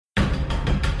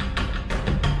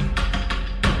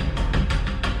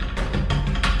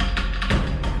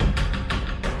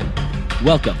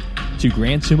Welcome to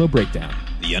Grand Sumo Breakdown,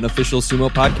 the unofficial sumo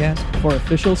podcast for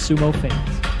official sumo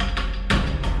fans.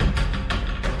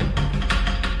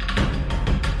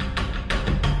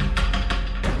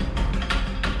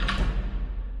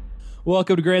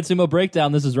 Welcome to Grand Sumo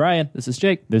Breakdown. This is Ryan. This is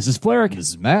Jake. This is Fleric. This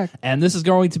is Mac. And this is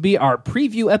going to be our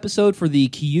preview episode for the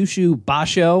Kyushu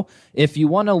basho. If you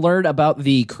want to learn about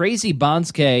the crazy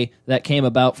bansuke that came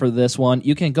about for this one,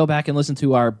 you can go back and listen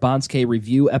to our bansuke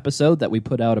review episode that we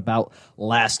put out about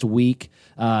last week.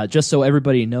 Just so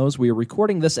everybody knows, we are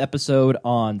recording this episode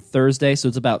on Thursday, so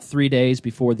it's about 3 days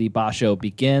before the basho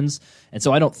begins. And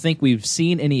so I don't think we've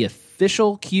seen any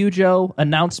official Kyujo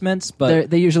announcements, but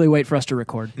They usually wait for us to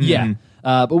record. yeah.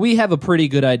 But we have a pretty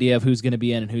good idea of who's going to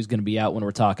be in and who's going to be out when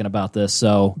we're talking about this.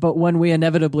 So, But when we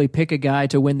inevitably pick a guy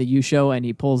to win the U show and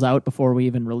he pulls out before we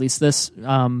even release this,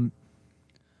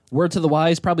 word to the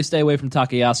wise: probably stay away from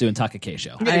Takayasu and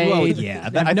Takakeisho. I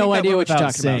have no idea what you're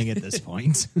talking about. At this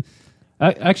point.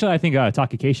 Actually, I think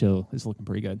Takakeisho is looking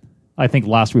pretty good. I think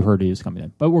last we heard he was coming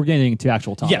in, but we're getting into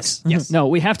actual topics. Yes. No,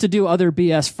 we have to do other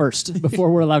BS first before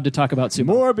we're allowed to talk about sumo.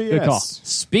 More BS. Good call.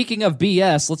 Speaking of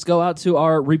BS, let's go out to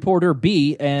our reporter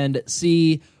B and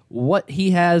see what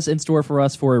he has in store for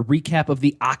us for a recap of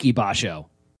the Aki basho.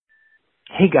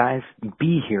 Hey guys,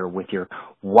 B here with your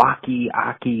Wacky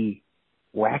Aki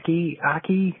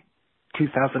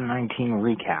 2019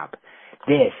 recap.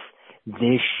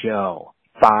 This show,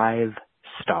 5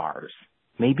 stars,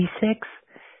 maybe 6.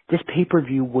 This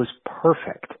pay-per-view was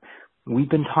perfect. We've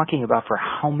been talking about for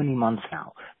how many months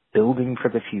now? Building for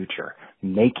the future,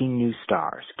 making new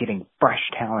stars, getting fresh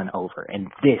talent over, and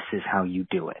this is how you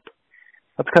do it.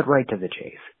 Let's cut right to the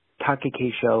chase.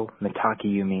 Takakeisho,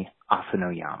 Mitakayumi,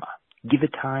 Asanoyama. Give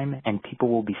it time, and people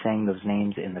will be saying those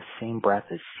names in the same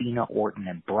breath as Cena, Orton,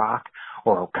 and Brock,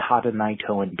 or Okada,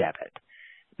 Naito, and Devitt.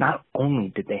 Not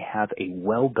only did they have a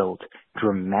well-built,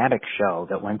 dramatic show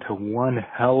that went to one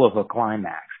hell of a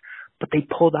climax, but they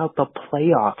pulled out the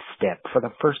playoff stip for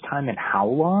the first time in how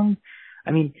long?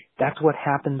 I mean, that's what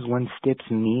happens when stips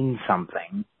mean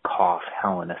something. Cough,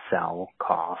 Hell in a Cell,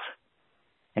 cough.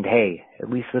 And hey, at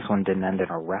least this one didn't end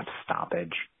in a ref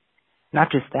stoppage.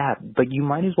 Not just that, but you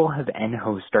might as well have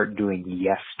Enho start doing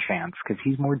yes chants, because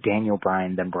he's more Daniel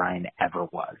Bryan than Bryan ever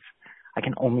was. I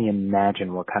can only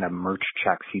imagine what kind of merch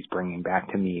checks he's bringing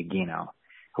back to Miyagino.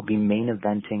 He'll be main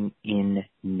eventing in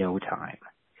no time.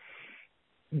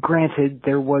 Granted,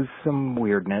 there was some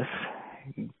weirdness.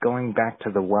 Going back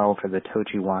to the well for the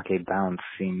Tochiwake bounce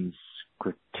seems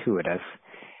gratuitous.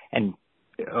 And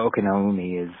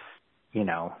Okinaumi is, it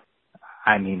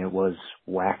was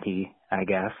wacky, I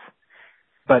guess.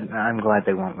 But I'm glad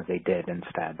they went what they did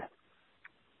instead.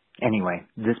 Anyway,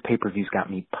 this pay-per-view's got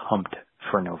me pumped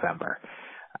for November.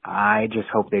 I just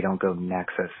hope they don't go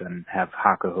Nexus and have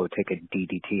Hakuho take a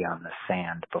DDT on the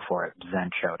sand before a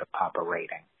Zensho to pop a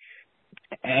rating.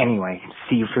 Anyway,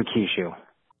 see you for Kyushu.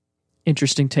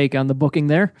 Interesting take on the booking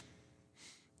there.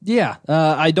 Yeah,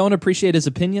 I don't appreciate his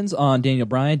opinions on Daniel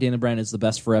Bryan. Daniel Bryan is the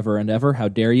best forever and ever. How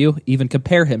dare you even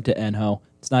compare him to Enho?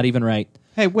 It's not even right.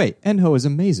 Hey, wait. Enho is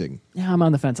amazing. Yeah, I'm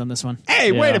on the fence on this one.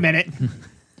 Hey, wait a minute.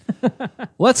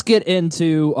 Let's get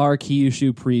into our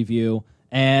Kyushu preview.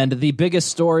 And the biggest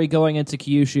story going into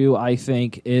Kyushu, I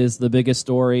think, is the biggest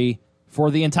story for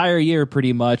the entire year,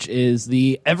 pretty much, is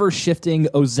the ever-shifting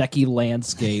ozeki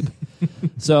landscape.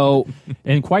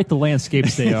 And quite the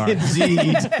landscapes they are.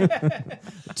 Indeed.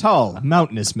 Tall,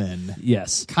 mountainous men.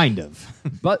 Yes. Kind of.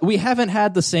 But we haven't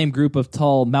had the same group of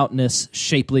tall, mountainous,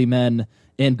 shapely men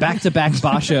in back-to-back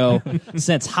basho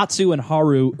since Hatsu and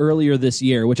Haru earlier this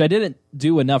year, which I didn't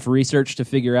do enough research to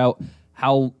figure out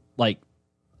how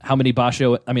many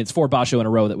basho. I mean, it's 4 basho in a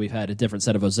row that we've had a different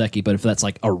set of ozeki, but if that's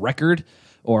like a record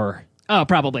or... Oh,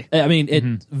 probably. I mean, it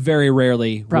very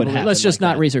rarely would happen. Let's just like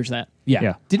not that. research that.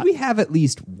 Yeah. Did we have at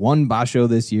least one basho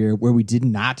this year where we did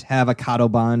not have a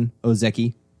Kadoban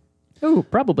ozeki? Oh,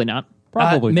 probably not.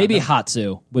 Probably maybe not.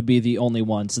 Hatsu would be the only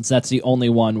one, since that's the only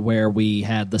one where we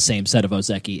had the same set of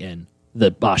ozeki in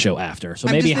the basho after. So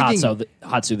I'm maybe just thinking,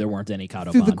 Hatsu, there weren't any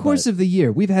Kadoban. Through the course of the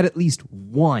year, we've had at least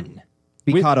one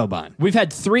Kadoban. We've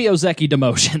had 3 ozeki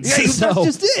demotions. Yeah, so,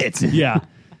 that's just it. yeah.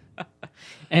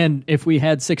 And if we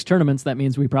had 6 tournaments, that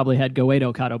means we probably had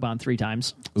Goedo Kadoban 3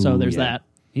 times. So Ooh, there's yeah. that.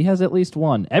 He has at least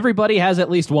one. Everybody has at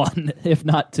least one, if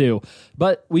not two.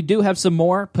 But we do have some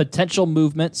more potential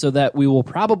movement so that we will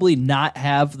probably not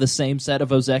have the same set of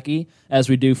ozeki as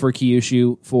we do for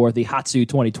Kyushu for the Hatsu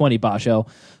 2020 basho.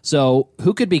 So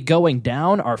who could be going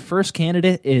down? Our first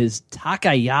candidate is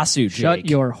Takayasu, Jake. Shut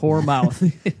your whore mouth.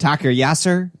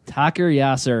 Takayasu.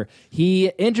 He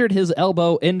injured his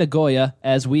elbow in Nagoya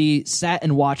as we sat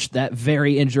and watched that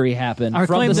very injury happen. Our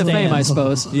from claim the to fame, I stands.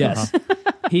 suppose. Yes.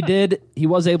 He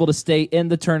was able to stay in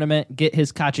the tournament, get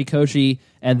his kachikoshi,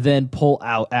 and then pull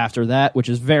out after that, which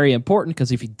is very important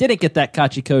because if he didn't get that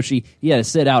kachikoshi, he had to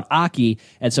sit out Aki,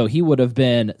 and so he would have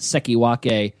been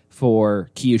sekiwake for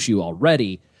Kyushu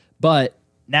already. But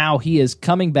now he is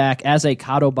coming back as a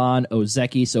Kadoban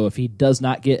Ozeki, so if he does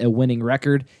not get a winning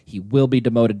record, he will be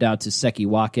demoted down to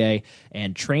Sekiwake,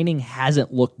 and training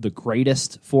hasn't looked the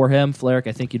greatest for him. Flerick,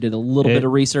 I think you did a little bit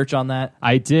of research on that.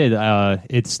 I did.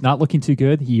 It's not looking too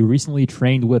good. He recently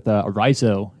trained with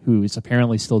Raizo, who's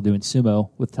apparently still doing sumo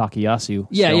with Takayasu.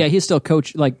 Yeah, he's still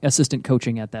assistant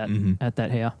coaching at that at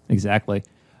that Heya. Exactly.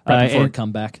 Prepping for a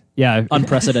comeback. Yeah.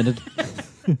 Unprecedented.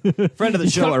 Friend of the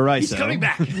show, Araiso. He's coming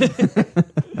back.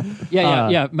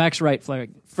 Yeah. Max Wright, Flerick.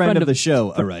 Friend of the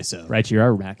show, Araiso. Right, you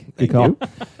are, Mac. Good call.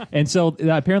 And so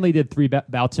apparently he did 3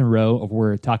 bouts in a row of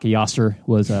where Takayasu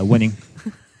was winning.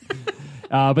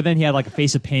 But then he had like a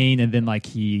face of pain, and then like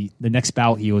the next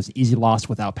bout he was easy lost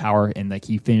without power, and like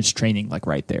he finished training like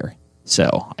right there.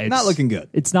 So it's not looking good.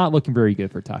 It's not looking very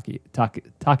good for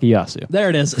Takayasu. There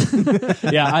it is.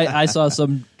 Yeah, I saw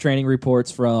some training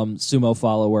reports from Sumo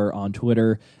follower on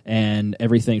Twitter, and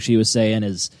everything she was saying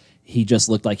is he just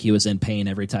looked like he was in pain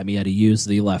every time he had to use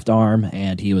the left arm,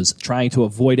 and he was trying to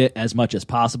avoid it as much as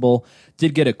possible.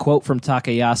 Did get a quote from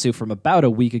Takayasu from about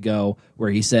a week ago where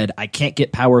he said, "I can't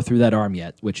get power through that arm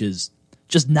yet," which is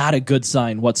just not a good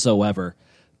sign whatsoever.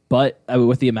 But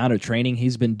with the amount of training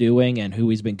he's been doing and who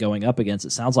he's been going up against,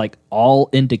 it sounds like all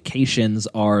indications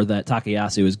are that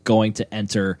Takayasu is going to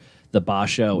enter the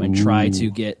basho and try to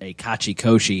get a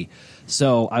kachikoshi.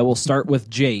 So I will start with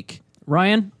Jake.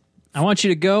 Ryan, I want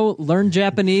you to go learn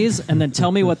Japanese and then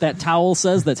tell me what that towel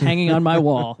says that's hanging on my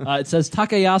wall. It says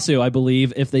Takayasu, I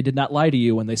believe, if they did not lie to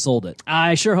you when they sold it.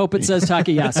 I sure hope it says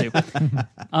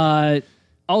Takayasu.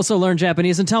 Also learn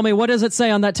Japanese and tell me, what does it say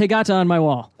on that tegata on my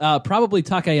wall? Probably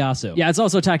Takayasu. Yeah, it's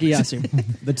also Takayasu.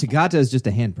 The Tagata is just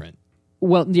a handprint.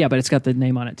 Well, yeah, but it's got the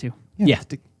name on it too. Yeah.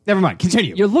 Never mind.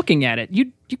 Continue. You're looking at it.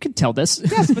 You can tell this.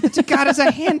 Yes, but the Tagata is a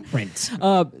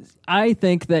handprint. I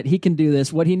think that he can do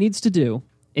this. What he needs to do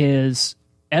is,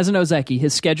 as an ozeki,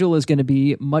 his schedule is going to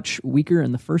be much weaker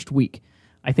in the first week.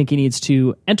 I think he needs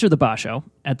to enter the basho,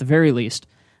 at the very least,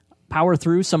 power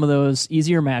through some of those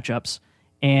easier matchups,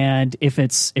 and if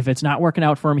it's not working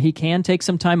out for him, he can take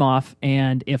some time off,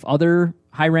 and if other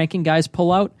high-ranking guys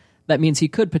pull out, that means he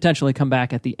could potentially come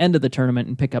back at the end of the tournament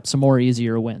and pick up some more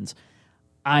easier wins.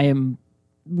 I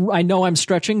know I'm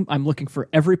stretching. I'm looking for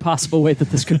every possible way that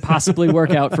this could possibly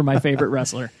work out for my favorite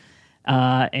wrestler.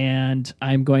 And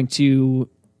I'm going to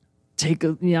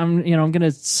I'm going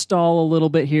to stall a little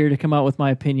bit here to come out with my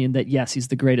opinion that yes, he's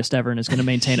the greatest ever and is going to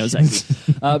maintain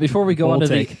ozeki. Before we go on to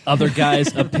the other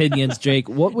guys' opinions, Jake,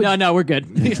 what would no, we're good.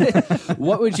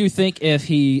 what would you think if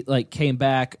he came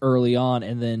back early on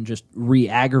and then just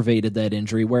re-aggravated that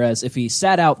injury? Whereas if he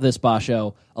sat out this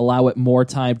basho, allow it more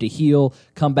time to heal,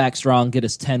 come back strong, get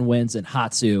his 10 wins in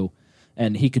Hatsu,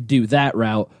 and he could do that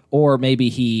route, or maybe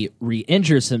he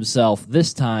re-injures himself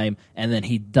this time, and then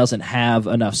he doesn't have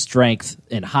enough strength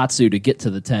in Hatsu to get to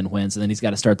the 10 wins, and then he's got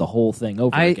to start the whole thing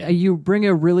over again. You bring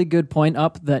a really good point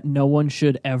up that no one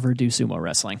should ever do sumo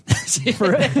wrestling.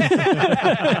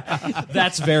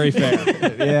 That's very fair.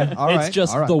 Yeah, all right. It's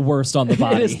just the worst on the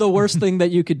body. It is the worst thing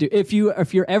that you could do. If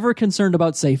you're ever concerned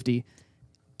about safety,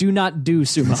 do not do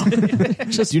sumo.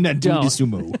 Just do not do the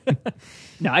sumo.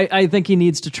 No, I think he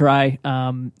needs to try.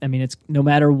 It's no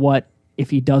matter what. If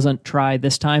he doesn't try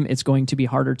this time, it's going to be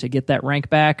harder to get that rank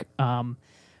back.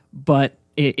 But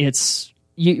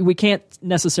we can't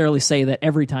necessarily say that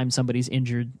every time somebody's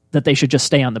injured that they should just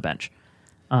stay on the bench.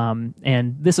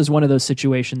 And this is one of those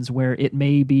situations where it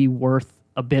may be worth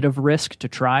a bit of risk to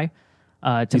try.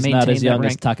 He's maintain not as young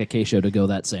rank. as Takakeisho to go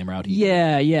that same route.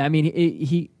 Yeah. I mean,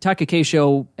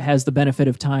 Takakeisho has the benefit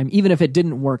of time. Even if it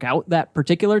didn't work out that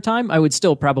particular time, I would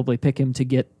still probably pick him to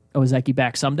get Ozeki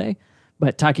back someday.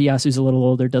 But Takayasu's a little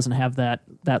older, doesn't have that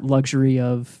luxury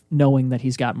of knowing that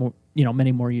he's got more,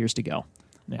 many more years to go.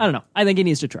 Yeah. I don't know. I think he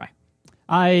needs to try.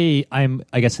 I'm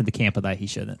I guess in the camp of that he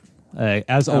shouldn't.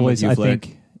 As always, I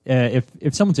think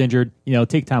if someone's injured,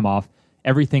 take time off.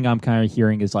 Everything I'm kind of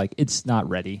hearing is it's not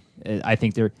ready. I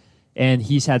think and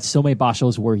he's had so many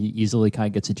bashos where he easily kind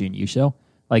of gets a Junyusho.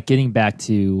 like getting back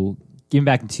into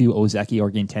ozeki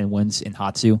or getting 10 wins in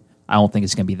Hatsu, I don't think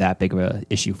it's going to be that big of an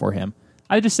issue for him.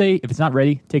 I would just say if it's not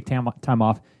ready, take time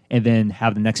off, and then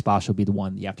have the next basho be the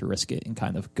one you have to risk it and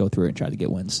kind of go through it and try to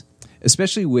get wins.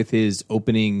 Especially with his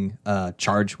opening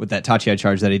charge, with that Tachiai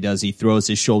charge that he does, he throws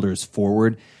his shoulders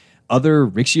forward. Other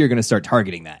Rikishi are going to start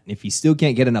targeting that. And if he still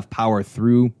can't get enough power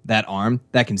through that arm,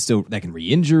 that can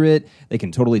re-injure it. They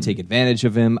can totally take advantage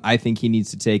of him. I think he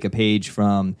needs to take a page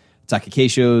from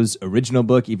Takakeisho's original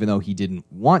book, even though he didn't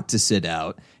want to sit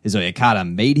out. His Oyakata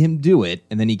made him do it,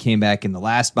 and then he came back in the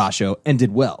last basho and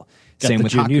did well. Same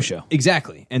with Hakusho.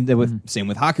 Exactly. And then same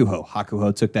with Hakuho.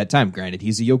 Hakuho took that time. Granted,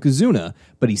 he's a Yokozuna,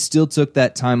 but he still took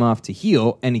that time off to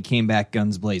heal, and he came back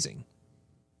guns blazing.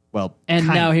 Well, and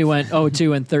now he went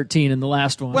 0-2-13 in the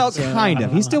last one. Well, kind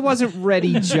of. He still wasn't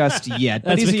ready just yet.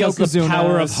 But That's he's because a Yokozuna, the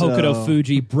power of so... Hokuto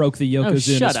Fuji broke the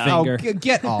Yokozuna's shut up. finger.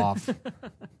 Get off.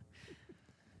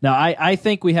 Now, I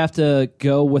think we have to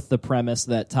go with the premise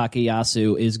that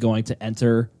Takayasu is going to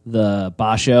enter the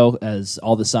basho, as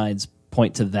all the signs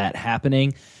point to that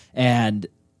happening. And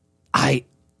I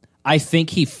think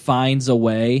he finds a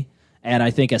way, and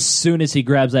I think as soon as he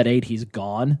grabs that 8, he's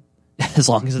gone, as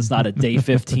long as it's not a day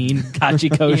 15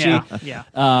 Kachikoshi.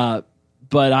 Yeah.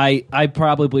 But I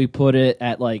probably put it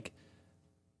at like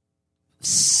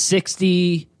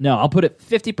 60. No, I'll put it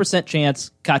 50% chance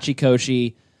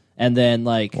Kachikoshi, and then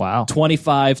like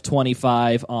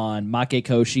 25-25 on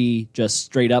Makekoshi, just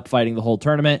straight up fighting the whole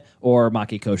tournament, or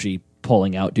Makekoshi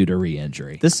pulling out due to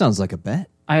re-injury. This sounds like a bet.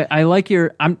 I like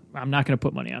your. I'm not going to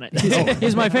put money on it.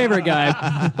 He's my favorite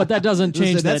guy, but that doesn't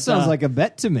change that. That sounds like a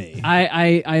bet to me.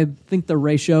 I think the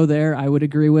ratio there I would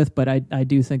agree with, but I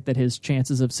do think that his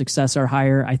chances of success are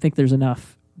higher. I think there's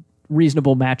enough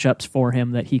reasonable matchups for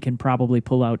him that he can probably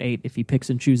pull out 8 if he picks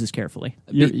and chooses carefully.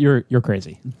 You're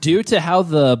crazy. Due to how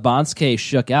the Bansuke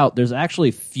shook out, there's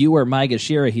actually fewer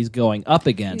Maegashira he's going up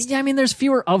against. Yeah, I mean, there's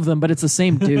fewer of them, but it's the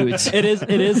same dudes. It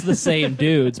is the same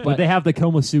dudes, But but they have the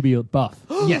Komusubi buff.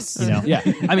 Yes. You know? yeah,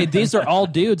 I mean, these are all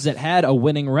dudes that had a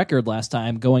winning record last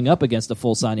time going up against a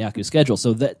full Sanyaku schedule.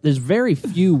 So that there's very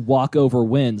few walkover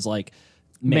wins like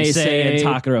Meisei and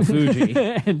Takara Fuji.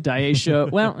 And Daisho.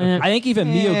 Well, I think even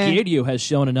Miyogiryu has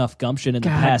shown enough gumption in the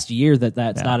past year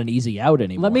that's not an easy out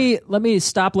anymore. let me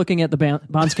stop looking at the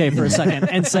Bansuke for a second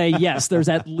and say yes, there's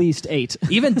at least 8.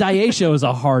 Even Daisho is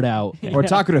a hard out. Or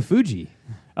Takara Fuji.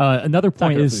 Another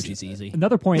point Takara is Fuji's easy.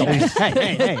 Another point is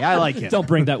Hey, I like it. Don't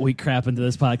bring that weak crap into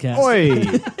this podcast.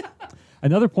 Oi.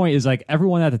 another point is like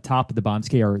everyone at the top of the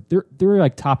Bansuke are they're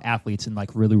like top athletes and like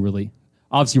really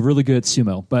obviously really good at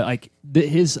sumo, but like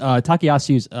his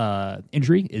Takayasu's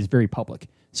injury is very public.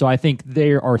 So I think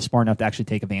they are smart enough to actually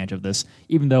take advantage of this,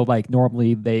 even though like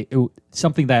normally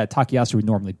something that Takayasu would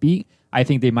normally beat. I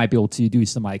think they might be able to do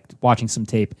some like watching some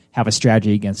tape, have a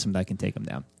strategy against him that can take him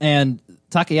down. And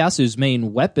Takayasu's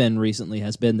main weapon recently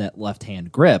has been that left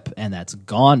hand grip, and that's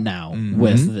gone now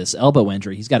with this elbow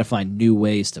injury. He's got to find new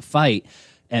ways to fight.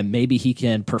 And maybe he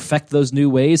can perfect those new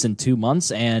ways in 2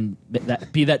 months and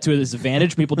be that to his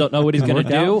advantage. People don't know what he's going to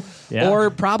do. Yeah. Or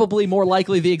probably more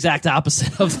likely the exact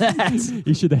opposite of that.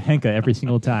 You should have Henka every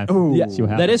single time. Yeah, See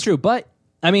what that happens. is true. But,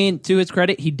 I mean, to his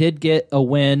credit, he did get a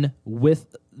win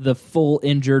with the full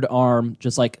injured arm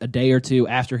just like a day or two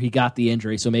after he got the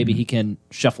injury. So maybe he can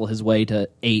shuffle his way to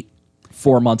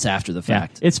 4 months after the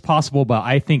fact. It's possible, but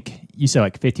I think you said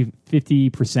like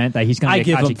 50% that he's going to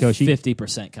give get him Kachikoshi.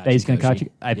 50% Kachi. That he's going to Kachi.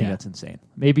 I think that's insane.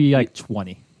 Maybe like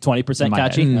 20. 20% In my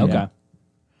head. Kachi? Okay. Yeah.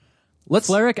 Let's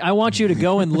Fleric, I want you to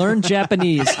go and learn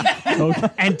Japanese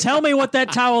and tell me what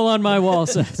that towel on my wall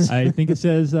says. I think it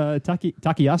says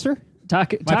Takayasu.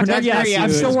 Takayasu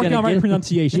I'm still is working gonna on my get-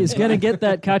 pronunciation. He's going to get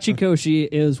that Kachikoshi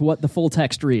is what the full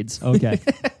text reads. Okay.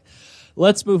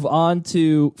 Let's move on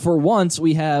to, for once,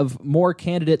 we have more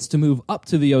candidates to move up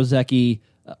to the Ozeki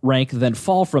rank than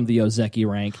fall from the Ozeki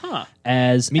rank.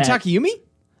 As Mitakayumi?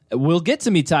 We'll get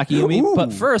to Mitakayumi, Ooh.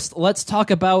 but first, let's talk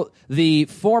about the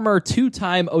former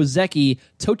 2-time Ozeki,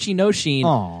 Tochinoshin,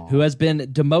 Aw. who has been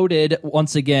demoted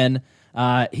once again.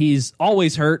 He's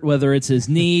always hurt, whether it's his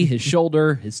knee, his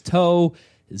shoulder, his toe,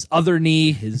 his other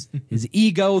knee, his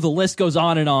ego. The list goes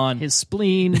on and on. His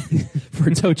spleen. For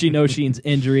Tochinoshin's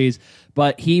injuries,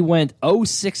 but he went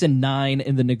 0-6-9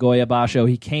 in the Nagoya Basho.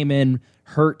 He came in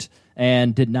hurt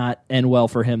and did not end well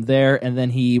for him there, and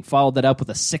then he followed that up with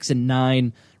a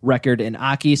 6-9 record in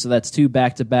Aki. So that's 2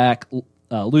 back-to-back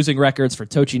losing records for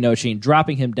Tochinoshin,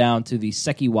 dropping him down to the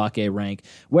Sekiwake rank,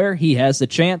 where he has the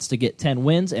chance to get 10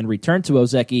 wins and return to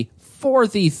Ozeki for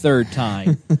the 3rd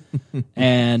time.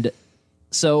 And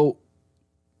so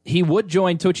he would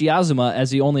join Tochiazuma as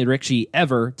the only Rikishi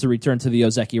ever to return to the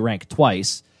Ozeki rank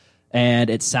twice. And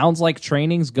it sounds like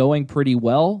training's going pretty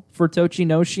well for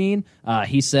Tochinoshin.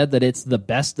 He said that it's the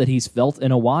best that he's felt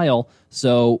in a while.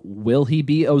 So will he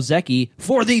be Ozeki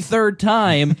for the third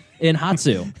time in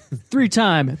Hatsu? Three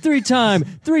time.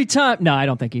 No, I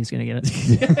don't think he's going to get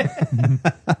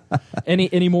it.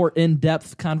 Any more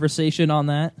in-depth conversation on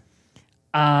that?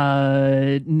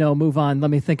 No, move on.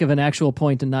 Let me think of an actual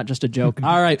point and not just a joke.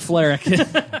 All right, Flerick.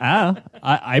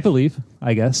 I believe,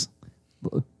 I guess.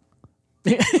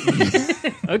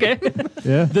 Okay.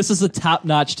 Yeah. This is the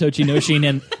top-notch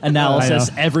Tochinoshin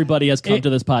analysis everybody has come to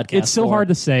this podcast. It's so for. hard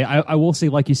to say. I will say,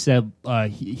 like you said,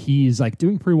 he's like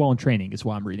doing pretty well in training. Is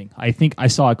what I'm reading. I think I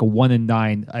saw like a 1-9,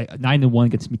 9-1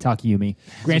 against Mitakayumi.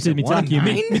 Granted,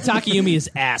 Mitakayumi is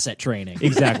ass at training.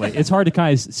 Exactly. It's hard to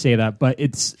kind of say that, but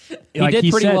it's He like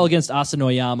did pretty said, well against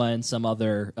Asanoyama and some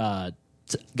other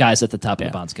guys at the top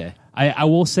of the Bansuke. I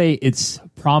will say it's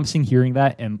promising hearing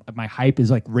that, and my hype is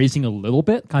like raising a little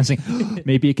bit, kind of saying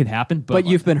maybe it could happen. But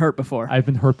you've been hurt before. I've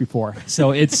been hurt before,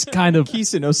 so it's kind of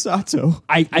Kisen Osato.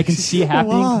 I can see it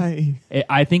happening. Why?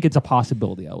 I think it's a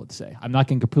possibility. I would say I'm not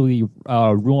going to completely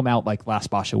rule him out like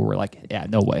last Basho, where we're like, yeah,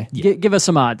 no way. Give us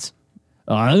some odds.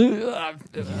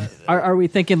 Are we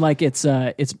thinking like it's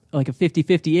like a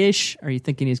 50-50-ish? Are you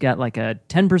thinking he's got like a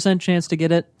 10% chance to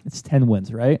get it? It's 10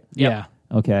 wins, right? Yeah.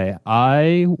 Okay,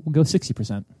 I will go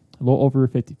 60%. A little over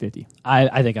 50-50.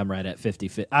 I think I'm right at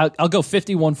 50. I'll go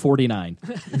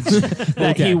 51-49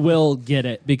 that he will get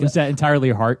it because Is that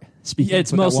entirely heart? Speaking,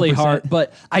 it's with that mostly 1%? heart.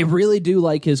 But I really do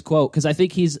like his quote because I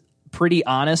think he's pretty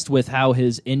honest with how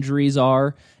his injuries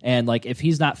are. And like if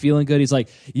he's not feeling good, he's like,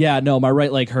 yeah, no, my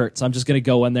right leg hurts. I'm just going to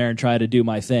go in there and try to do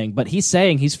my thing. But he's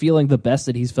saying he's feeling the best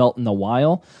that he's felt in a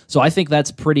while. So I think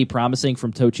that's pretty promising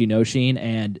from Tochinoshin.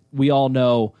 And we all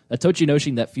know a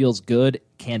Tochinoshin that feels good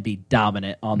can be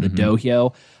dominant on the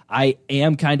dohyo. I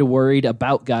am kind of worried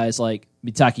about guys like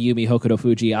Mitakayumi, Hokuto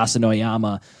Fuji,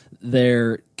 Asanoyama.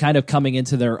 They're kind of coming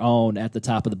into their own at the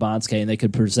top of the Bansuke, and they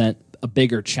could present a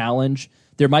bigger challenge.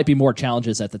 There might be more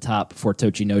challenges at the top for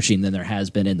Tochinoshin than there has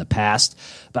been in the past.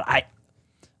 But I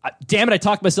damn it, I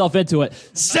talked myself into it.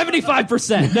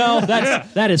 75%. No,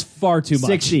 that is far too much.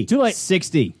 60. Too late.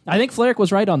 60. I think Flerick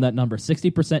was right on that number.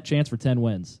 60% chance for 10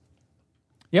 wins.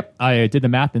 Yep, I did the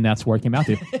math, and that's where it came out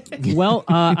to. Well,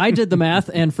 I did the math,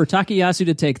 and for Takayasu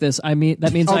to take this, that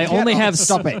means I only have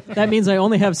That means I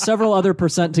only have several other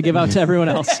percent to give out to everyone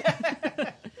else.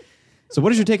 So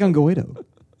what is your take on Goedo?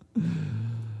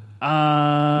 Moving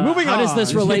on. How does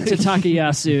this relate to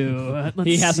Takayasu?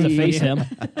 He has to face him.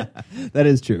 That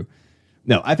is true.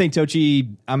 No, I think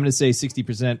Tochi, I'm going to say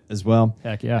 60% as well.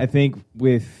 Heck yeah. I think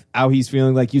with how he's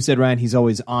feeling, like you said, Ryan, he's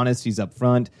always honest. He's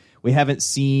upfront. We haven't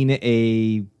seen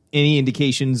any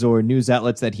indications or news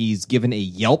outlets that he's given a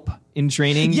yelp in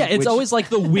training. Yeah, it's always like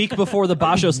the week before the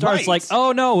basho starts. Right. Like,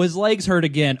 oh no, his legs hurt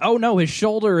again. Oh no, his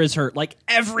shoulder is hurt. Like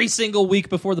every single week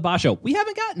before the basho. We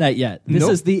haven't gotten that yet. This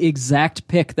is the exact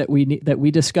pick that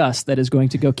we discussed that is going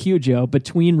to go Kyujo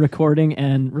between recording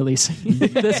and releasing.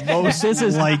 This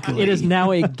is likely. It is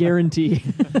now a guarantee.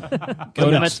 Go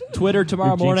to Twitter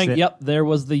tomorrow jinxed morning. it. Yep, there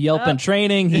was the yelp in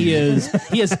training. He is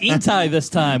Itai this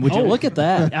time. Would you look at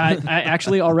that? I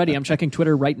actually already. I'm checking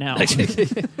Twitter right now. No,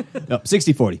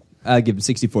 60-40. I give him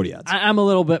 60-40 odds. I'm a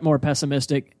little bit more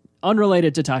pessimistic,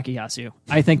 unrelated to Takayasu.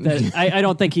 I think that I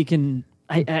don't think he can.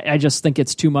 I just think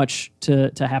it's too much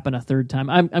to happen a third time.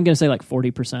 I'm going to say like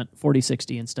 40%,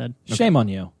 40-60 instead. Shame on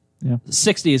you. Yeah.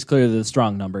 60 is clearly the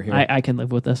strong number here. I can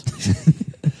live with this.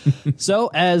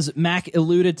 So, as Mac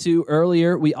alluded to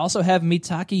earlier, we also have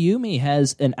Mitakayumi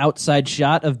has an outside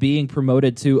shot of being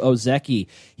promoted to Ozeki.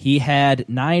 He had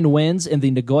 9 wins in the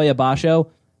Nagoya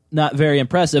Basho. Not very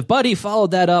impressive, but he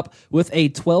followed that up with a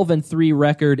 12-3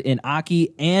 record in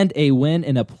Aki and a win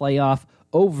in a playoff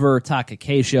over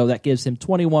Takakeisho. That gives him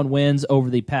 21 wins over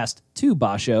the past 2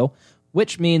 Basho,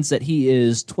 which means that he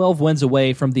is 12 wins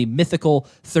away from the mythical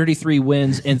 33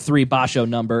 wins in 3 Basho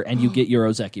number, and you get your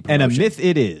Ozeki promotion. And a myth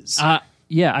it is.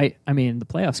 Yeah, I mean, the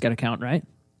playoffs got to count, right?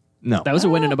 No. That was a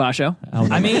win in a basho.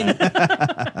 I mean,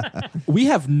 we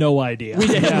have no idea.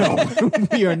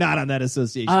 We are not on that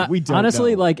association. We don't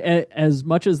honestly, know. like as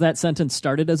much as that sentence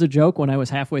started as a joke, when I was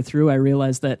halfway through, I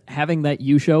realized that having that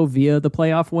Yusho via the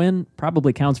playoff win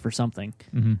probably counts for something.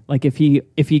 Mm-hmm. Like if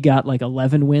he got like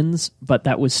 11 wins, but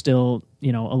that was still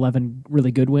 11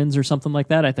 really good wins or something like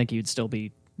that, I think he'd still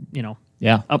be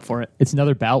up for it. It's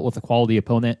another bout with a quality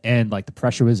opponent, and like the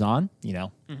pressure was on.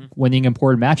 Winning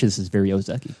important matches is very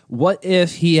Ozeki. What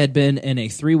if he had been in a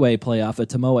 3-way playoff at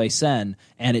Tomoe Sen,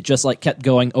 and it just like kept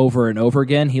going over and over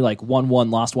again? He like won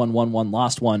one, lost one, won one,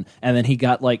 lost one, and then he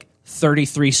got like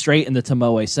 33 straight in the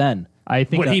Tomoe Sen. I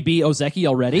think Would he be Ozeki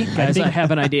already? Guys, I have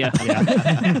an idea.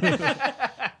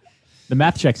 the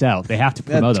math checks out. They have to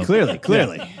promote him.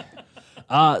 Clearly.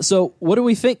 So what do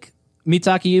we think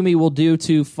Mitakayumi will do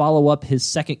to follow up his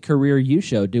second career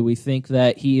Yusho? Do we think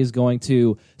that he is going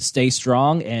to stay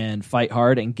strong and fight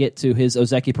hard and get to his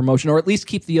Ozeki promotion, or at least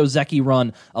keep the Ozeki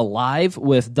run alive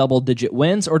with double-digit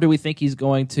wins, or do we think he's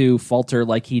going to falter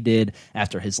like he did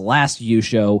after his last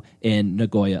Yusho in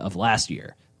Nagoya of last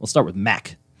year? We'll start with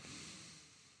Mac.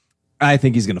 I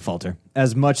think he's going to falter.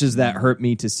 As much as that hurt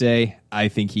me to say, I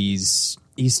think he's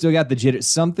still got the jitter.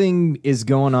 Something is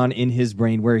going on in his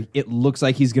brain where it looks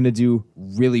like he's going to do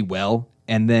really well,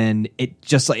 and then it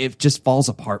just falls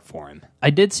apart for him. I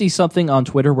did see something on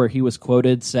Twitter where he was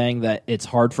quoted saying that it's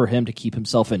hard for him to keep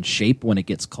himself in shape when it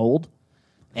gets cold,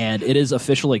 and it is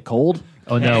officially cold.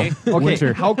 Oh, no.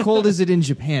 Okay, how cold is it in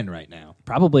Japan right now?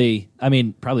 Probably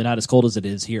not as cold as it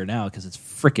is here now because it's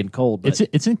freaking cold. But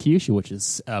It's in Kyushu, which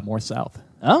is more south.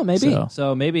 oh, maybe. So-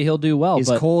 So maybe he'll do well. Is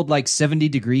But cold like 70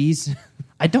 degrees?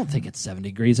 I don't think it's 70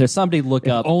 degrees. There's somebody look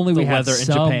up Only the we had weather in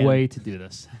some Japan. way to do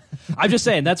this. I'm just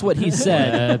saying that's what he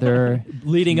said Weather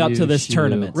leading up to this Kyushu.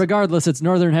 tournament. Regardless, it's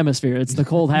Northern Hemisphere. It's the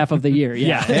cold half of the year.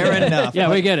 Yeah. Fair enough.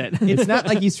 Yeah, we get it. It's not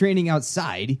like he's training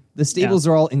outside. The stables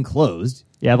are all enclosed.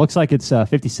 Yeah, it looks like it's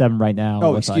 57 right now.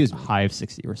 Oh, with excuse like me. a high of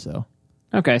 60 or so.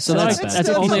 Okay, so That's that's not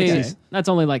bad. only Okay. that's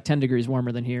only like 10 degrees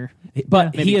warmer than here.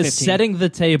 But Maybe he is 15. setting the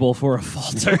table for a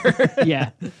falter.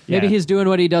 Yeah. Maybe he's doing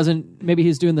what he doesn't. Maybe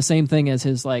he's doing the same thing as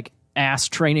his like ass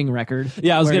training record.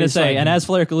 Yeah, I was where going to he's say, like, and as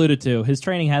Flair alluded to, his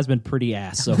training has been pretty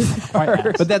ass so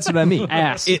far. But that's what I mean.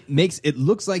 Ass. It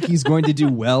looks like he's going to do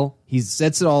well. He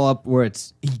sets it all up where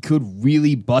he could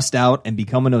really bust out and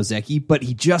become an Ozeki, but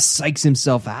he just psychs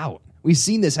himself out. We've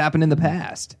seen this happen in the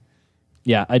past.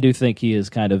 Yeah, I do think he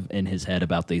is kind of in his head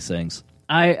about these things.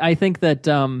 I think that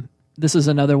this is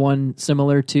another one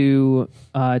similar to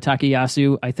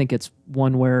Takayasu. I think it's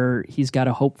one where he's got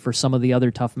to hope for some of the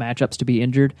other tough matchups to be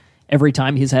injured. Every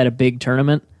time he's had a big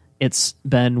tournament, it's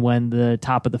been when the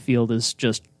top of the field is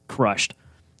just crushed.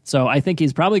 So I think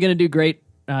he's probably going to do great,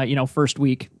 first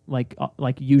week like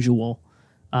usual,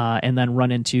 and then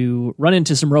run into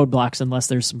some roadblocks unless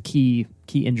there's some key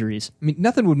injuries. I mean,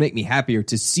 nothing would make me happier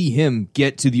to see him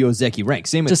get to the Ozeki rank.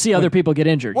 Same To see other people get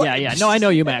injured. What? Yeah. No, I know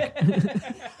you, Mac.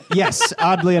 Yes,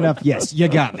 oddly enough, yes, you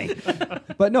got me.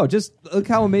 But no, just look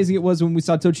how amazing it was when we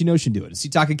saw Tochinoshin do it, to see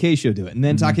Takakeisho do it, and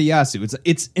then Takayasu.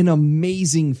 It's an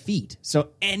amazing feat. So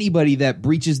anybody that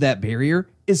breaches that barrier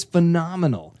is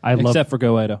phenomenal. Except for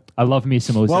Goedo. I love me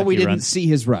some Ozeki Well, we didn't runs. see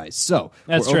his rise, so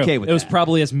That's we're true. okay with it was that.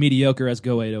 probably as mediocre as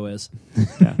Goedo is.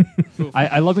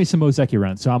 I love me some Ozeki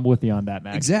runs, so I'm with you on that,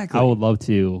 Max. Exactly. I would love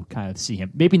to kind of see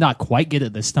him. Maybe not quite get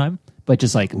it this time, but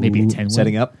just like maybe a 10 win.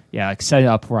 setting up? Yeah, like setting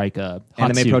up for like a hot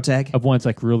Anime suit pro tag? of one's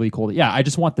like really cool. Yeah, I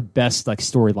just want the best like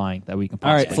storyline that we can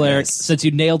All possibly right, Flair, Yes. since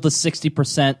you nailed the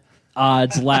 60%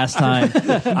 odds last time,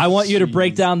 I want you to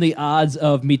break down the odds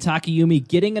of Mitakayumi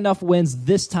getting enough wins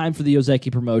this time for the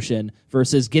Ozeki promotion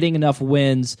versus getting enough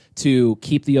wins to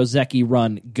keep the Ozeki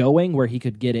run going where he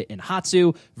could get it in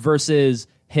Hatsu versus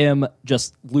him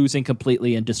just losing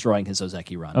completely and destroying his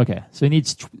Ozeki run. Okay, so he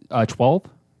needs 12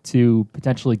 to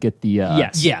potentially get the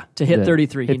Yes. Yeah. To hit the-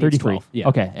 33, he Hit needs 33. 12. Yeah.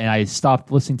 Okay, and I stopped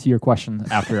listening to your question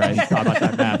after I thought about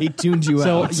that math. He tuned you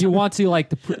So out. you want to like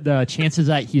the chances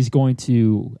that he's going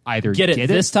to either Get it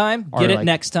this time, or, get it like,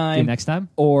 next time, get it next time.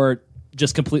 or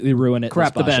just completely ruin it.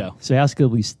 Crap this the bed. basho. So he has to get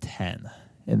at least 10,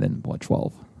 and then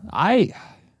 12.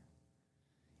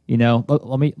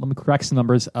 Let me correct some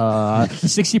numbers.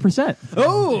 60%.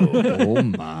 Oh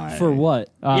my! For what?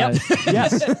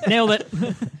 Yes, Nailed it.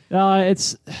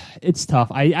 it's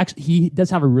tough. He does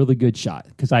have a really good shot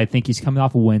because I think he's coming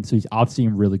off a win, so he's obviously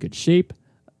in really good shape.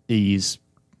 It's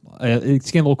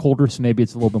getting a little colder, so maybe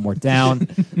it's a little bit more down.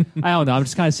 I don't know. I'm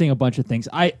just kind of saying a bunch of things.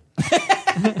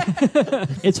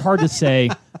 It's hard to say.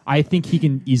 I think he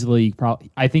can easily.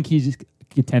 I think he's a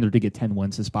contender to get 10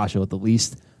 wins this basho at the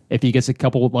least. If he gets a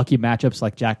couple of lucky matchups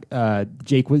like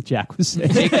Jake was saying.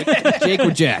 Jake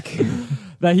with Jack.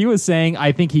 That he was saying,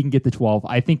 I think he can get to 12.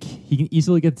 I think he can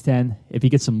easily get to 10. If he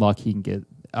gets some luck, he can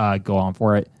get go on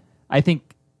for it. I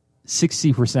think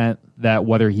 60% that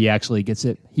whether he actually gets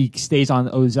it, he stays on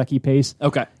Ozeki pace.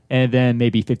 Okay. And then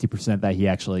maybe 50% that he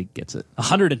actually gets it.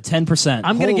 110%.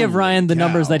 I'm going to give Holy Ryan the cow.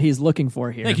 numbers that he's looking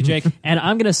for here. Thank you, Jake. And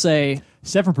I'm going to say,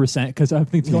 7% because I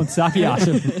think it's going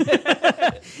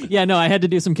Sakayasu. yeah, no, I had to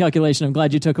do some calculation. I'm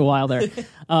glad you took a while there.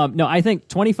 No, I think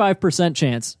 25%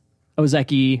 chance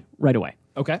Ozeki right away.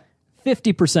 Okay.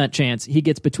 50% chance he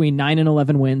gets between 9 and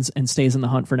 11 wins and stays in the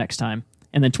hunt for next time.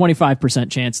 And then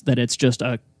 25% chance that it's just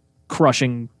a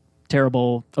crushing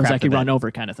terrible Crap ozeki the run bed. over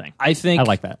kind of thing. I think I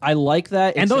like that. I like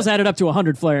that. And those added up to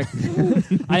 100 flare.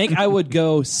 I think I would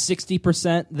go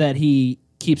 60% that he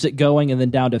keeps it going, and then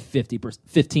down to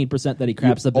 15% that he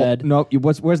craps the bed. No,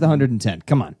 where's the 110?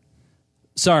 Come on.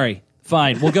 Sorry.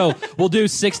 Fine. We'll do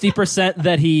 60%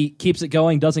 that he keeps it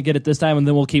going, doesn't get it this time, and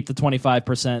then we'll keep the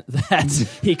 25% that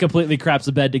he completely craps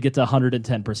the bed to get to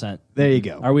 110%. There you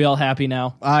go. Are we all happy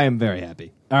now? I am very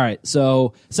happy. All right.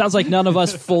 So sounds like none of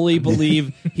us fully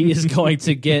believe he is going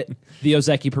to get the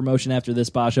ozeki promotion after this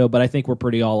basho, but I think we're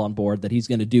pretty all on board that he's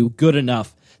going to do good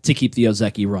enough to keep the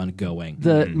ozeki run going.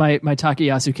 My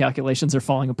Takayasu calculations are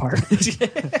falling apart.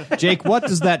 Jake, what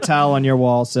does that towel on your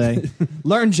wall say?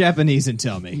 Learn Japanese and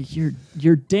tell me.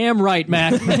 You're damn right,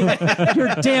 Mac.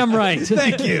 You're damn right.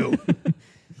 Thank you.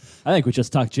 I think we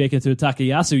just talked Jake into a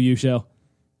Takayasu Yusho.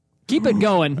 Keep it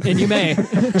going, and you may.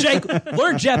 Jake,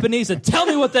 learn Japanese and tell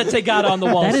me what that Tegata on the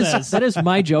wall says. That is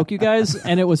my joke, you guys,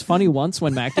 and it was funny once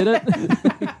when Mac did it.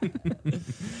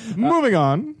 Moving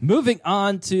on. Moving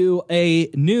on to a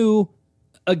new,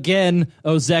 again,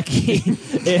 ozeki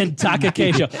in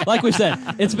Takakeisho. Like we said,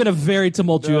 it's been a very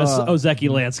tumultuous ozeki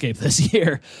landscape this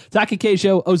year.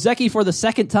 Takakeisho, ozeki for the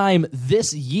second time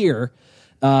this year.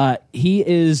 He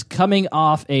is coming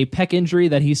off a pec injury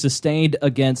that he sustained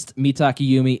against Mitake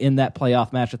Yumi in that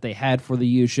playoff match that they had for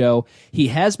the Yusho. He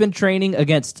has been training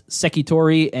against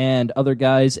Sekitori and other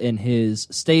guys in his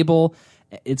stable.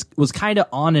 It was kind of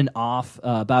on and off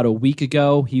about a week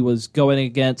ago. He was going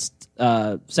against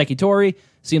Sekitori.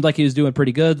 Seemed like he was doing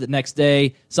pretty good. The next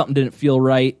day, something didn't feel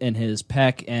right in his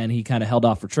pec, and he kind of held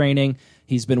off for training.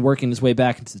 He's been working his way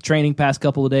back into the training past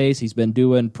couple of days. He's been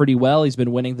doing pretty well. He's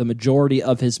been winning the majority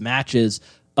of his matches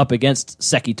up against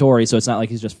Sekitori, so it's not like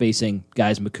he's just facing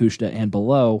guys Makushita and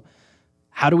below.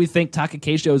 How do we think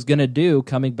Takakeisho is going to do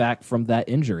coming back from that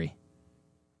injury?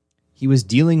 He was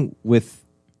dealing with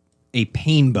a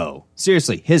pain bow.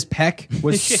 Seriously, his pec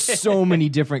was so many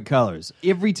different colors.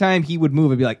 Every time he would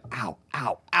move, it'd be like, ow,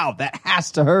 ow, ow, that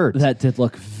has to hurt. That did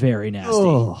look very nasty.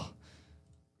 Oh.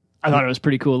 I thought it was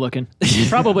pretty cool looking.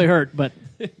 Probably hurt, but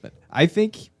I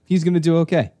think he's going to do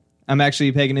okay. I'm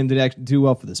actually pegging him to do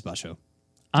well for this basho.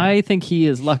 I think he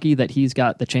is lucky that he's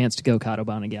got the chance to go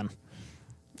Kadoban again.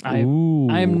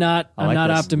 I'm not this.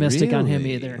 optimistic on him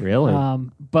Really? either.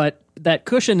 Really? But that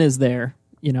cushion is there,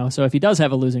 so if he does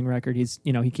have a losing record,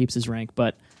 he keeps his rank.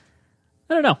 But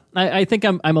I don't know. I think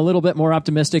I'm a little bit more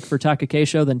optimistic for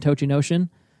Takakeisho than Tochinoshin,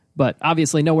 but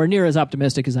obviously nowhere near as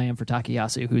optimistic as I am for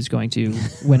Takayasu, who's going to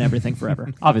win everything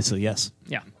forever. Obviously, yes.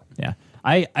 Yeah. Yeah.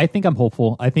 I think I'm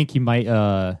hopeful. I think he might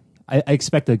I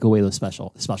expect a Goelo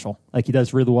special. Like he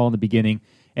does really well in the beginning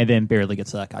and then barely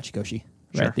gets Kachikoshi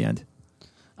right at the end.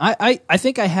 I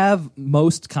think I have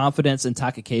most confidence in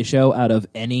Takakeisho out of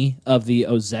any of the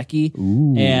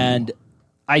ozeki, and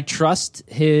I trust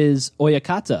his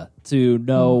Oyakata to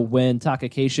know when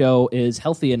Takakeisho is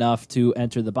healthy enough to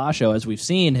enter the basho. As we've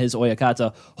seen, his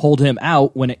Oyakata hold him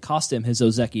out when it cost him his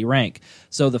ozeki rank.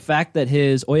 So the fact that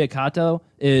his Oyakata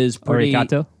is pretty...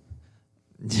 Orikato?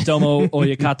 Domo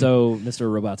Oyakato, Mr.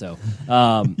 Roboto.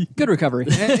 Good recovery.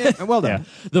 Well done.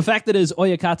 The fact that his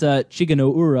Oyakata,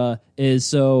 Chiganoura, is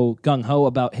so gung-ho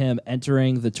about him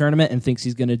entering the tournament and thinks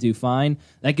he's going to do fine,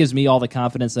 that gives me all the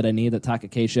confidence that I need that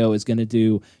Takakeisho is going to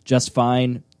do just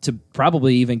fine to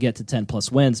probably even get to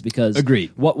 10-plus wins, because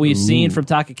Agreed. what we've seen from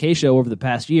Takakeisho over the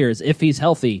past years, if he's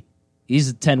healthy, he's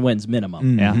at 10 wins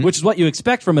minimum, which is what you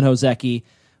expect from an ozeki.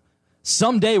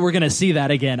 Someday we're going to see that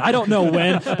again. I don't know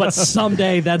when, but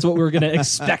someday that's what we're going to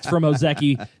expect from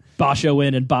ozeki. Basho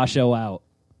in and basho out.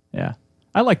 Yeah.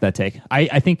 I like that take.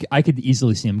 I think I could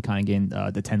easily see him kind of getting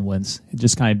the 10 wins.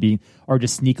 Just kind of being, or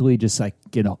just sneakily just like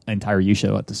get an entire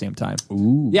Yusho at the same time.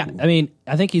 Yeah, I mean,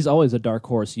 I think he's always a dark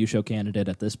horse Yusho candidate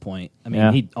at this point. I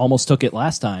mean, he almost took it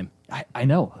last time. I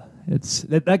know. It's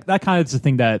that kind of is the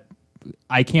thing that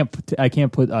I can't put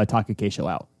Takakeisho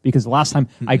out, because the last time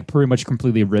I pretty much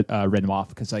completely read him off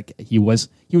because like he was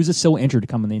just so injured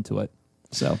coming into it.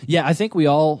 So yeah, I think we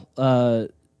all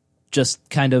just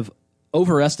kind of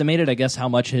overestimated, I guess, how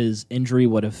much his injury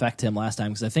would affect him last time,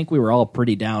 because I think we were all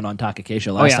pretty down on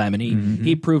Takakeisho last time, and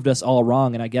he proved us all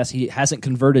wrong, and I guess he hasn't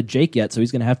converted Jake yet, so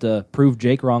he's going to have to prove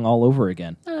Jake wrong all over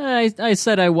again. I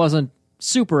said I wasn't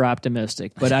super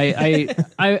optimistic, but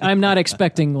I'm not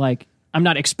expecting I'm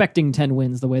not expecting 10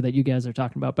 wins the way that you guys are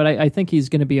talking about, but I think he's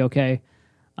going to be okay.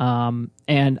 And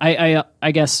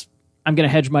I guess I'm going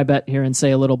to hedge my bet here and say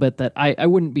a little bit that I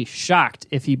wouldn't be shocked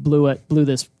if he blew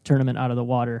this tournament out of the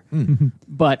water,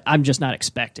 but I'm just not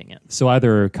expecting it. So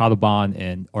either Kadoban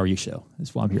and Aryusho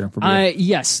is what I'm hearing from you.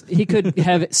 Yes, he could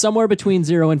have somewhere between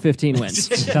 0 and 15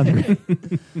 wins. Sounds great.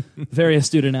 Very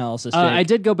astute analysis. Jake. I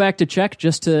did go back to check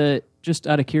just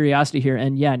out of curiosity here,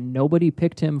 and yeah, nobody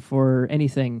picked him for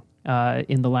anything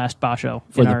in the last basho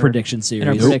for the prediction series. In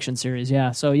our prediction series,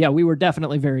 yeah. So yeah, we were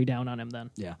definitely very down on him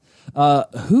then. Yeah.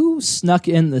 Who snuck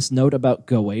in this note about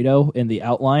Goedo in the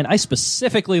outline? I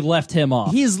specifically left him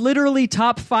off. He's literally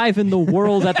top 5 in the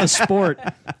world at the sport.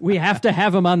 We have to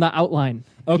have him on the outline.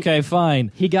 Okay,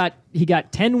 fine. He got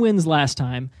 10 wins last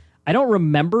time. I don't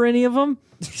remember any of them,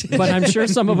 but I'm sure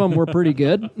some of them were pretty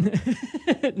good.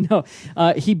 No,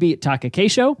 he beat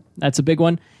Takakeisho. That's a big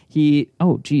one. He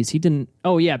didn't.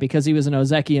 Oh yeah, because he was an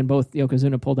ozeki and both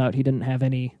Yokozuna pulled out. He didn't have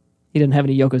any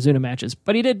Yokozuna matches,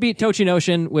 but he did beat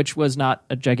Tochinoshin, which was not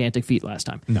a gigantic feat last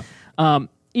time. No.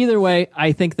 Either way,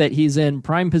 I think that he's in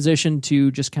prime position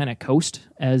to just kind of coast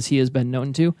as he has been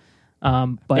known to.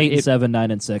 But 8-7,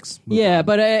 9-6. Yeah,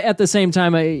 but at the same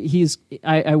time,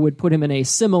 I would put him in a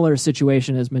similar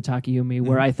situation as Mitakeumi,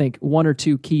 where I think 1 or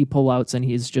 2 key pullouts and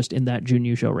he's just in that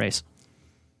Junyusho race.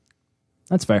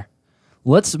 That's fair.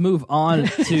 Let's move on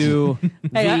to.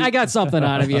 Hey, I got something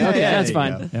out of you. Okay, that's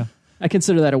fine. Yeah. I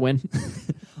consider that a win.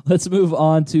 Let's move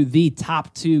on to the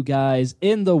top 2 guys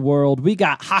in the world. We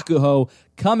got Hakuho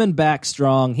coming back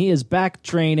strong. He is back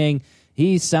training.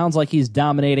 He sounds like he's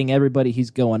dominating everybody he's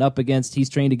going up against. He's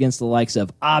trained against the likes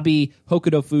of Abi,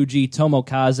 Hokuto Fuji,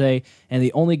 Tomokaze, and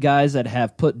the only guys that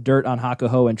have put dirt on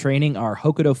Hakuho in training are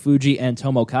Hokuto Fuji and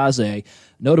Tomokaze.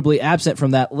 Notably absent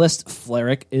from that list,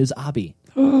 Fleric, is Abi.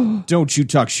 Don't you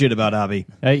talk shit about Abi.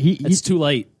 It's too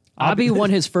late. Abi won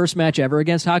his first match ever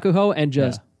against Hakuho, and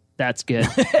that's good.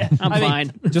 I'm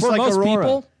fine. Just For like most Aurora.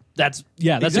 people, that's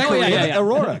Exactly. a career. yeah.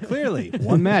 Aurora, clearly.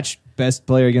 One match, best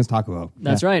player against Hakuho.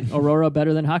 That's right. Aurora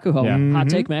better than Hakuho. Yeah. Hot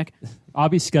take, Mac.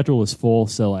 Abi's schedule was full,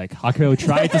 so like Hakuho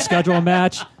tried to schedule a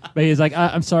match, but he's like,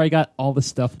 I'm sorry, I got all this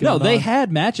stuff going No, on. they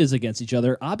had matches against each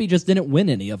other. Abi just didn't win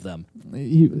any of them.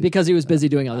 Because he was busy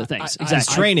doing other things.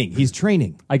 Exactly. He's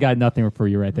training. I got nothing for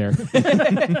you right there.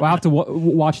 We'll have to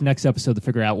watch next episode to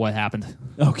figure out what happened.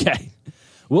 Okay.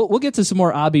 We'll get to some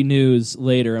more Abi news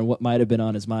later and what might have been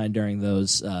on his mind during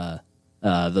those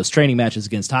training matches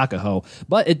against Hakuho.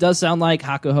 But it does sound like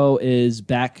Hakuho is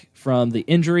back from the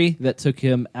injury that took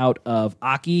him out of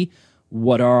Aki.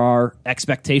 What are our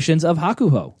expectations of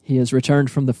Hakuho? He has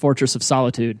returned from the Fortress of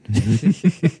Solitude.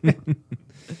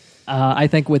 I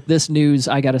think with this news,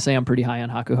 I got to say I'm pretty high on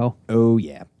Hakuho. Oh,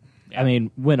 yeah. I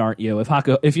mean, when aren't you?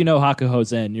 If you know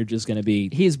Hakuho's in, you're just going to be...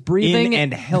 He's breathing. In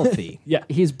and healthy. Yeah.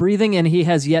 He's breathing, and he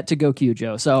has yet to go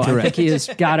Kyujo. So I think he has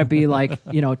got to be like,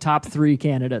 top 3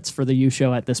 candidates for the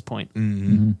U-Show at this point.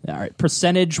 All right.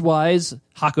 Percentage-wise,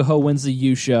 Hakuho wins the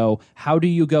U-Show. How do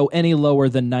you go any lower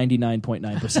than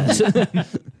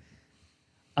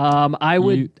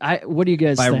 99.9%? What do you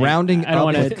guys By think? rounding I don't up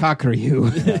wanna- with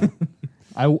Kakuryu.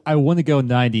 I want to go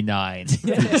 99,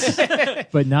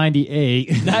 but 98.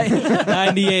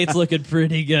 98's looking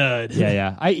pretty good.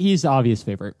 Yeah. He's the obvious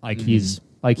favorite. Like he's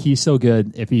so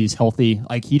good if he's healthy.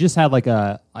 Like he just had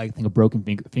I think a broken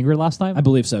finger last time. I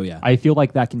believe so, yeah. I feel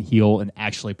like that can heal in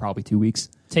actually probably 2 weeks.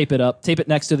 Tape it up. Tape it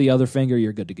next to the other finger.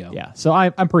 You're good to go. Yeah, so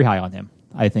I'm pretty high on him.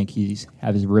 I think he's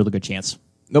has a really good chance.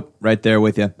 Nope, right there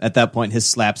with you. At that point, his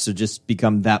slaps have just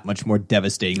become that much more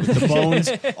devastating. The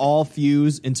bones all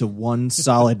fuse into one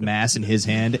solid mass in his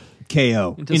hand.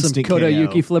 KO. Into Instant some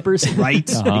Kotoyuki KO. flippers. Right?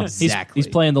 He's Exactly.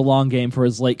 playing the long game for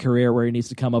his late career where he needs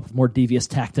to come up with more devious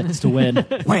tactics to win.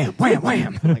 Wham, wham,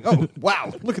 wham. Like, oh,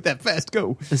 wow, look at that fast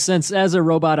go. Since as a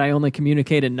robot I only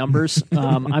communicate in numbers,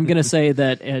 I'm going to say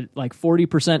that at like 40%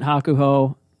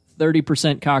 Hakuho,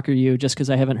 30% Kakuryu, just because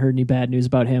I haven't heard any bad news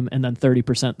about him, and then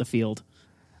 30% the field.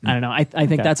 I don't know. I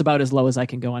think that's about as low as I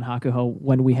can go on Hakuho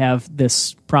when we have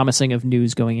this promising of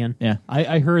news going in. Yeah,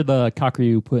 I heard the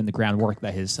Kakuryu put in the groundwork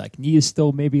that his knee is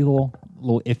still maybe a little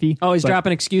iffy. Oh, he's but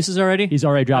dropping excuses already? He's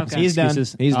already dropped Okay. some He's done.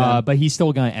 excuses. He's done. But he's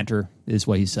still going to enter, is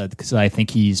what he said, because I think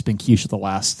he's been Kyushu the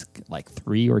last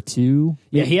 3 or 2.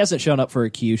 Yeah, he hasn't shown up for a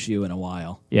Kyushu in a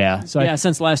while. Yeah, so Yeah,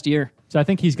 since last year. so I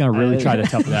think he's going to really try to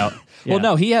tough it out. Well,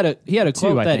 no, he had a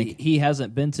quote I that think. he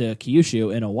hasn't been to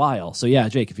Kyushu in a while. So yeah,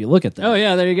 Jake, if you look at that, Oh,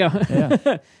 yeah, there you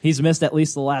go. he's missed at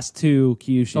least the last 2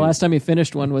 Kyushu The last time he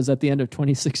finished one was at the end of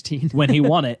 2016. when he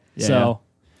won it. So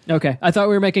Okay, I thought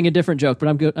we were making a different joke, but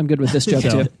I'm good with this joke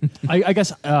So, too. I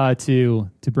guess to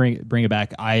bring it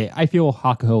back, I feel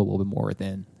Hakuho a little bit more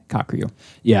than Kakuryu.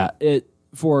 yeah,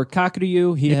 for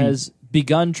Kakuryu, he has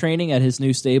begun training at his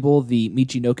new stable, the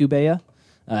Michinoku Beya,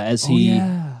 as he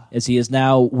as he is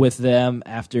now with them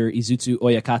after Izutsu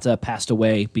Oyakata passed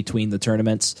away between the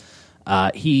tournaments.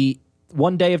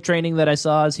 One day of training that I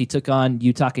saw is he took on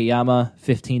Yu Takayama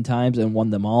 15 times and won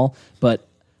them all. But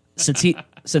since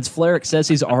Fleric says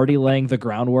he's already laying the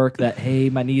groundwork that, hey,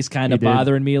 my knee's kind of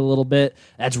bothering me a little bit,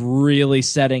 that's really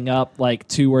setting up like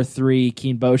 2 or 3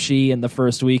 Kinboshi in the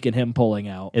first week and him pulling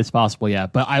out. It's possible, yeah.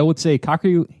 But I would say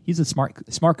Kakuryu, he's a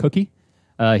smart cookie.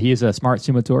 He is a smart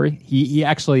sumotori. He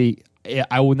actually,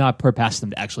 I would not put past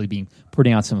him to actually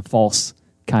putting out some false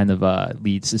kind of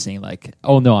leads to saying like,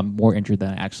 oh no, I'm more injured than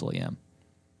I actually am.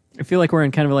 I feel like we're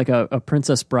in kind of like a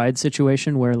Princess Bride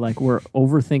situation where like we're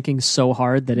overthinking so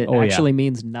hard that it actually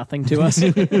means nothing to us.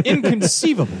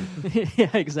 Inconceivable. Yeah,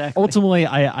 exactly. Ultimately,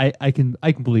 I can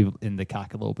believe in the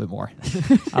cock a little bit more.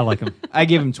 I like him. I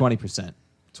give him 20%.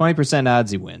 20%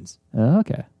 odds he wins.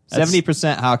 Okay.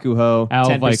 70% Hakuho,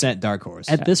 Out of, 10% Dark Horse.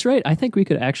 At this rate, I think we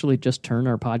could actually just turn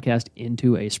our podcast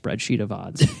into a spreadsheet of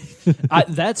odds.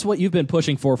 That's what you've been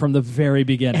pushing for from the very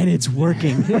beginning. And it's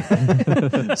working.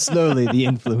 Slowly, the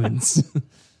influence.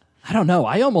 I don't know.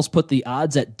 I almost put the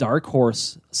odds at Dark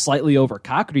Horse slightly over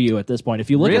Kakuryu at this point. If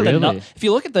you look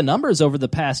at the numbers over the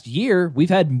past year,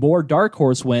 we've had more Dark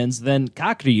Horse wins than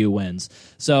Kakuryu wins.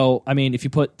 So, I mean, if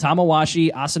you put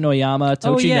Tamawashi, Asanoyama,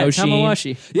 Tochinoshin,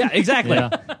 Tamawashi. Yeah, exactly.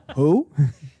 Who?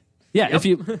 Yeah, if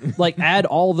you like add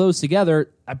all those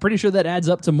together, I'm pretty sure that adds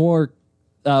up to more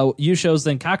U-shows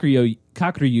than Kakuryu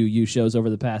U-shows over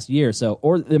the past year. So,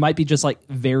 or it might be just like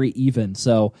very even.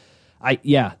 So,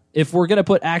 if we're going to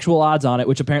put actual odds on it,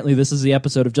 which apparently this is the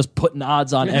episode of just putting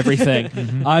odds on everything,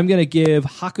 I'm going to give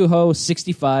Hakuho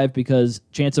 65 because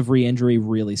chance of re-injury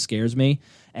really scares me.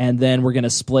 And then we're going to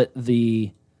split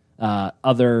the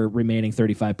other remaining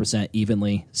 35%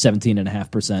 evenly,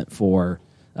 17.5% for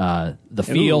the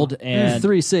field. And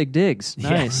 3 sig digs.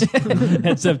 Nice. and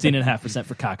 17.5%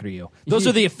 for Kakuryu. Those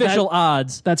are the official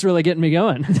odds. That's really getting me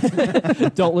going.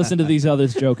 Don't listen to these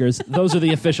others, jokers. Those are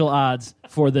the official odds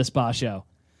for this basho.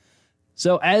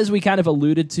 So as we kind of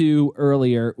alluded to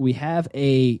earlier, we have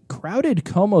a crowded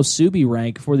Komosubi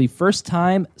rank for the first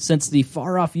time since the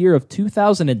far-off year of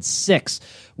 2006,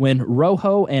 when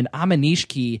Roho and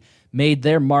Amanishiki made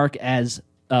their mark as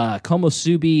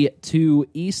Komosubi 2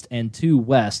 East and 2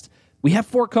 West. We have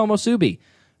 4 Komosubi.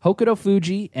 Hokuto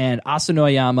Fuji and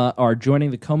Asanoyama are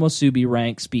joining the Komosubi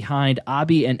ranks behind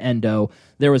Abi and Endo.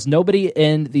 There was nobody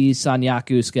in the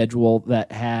Sanyaku schedule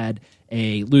that had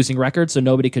a losing record, so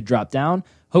nobody could drop down.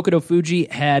 Hokuto Fuji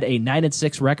had a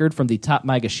 9-6 record from the top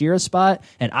Maegashira spot,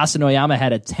 and Asanoyama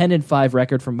had a 10-5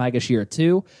 record from Maegashira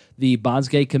 2. The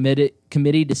Bansuke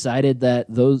committee decided that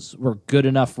those were good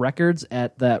enough records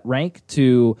at that rank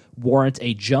to warrant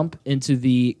a jump into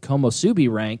the Komosubi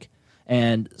rank,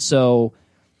 and so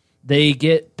they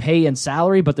get pay and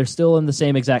salary, but they're still in the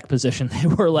same exact position they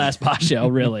were last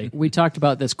basho, really. We talked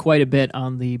about this quite a bit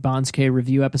on the Bansuke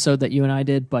review episode that you and I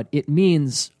did, but it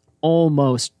means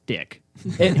almost dick.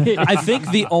 I think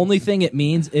the only thing it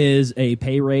means is a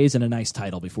pay raise and a nice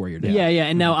title before you're done. Yeah,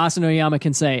 and now Asanoyama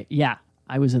can say, yeah,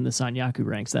 I was in the Sanyaku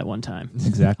ranks that one time.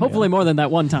 Exactly. Hopefully more than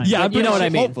that one time. Yeah, you know what I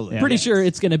mean. Hopefully. Pretty sure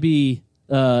it's going to be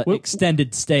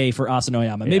extended stay for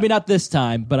Asanoyama. Maybe not this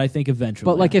time, but I think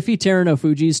eventually. But like if he Terano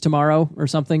Fuji's tomorrow or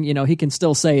something, he can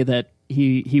still say that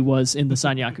he was in the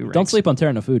Sanyaku ranks. Don't sleep on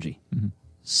Terano Fuji.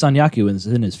 Sanyaku is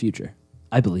in his future.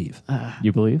 I believe.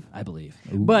 You believe? I believe.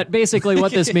 But basically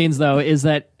what this means, though, is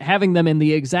that having them in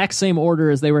the exact same order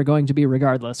as they were going to be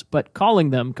regardless, but calling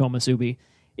them Komosubi,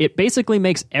 it basically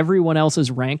makes everyone else's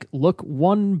rank look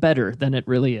one better than it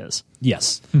really is.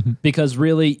 Yes. Because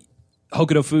really,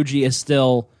 Hokuto Fuji is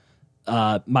still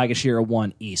Maegashira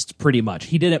 1 East, pretty much.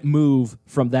 He didn't move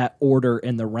from that order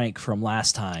in the rank from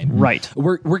last time. Right.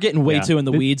 We're getting way too in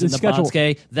the weeds the in the schedule-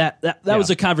 Bansuke. That was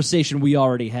a conversation we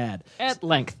already had. At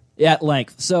length. At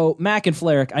length. So, Mac and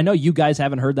Fleric, I know you guys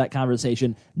haven't heard that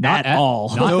conversation at all.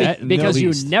 Because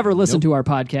you never listen to our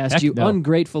podcast, Heck you no.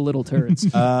 ungrateful little turds.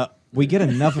 We get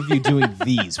enough of you doing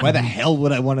these. Why the hell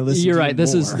would I want to listen You're to right. you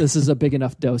This more? is a big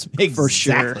enough dose for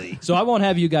sure. Exactly. So I won't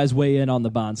have you guys weigh in on the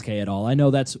Bansuke at all. I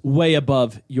know that's way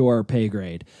above your pay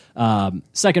grade.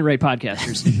 Second-rate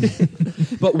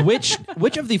podcasters. But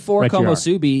which of the 4 Right you are.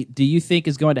 Komosubi do you think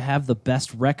is going to have the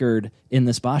best record in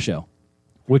this basho?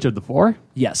 Which of the 4?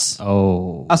 Yes.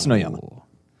 Oh. Asanoyama.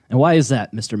 And why is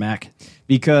that, Mr. Mac?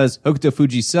 Because Hokuto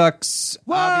Fuji sucks.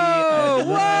 Whoa!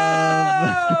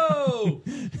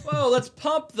 Whoa, let's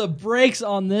pump the brakes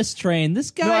on this train.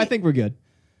 This guy... No, I think we're good.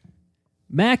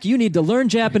 Mac, you need to learn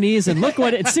Japanese and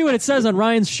see what it says on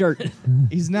Ryan's shirt.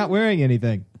 He's not wearing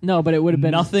anything. No, but it would have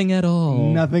been Nothing at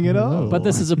all. Nothing at all. But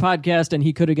this is a podcast, and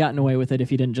he could have gotten away with it if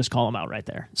he didn't just call him out right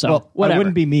there. So Well, whatever. it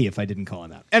wouldn't be me if I didn't call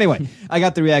him out. Anyway, I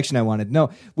got the reaction I wanted.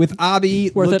 No, with Abi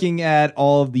Worth it. looking at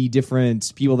all of the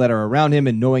different people that are around him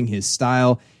and knowing his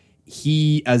style,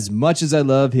 he, as much as I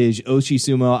love his Oshi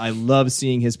Sumo, I love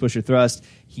seeing his pusher thrust.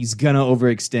 He's going to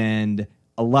overextend.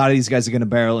 A lot of these guys are going to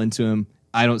barrel into him.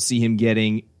 I don't see him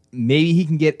getting... Maybe he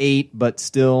can get 8, but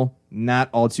still not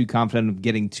all too confident of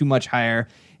getting too much higher.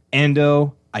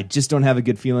 Endo, I just don't have a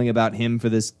good feeling about him for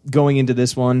this going into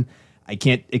this one. I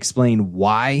can't explain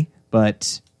why,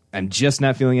 but I'm just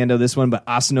not feeling Endo this one. But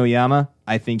Asanoyama,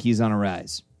 I think he's on a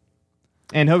rise.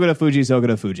 And Hokuto Fuji's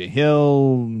Hokuto Fuji.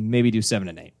 He'll maybe do 7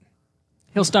 and 8.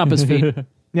 He'll stomp his feet.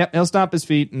 Yep, he'll stomp his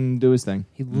feet and do his thing.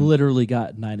 He literally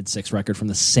got 9-6 record from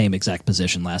the same exact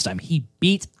position last time. He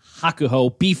beat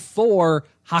Hakuho before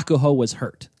Hakuho was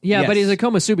hurt. Yeah, Yes. but he's a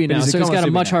Komusubi now, he's a so he's got a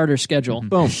Komusubi much now. harder schedule.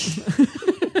 Boom.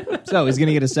 So he's going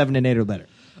to get a 7 and 8 or better.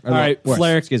 Or All right, worse.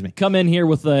 Flair, Excuse me. come in here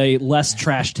with a less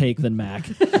trash take than Mac.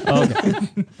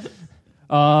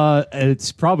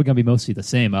 It's probably going to be mostly the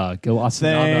same. Go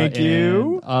Asanada Thank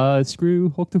you. and screw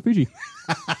Hokuto Fuji.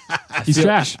 He's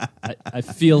trash. I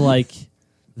feel like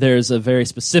there's a very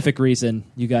specific reason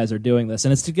you guys are doing this,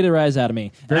 and it's to get a rise out of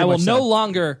me. And Very I will much no so.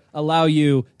 longer allow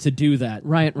you to do that.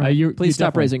 Ryan, you please stop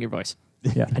definitely- raising your voice.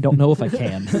 Yeah. I don't know if I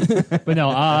can. But no,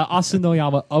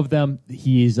 Asanoyama, of them,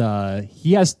 he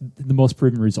has the most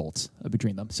proven results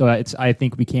between them. So I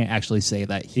think we can't actually say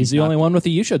that He's the only one with a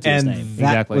Yusho to his And name. that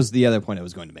Exactly. was the other point I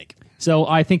was going to make. So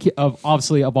I think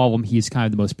obviously of all of them, he's kind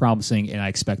of the most promising, and I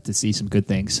expect to see some good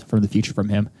things from the future from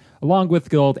him, along with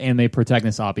good old anime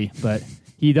protagonist Abi. But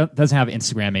he doesn't have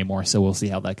Instagram anymore, so we'll see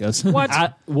how that goes.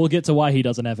 What? We'll get to why he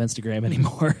doesn't have Instagram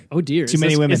anymore. Oh, dear. Too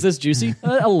many women. Is this juicy?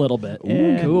 A little bit.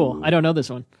 Cool. I don't know this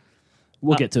one.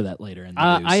 We'll get to that later in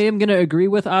the news. I am going to agree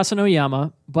with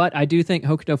Asanoyama, but I do think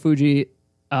Hokuto Fuji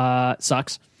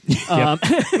sucks.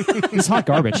 He's hot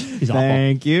garbage. He's awful.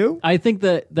 Thank you. I think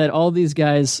that all these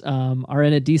guys are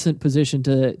in a decent position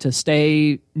to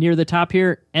stay near the top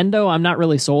here. Endo, I'm not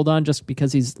really sold on just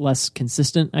because he's less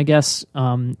consistent, I guess,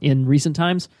 in recent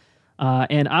times.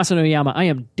 And Asanoyama, I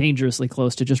am dangerously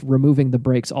close to just removing the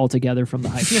brakes altogether from the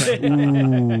hype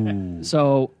train.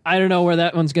 So I don't know where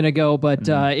that one's going to go, but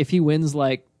if he wins,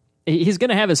 he's going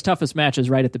to have his toughest matches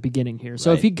right at the beginning here.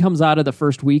 So if he comes out of the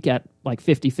first week at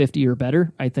 50-50 or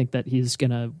better, I think that he's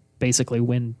going to basically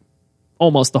win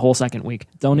almost the whole second week.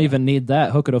 Don't even need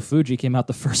that. Hokuto Fuji came out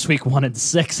the first week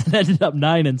 1-6 and ended up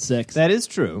 9-6. That is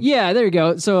true. Yeah, there you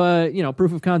go. So,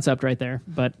 proof of concept right there.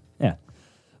 But Yeah.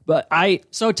 But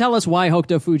so tell us why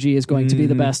Hokuto Fuji is going to be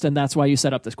the best, and that's why you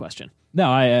set up this question. no,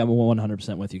 I am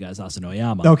 100% with you guys,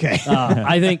 Asanoyama. Okay.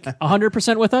 I think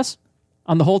 100% with us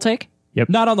on the whole take?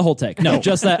 not on the whole take. No,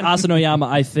 just that Asanoyama,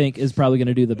 I think, is probably going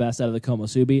to do the best out of the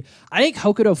Komusubi. I think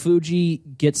Hokuto Fuji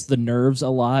gets the nerves a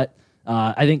lot.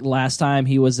 I think last time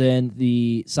he was in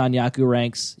the Sanyaku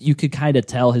ranks, you could kind of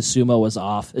tell his sumo was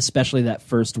off, especially that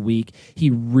first week. He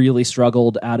really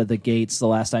struggled out of the gates the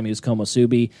last time he was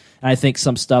Komusubi. And I think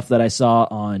some stuff that I saw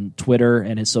on Twitter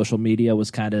and his social media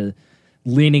was kind of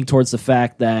leaning towards the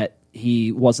fact that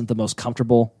he wasn't the most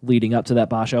comfortable leading up to that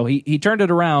basho. He turned it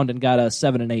around and got a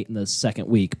 7 and 8 in the second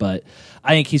week, but I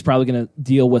think he's probably going to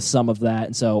deal with some of that.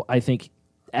 And so I think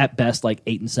at best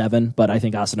 8 and 7, but I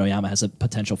think Asanoyama has a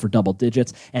potential for double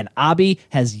digits. And Abi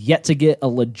has yet to get a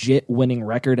legit winning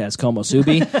record as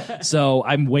Komusubi, so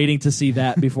I'm waiting to see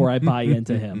that before I buy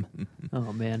into him.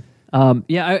 Oh, man.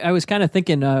 I was kind of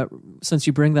thinking, since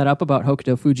you bring that up about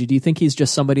Hokuto Fuji, do you think he's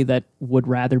just somebody that would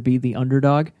rather be the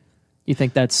underdog? You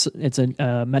think it's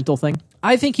a mental thing?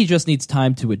 I think he just needs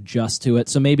time to adjust to it.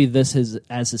 So maybe this is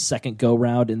as his second go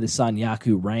round in the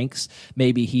Sanyaku ranks.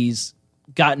 Maybe he's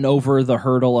gotten over the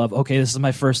hurdle of, okay, this is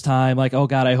my first time. Oh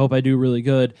God, I hope I do really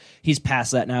good. He's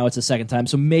past that now. It's a second time.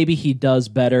 So maybe he does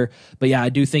better. But yeah, I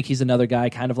do think he's another guy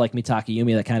kind of like Mitake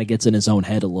Yumi that kind of gets in his own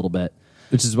head a little bit.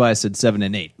 Which is why I said 7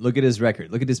 and 8. Look at his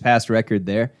record. Look at his past record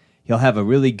there. He'll have a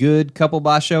really good couple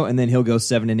basho, and then he'll go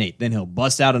 7 and 8. Then he'll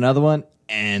bust out another one,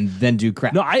 and then do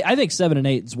crap. No, I think 7 and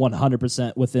 8 is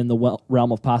 100% within the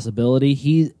realm of possibility.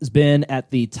 He's been at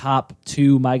the top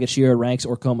 2 Maegashira ranks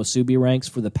or Komusubi ranks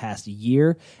for the past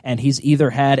year, and he's either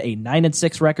had a 9 and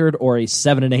 6 record or a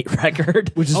 7 and 8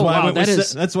 record. Which is Oh, why wow, I went that with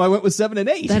is- that's why I went with 7 and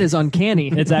 8. That is uncanny.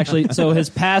 It's actually so his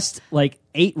past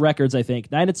 8 records, I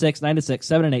think 9 and 6, 9 and 6,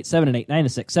 7 and 8, 7 and 8, 9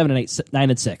 and 6, 7 and 8, 9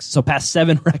 and 6. So past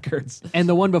 7 records. And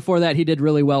the one before that, he did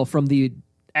really well from the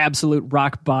absolute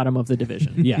rock bottom of the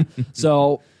division. Yeah.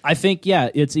 So I think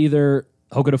it's either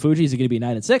Hokuto Fuji, is he going to be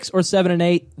 9-6 or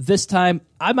 7-8? This time,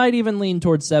 I might even lean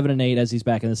towards 7-8 as he's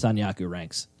back in the Sanyaku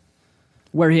ranks.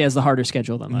 Where he has the harder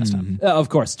schedule than last time. Of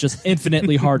course, just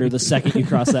infinitely harder the second you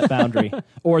cross that boundary.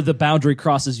 Or the boundary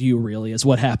crosses you, really, is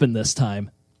what happened this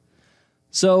time.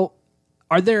 So,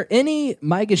 are there any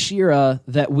Maegashira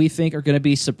that we think are going to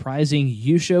be surprising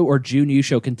Yusho or Jun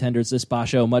Yusho contenders this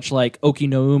basho, much like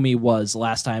Okinoumi was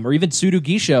last time, or even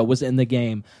Tsurugisho was in the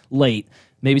game late?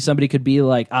 Maybe somebody could be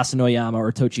like Asanoyama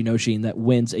or Tochinoshin that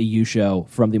wins a Yusho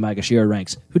from the Maegashira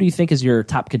ranks. Who do you think is your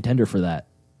top contender for that?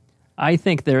 I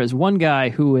think there is one guy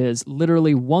who is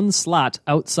literally one slot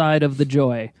outside of the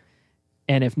Joy,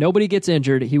 and if nobody gets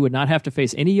injured, he would not have to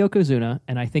face any Yokozuna,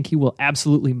 and I think he will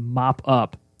absolutely mop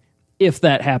up if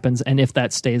that happens and if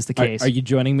that stays the case. Are you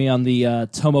joining me on the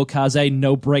Tomokaze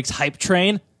no breaks hype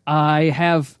train? I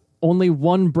have only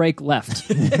one break left,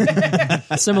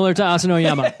 similar to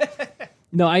Asanoyama.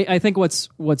 No, I think what's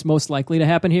most likely to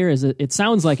happen here is it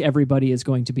sounds like everybody is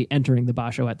going to be entering the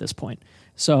basho at this point.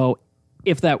 So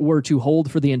if that were to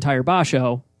hold for the entire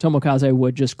basho, Tomokaze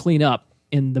would just clean up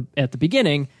at the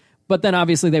beginning, but then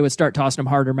obviously they would start tossing him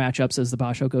harder matchups as the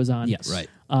basho goes on. Yes. Right.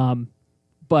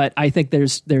 But I think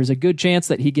there's a good chance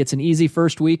that he gets an easy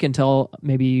first week until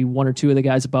maybe one or two of the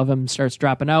guys above him starts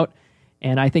dropping out,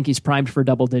 and I think he's primed for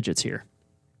double digits here.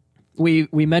 We've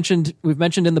mentioned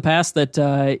in the past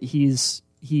that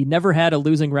he never had a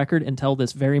losing record until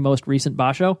this very most recent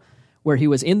basho, where he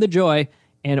was in the Joy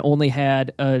and only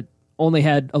had a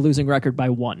losing record by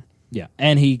one. Yeah,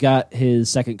 and he got his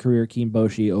second career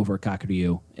Kinboshi over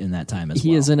Kakuryu in that time as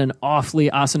well. He is in an awfully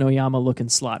Asanoyama looking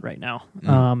slot right now,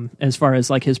 as far as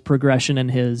like his progression and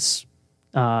his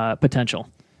potential.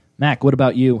 Mac, what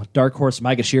about you? Dark horse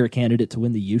Maegashira candidate to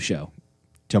win the Yusho.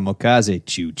 Tomokaze,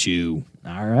 choo-choo.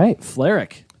 All right,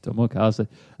 Fleric. Tomokaze.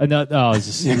 No, I was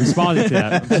just responding to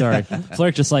that. I'm sorry.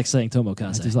 Fleric just likes saying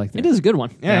Tomokaze. Just like that. It is a good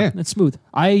one. Yeah. It's smooth.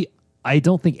 I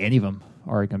don't think any of them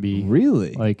are going to be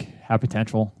Really? like have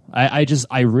potential.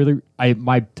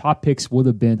 My top picks would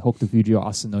have been Hokuto Fuji or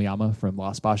Asanoyama from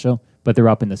Lost Basho, but they're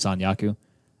up in the Sanyaku.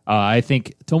 I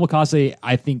think Tomokaze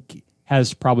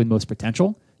has probably the most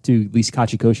potential to at least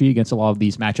Kachikoshi against a lot of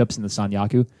these matchups in the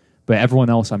Sanyaku, but everyone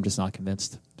else I'm just not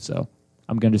convinced. So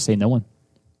I'm going to just say no one.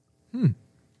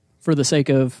 For the sake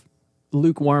of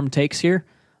lukewarm takes here,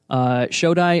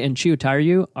 Shodai and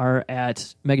Chiyotaryu are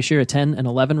at Megashira 10 and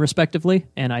 11 respectively,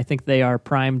 and I think they are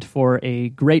primed for a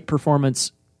great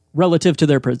performance relative to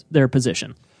their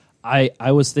position.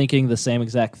 I was thinking the same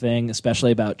exact thing,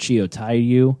 especially about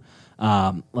Chiyotaryu.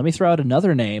 Let me throw out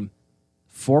another name.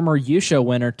 Former Yusho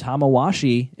winner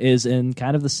Tamawashi is in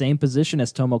kind of the same position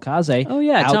as Tomokaze. Oh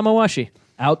yeah, Tamawashi.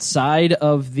 Outside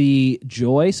of the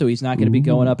Joy, so he's not going to be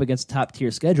going up against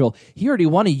top-tier schedule. He already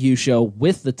won a Yusho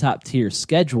with the top-tier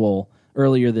schedule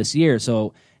earlier this year,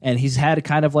 and he's had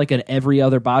kind of like an every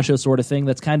other basho sort of thing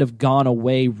that's kind of gone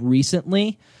away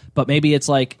recently, but maybe it's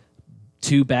like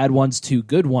 2 bad ones, 2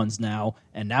 good ones now,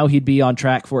 and now he'd be on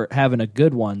track for having a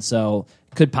good one, so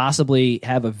could possibly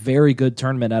have a very good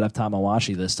tournament out of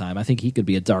Tamawashi this time. I think he could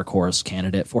be a dark horse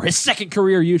candidate for his second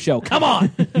career Yusho. Come on!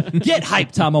 Get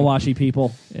hyped, Tamawashi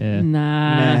people. Yeah.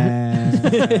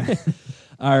 Nah.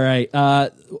 All right.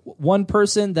 One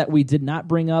person that we did not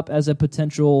bring up as a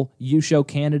potential Yusho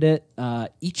candidate,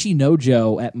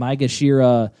 Ichinojo at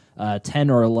Maegashira 10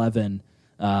 or 11,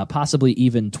 possibly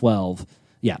even 12.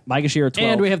 Yeah, Maegashira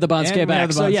 12. And we have the Bansuke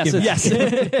back, so yes,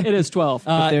 it is 12.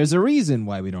 But there's a reason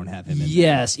why we don't have him in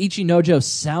Yes, Ichinojo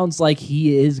sounds like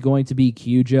he is going to be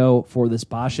Kyujo for this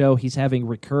basho. He's having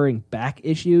recurring back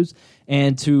issues,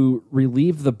 and to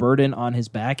relieve the burden on his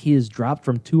back, he has dropped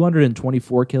from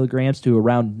 224 kilograms to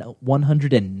around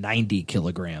 190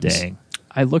 kilograms. Dang.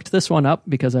 I looked this one up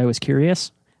because I was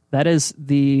curious. That is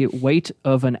the weight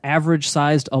of an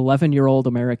average-sized 11-year-old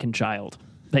American child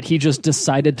that he just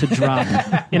decided to drop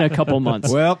in a couple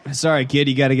months. Well, sorry, kid,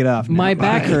 you got to get off now. My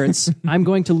back hurts. I'm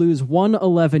going to lose one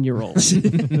 11-year-old.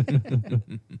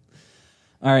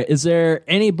 All right, is there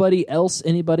anybody else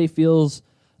anybody feels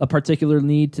a particular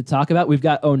need to talk about? We've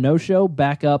got Onosho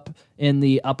back up in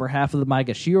the upper half of the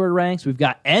Maegashira ranks. We've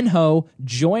got Enho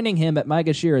joining him at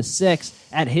Maegashira 6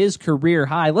 at his career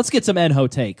high. Let's get some Enho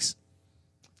takes.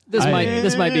 This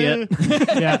might be it.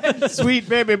 Yeah. Sweet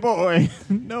baby boy.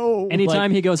 No.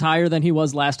 Anytime he goes higher than he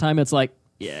was last time, it's like,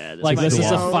 yeah, this Like might this be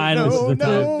is it. a final.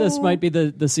 This might be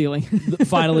the ceiling.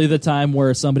 Finally, the time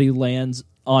where somebody lands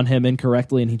on him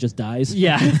incorrectly and he just dies.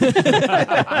 Yeah.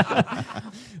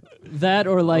 That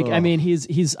or like, I mean,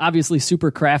 he's obviously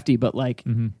super crafty, but like,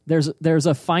 there's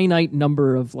a finite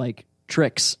number of like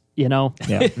tricks, you know.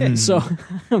 Yeah. So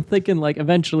I'm thinking like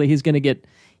eventually he's going to get.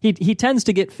 He tends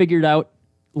to get figured out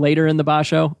later in the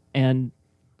basho, and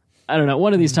I don't know,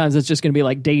 one of these times it's just going to be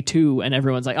like day 2 and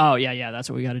everyone's like, oh yeah, that's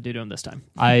what we got to do to him this time.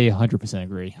 I 100%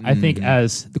 agree. I think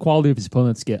as the quality of his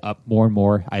opponents get up more and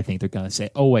more, I think they're going to say,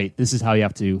 oh wait, this is how you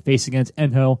have to face against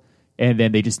Enho, and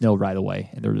then they just know right away,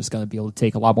 and they're just going to be able to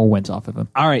take a lot more wins off of him.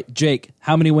 All right, Jake,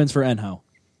 how many wins for Enho?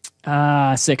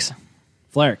 6.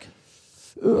 Flerick.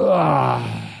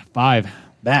 5.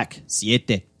 Mac.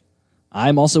 7.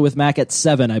 I'm also with Mac at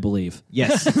 7, I believe.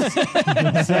 Yes.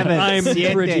 7. I'm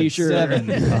pretty sure.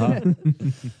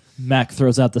 7. Mac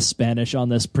throws out the Spanish on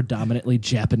this predominantly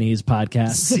Japanese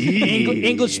podcast.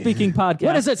 English-speaking podcast.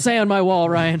 What does it say on my wall,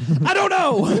 Ryan? I don't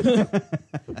know.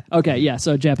 Okay, yeah,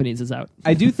 so Japanese is out.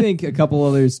 I do think a couple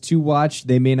others to watch.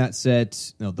 They may not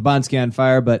set the Bansuke on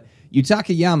fire, but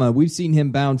Yutaka Yama, we've seen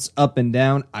him bounce up and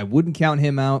down. I wouldn't count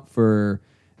him out for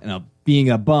being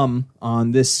a bum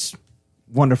on this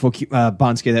wonderful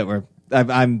Bansuke that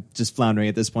I'm just floundering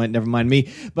at this point. Never mind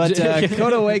me. But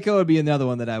Koto Ueko would be another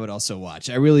one that I would also watch.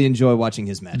 I really enjoy watching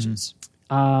his matches.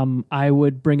 I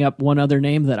would bring up one other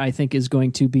name that I think is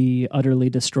going to be utterly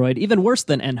destroyed, even worse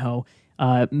than Enho.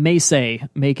 Meisei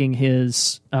making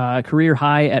his career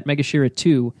high at Megashira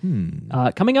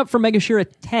 2, coming up from Megashira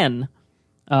 10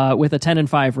 with a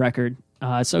 10-5 record.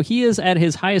 So he is at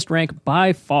his highest rank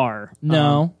by far.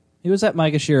 No. He was at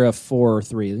Maegashira 4 or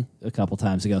 3 a couple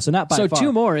times ago, so not by far. So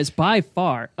 2 more is by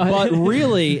far. But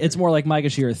really, it's more like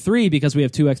Maegashira 3 because we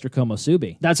have 2 extra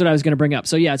Komosubi. That's what I was going to bring up.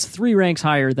 So yeah, it's 3 ranks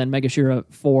higher than Megashira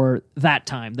 4 that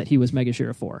time that he was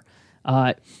Megashira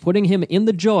 4. Putting him in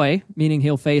the Joy, meaning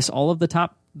he'll face all of the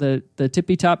top, the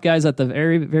tippy top guys at the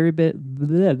very, very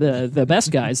the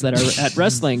best guys that are at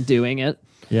wrestling doing it.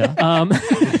 Yeah.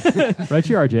 Right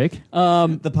you are, Jake.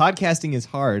 The podcasting is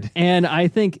hard. And I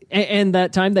think, and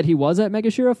that time that he was at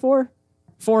Megashira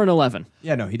 4-11.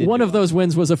 Yeah, no, he did. One of those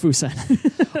wins was a Fusen.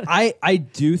 I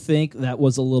do think that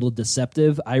was a little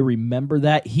deceptive. I remember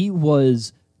that. He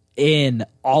was in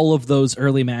all of those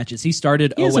early matches. He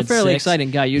started 0-6. He's a fairly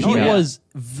exciting guy usually. He was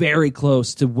very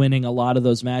close to winning a lot of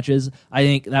those matches. I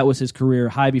think that was his career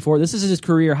high before. This is his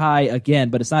career high again,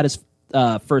 but it's not his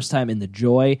first time in the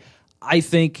Joy. I'm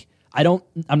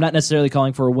not necessarily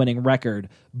calling for a winning record,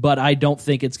 but I don't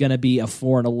think it's going to be a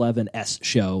 4-11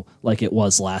 show like it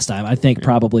was last time. I think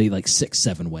probably like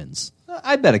 6-7 wins.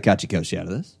 I'd bet a Kachikoshi out of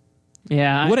this.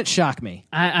 Yeah. Wouldn't shock me.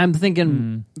 I'm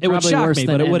thinking It would probably shock worse me,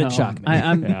 than but it wouldn't Enho. shock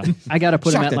me. I got to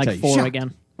put him Shocked, at I tell like you. 4 Shocked.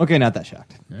 again. Okay, not that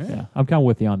shocked. Yeah, I'm kind of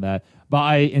with you on that. But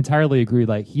I entirely agree.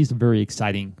 Like, he's a very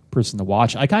exciting person to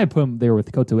watch. I kind of put him there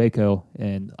with Koto Ueko,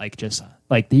 and like just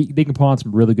like they can put on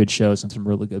some really good shows and some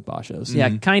really good bashos. Yeah,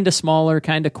 kind of smaller,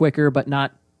 kind of quicker, but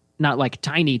not like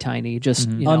tiny. Just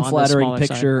on the unflattering smaller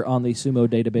picture on the Sumo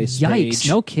database side. Yikes! page.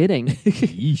 No kidding.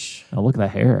 Yeesh. Oh, look at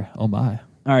that hair. Oh my.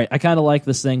 All right, I kind of like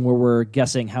this thing where we're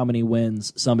guessing how many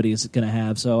wins somebody is going to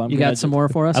have. So You got some more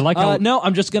for us? I like how No,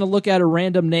 I'm just going to look at a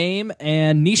random name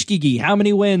and Nishikigi. How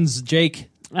many wins, Jake?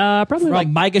 Probably From like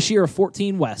Maegashira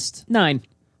 14 West. 9.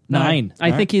 9.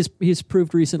 I think he's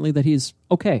proved recently that he's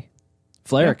okay.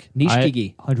 Flerick,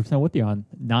 Nishikigi. 100% with you on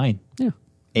 9. Yeah.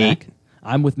 8.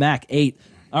 I'm with Mac, 8.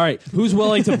 All right, who's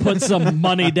willing to put some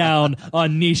money down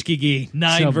on Nishikigi?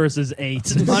 9 versus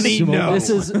 8. Money, no. This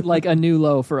is like a new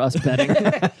low for us betting.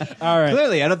 All right.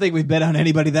 Clearly, I don't think we've bet on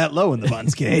anybody that low in the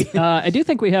Bansuke. I do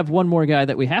think we have one more guy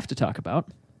that we have to talk about.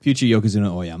 Future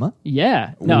Yokozuna Oyama.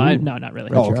 Yeah. No, not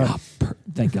really. Oh, God.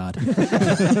 Thank God.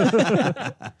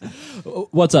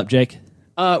 What's up, Jake?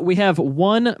 We have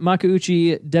one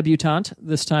Makuuchi debutante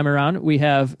this time around. We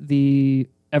have the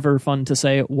ever fun to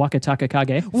say Wakataka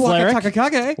Kage.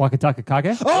 Wakatakakage. Wakataka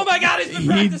Kage. Oh, my God, he's been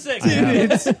practicing. You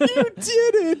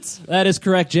did it. That is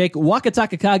correct, Jake.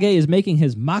 Wakataka Kage is making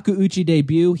his Makuuchi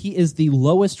debut. He is the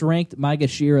lowest ranked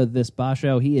Maegashira this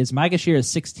basho. He is Maegashira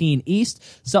 16 East.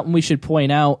 Something we should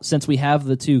point out, since we have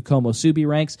the 2 Komosubi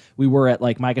ranks, we were at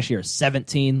like Maegashira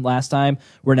 17 last time.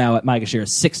 We're now at Maegashira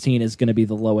 16 is going to be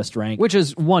the lowest rank. Which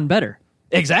is one better.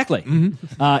 Exactly.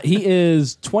 He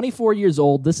is 24 years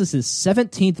old. This is his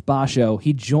 17th basho.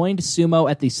 He joined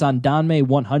Sumo at the Sandanme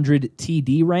 100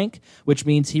 TD rank, which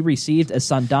means he received a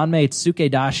Sandanme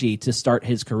Tsukedashi to start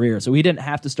his career. So he didn't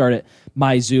have to start at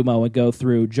Maizumo and go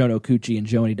through Jonokuchi and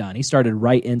Jonidan. He started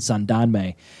right in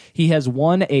Sandanme. He has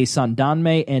won a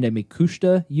Sandanme and a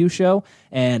Mikushita Yusho,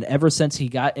 and ever since he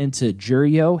got into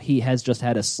Juryo, he has just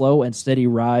had a slow and steady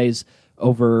rise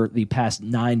over the past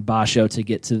 9 basho to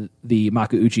get to the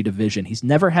Makuuchi division. He's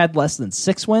never had less than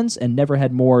 6 wins and never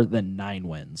had more than 9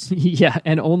 wins. Yeah,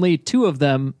 and only 2 of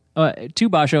them, 2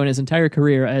 basho in his entire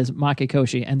career as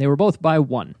Makekoshi, and they were both by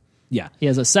 1. Yeah. He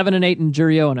has a 7-8 in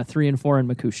Juryo and a 3-4 in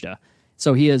Makushita.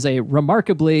 So he is a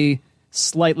remarkably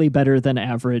slightly better than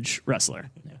average wrestler.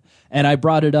 And I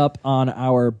brought it up on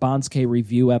our Bansuke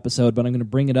review episode, but I'm going to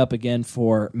bring it up again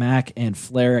for Mac and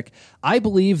Fleric. I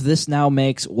believe this now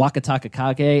makes Wakataka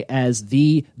Kage as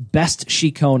the best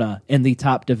Shikona in the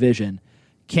top division.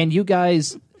 Can you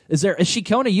guys... Is there a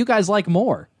Shikona you guys like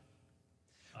more?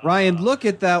 Ryan, look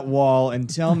at that wall and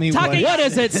tell me What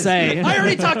does it say? I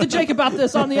already talked to Jake about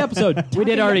this on the episode. We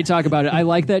did already talk about it. I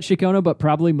like that Shikona, but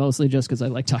probably mostly just because I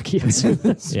like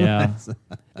Takayasu. Yeah.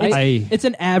 It's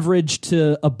an average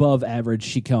to above average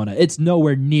Shikona. It's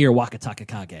nowhere near Wakataka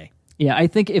Kage. Yeah, I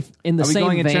think if in the Are we same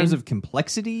going in vein, terms of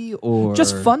complexity or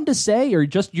Just fun to say, or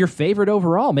just your favorite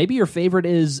overall. Maybe your favorite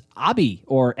is Abi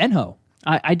or Enho.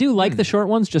 I do like the short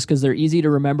ones just because they're easy to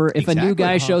remember. If a new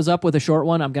guy shows up with a short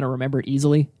one, I'm going to remember it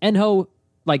easily. Enho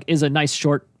is a nice,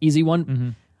 short, easy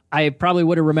one. I probably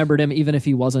would have remembered him even if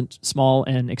he wasn't small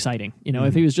and exciting.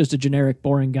 If he was just a generic,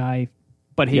 boring guy,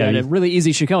 but he had a really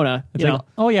easy Shikona. It's like,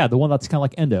 oh yeah, the one that's kind of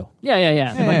like Endo.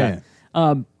 Yeah.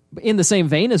 In the same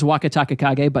vein as Wakataka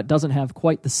Kage, but doesn't have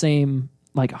quite the same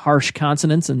harsh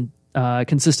consonants and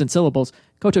consistent syllables.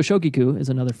 Koto Shogiku is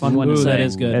another fun one to say. That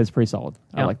is good. That is pretty solid.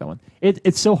 I like that one.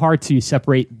 It's so hard to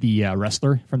separate the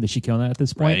wrestler from the Shikona at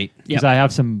this point. Right. Because I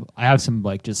have some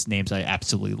just names I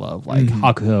absolutely love, like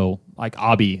Hakuho, like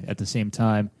Abi at the same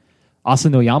time.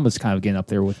 Asanoyama's kind of getting up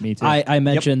there with me too. I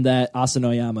mentioned that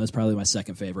Asanoyama is probably my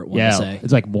second favorite one to say.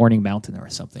 It's like Morning Mountain or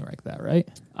something like that, right?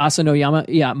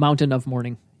 Asanoyama, Mountain of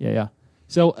Morning. Yeah.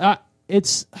 So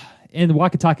it's in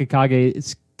Wakataka Kage.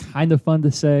 It's kind of fun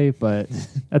to say, but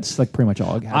that's pretty much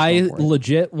all. I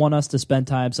legit want us to spend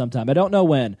time sometime. I don't know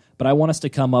when, but I want us to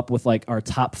come up with our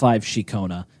top 5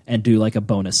 Shikona and do a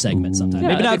bonus segment sometime. Yeah,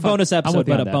 Maybe not a that'd be fun. bonus episode,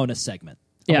 but a that. bonus segment.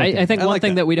 Yeah, I think one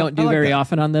thing that we don't do very that.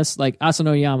 often on this, like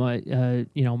Asanoyama,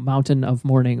 Mountain of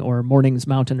Morning or Morning's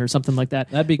Mountain or something like that.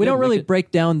 That'd be we good. don't We really could-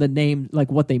 break down the name,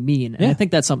 what they mean. And I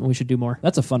think that's something we should do more.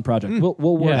 That's a fun project.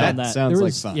 We'll work on that. sounds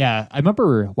like fun. Yeah, I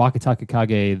remember Wakataka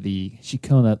Kage, the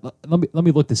Shikona. Let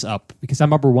me look this up because I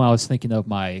remember when I was thinking of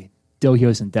my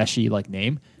Dohyo and Deshi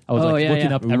name. I was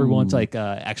looking up everyone's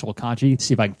actual kanji to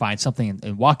see if I can find something,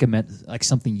 and Waka meant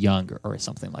something young or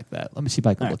something like that. Let me see if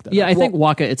I can look that Yeah, up. I think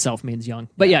Waka itself means young.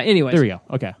 But yeah, anyways. There we go.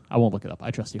 Okay, I won't look it up.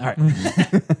 I trust you. All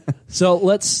right. So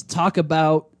let's talk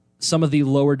about some of the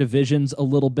lower divisions a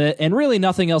little bit, and really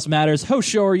nothing else matters.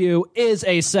 Hoshoryu is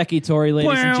a Sekitori,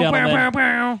 ladies and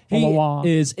gentlemen.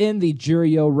 He is in the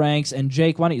Juryo ranks, and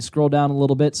Jake, why don't you scroll down a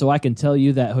little bit so I can tell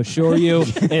you that Hoshoryu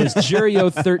is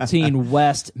Juryo 13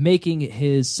 West, making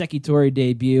his Sekitori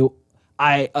debut,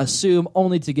 I assume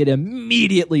only to get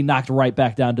immediately knocked right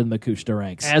back down to the Makushita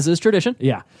ranks. As is tradition.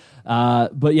 Yeah.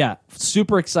 But yeah,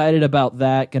 super excited about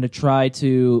that. Going to try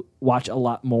to watch a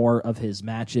lot more of his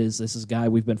matches. This is a guy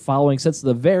we've been following since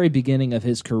the very beginning of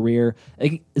his career.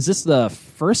 Is this the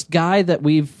first guy that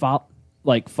we've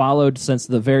followed since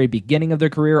the very beginning of their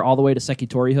career all the way to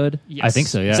Sekitorihood? Yes. I think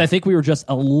so. Yeah. 'Cause I think we were just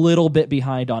a little bit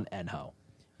behind on Enho.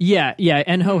 Yeah.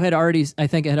 Enho had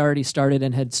already started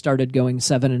and had started going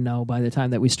 7-0 by the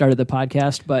time that we started the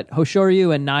podcast. But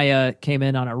Hoshoryu and Naya came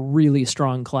in on a really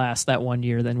strong class that one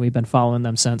year. Then we've been following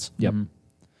them since. Yep.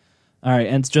 All right,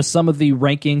 and it's just some of the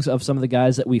rankings of some of the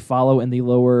guys that we follow in the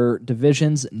lower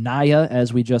divisions. Naya,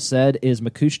 as we just said, is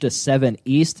Makushita 7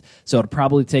 East, so it'll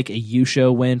probably take a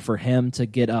Yusho win for him to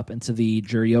get up into the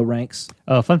Juryo ranks.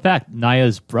 Fun fact: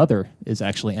 Naya's brother is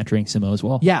actually entering Sumo as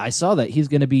well. Yeah, I saw that. He's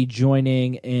going to be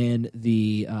joining in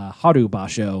the Haru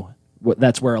Basho.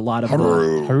 That's where a lot of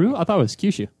Haru? I thought it was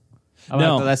Kyushu.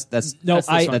 No, that's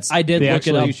I did the look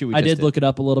it actual up. Kyushu we I just did look it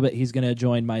up a little bit. He's going to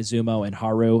join Maizumo and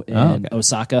Haru in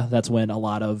Osaka. That's when a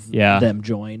lot of them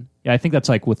join. Yeah, I think that's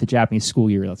with the Japanese school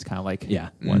year. That's kind of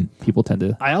when people tend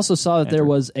to. I also saw that there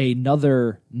was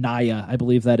another Naya. I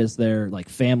believe that is their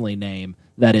family name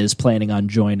that is planning on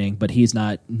joining, but he's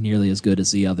not nearly as good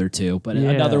as the other two. But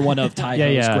another one of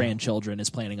Taiho's grandchildren is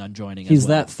planning on joining. He's as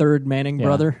well. that third Manning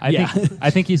brother. I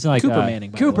think he's Cooper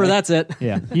Manning. By the Cooper, way. that's it.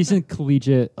 Yeah, he's in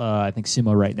collegiate. I think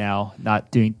Sumo right now,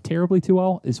 not doing terribly too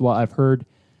well, is what I've heard.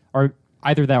 Or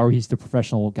either that, or he's the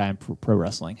professional guy in pro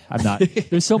wrestling. I'm not.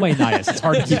 There's so many Nayas. It's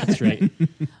hard to keep it straight.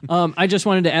 I just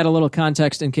wanted to add a little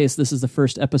context in case this is the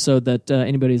first episode that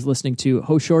anybody's listening to.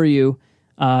 Hoshoryu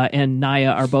and Naya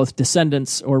are both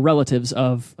descendants or relatives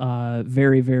of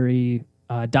very, very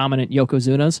dominant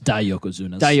Yokozunas.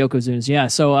 Dai-Yokozunas, yeah.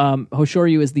 So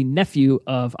Hoshoryu is the nephew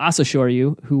of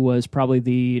Asashoryu, who was probably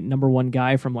the number one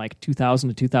guy from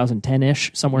 2000 to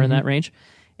 2010-ish, somewhere in that range.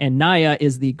 And Naya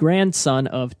is the grandson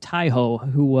of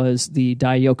Taiho, who was the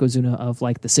Dai-Yokozuna of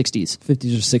the 60s.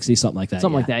 50s or 60s, something like that.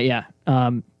 Something like that, yeah.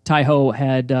 Taiho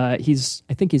had, I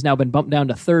think he's now been bumped down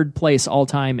to third place all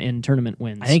time in tournament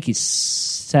wins. I think he's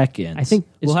second. I think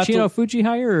is we'll have Chino to, Fuji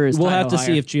higher or is we'll Taiho have to higher?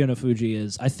 see if Chiono Fuji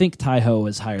is. I think Taiho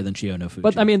is higher than Chiono Fuji.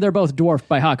 But I mean, they're both dwarfed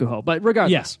by Hakuho. But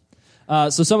regardless,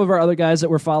 yes. So some of our other guys that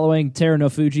we're following, Teruno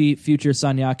Fuji, future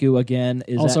Sanyaku again,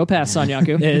 is also past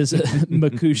Sanyaku. is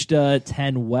Makushita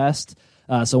 10 West.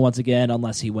 So once again,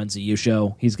 unless he wins the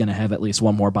Yusho, he's going to have at least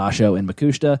one more basho in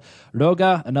Makushita.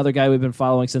 Roga, another guy we've been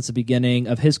following since the beginning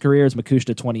of his career, is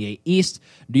Makushita 28 East.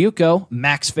 Ryuko,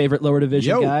 Mac's favorite lower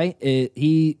division guy,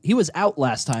 he was out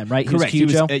last time, right? Correct. He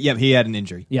was Kyujo. He had an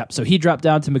injury. Yep, so he dropped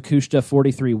down to Makushita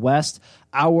 43 West.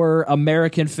 Our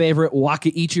American favorite,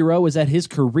 Waka Ichiro, is at his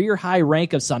career high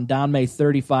rank of Sandanme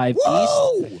 35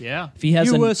 East. Yeah. If he has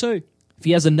USA. if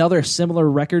he has another similar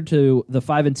record to the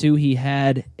 5-2 he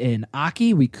had in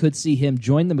Aki, we could see him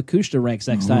join the Makushita ranks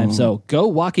next time. So go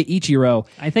Waka Ichiro.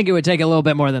 I think it would take a little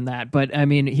bit more than that, but I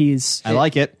mean, I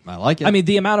like it. I mean,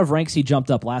 the amount of ranks he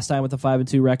jumped up last time with the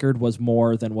 5-2 record was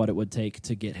more than what it would take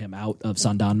to get him out of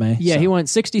Sandanme. Yeah, So- he went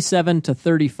 67 to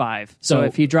 35. So So-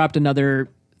 if he dropped another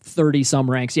 30 some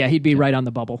ranks, yeah, he'd be right on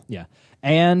the bubble. Yeah.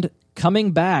 And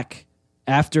coming back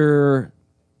after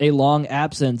a long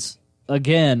absence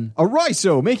again.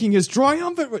 Araiso making his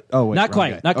triumphant. Oh, wait, Not wrong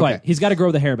quite. guy. Not quite. Okay. He's got to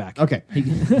grow the hair back. Okay.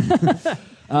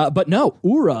 But no,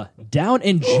 Ura down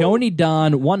in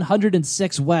Jonidan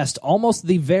 106 West, almost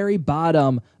the very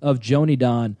bottom of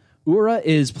Jonidan. Ura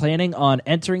is planning on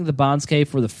entering the Bansuke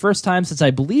for the first time since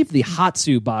I believe the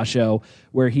Hatsu Basho,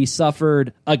 where he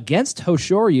suffered against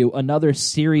Hoshoryu another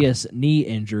serious knee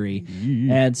injury.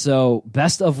 And so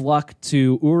best of luck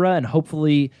to Ura, and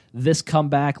hopefully this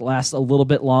comeback lasts a little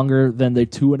bit longer than the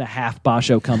 2.5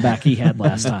 Basho comeback he had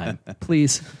last time.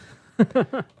 Please.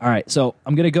 All right, so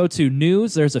I'm going to go to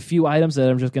news. There's a few items that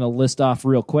I'm just going to list off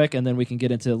real quick, and then we can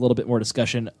get into a little bit more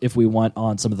discussion if we want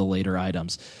on some of the later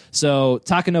items. So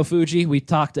Takano Fuji, we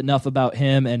talked enough about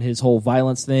him and his whole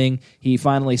violence thing. He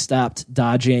finally stopped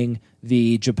dodging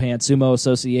the Japan Sumo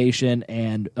Association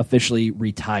and officially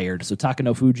retired. So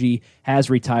Takano Fuji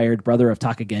has retired, brother of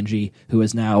Takagenji, who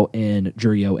is now in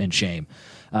Juryo and Shame.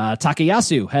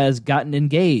 Takayasu has gotten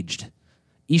engaged.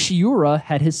 Ishiura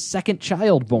had his second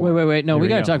child born. Wait. No, we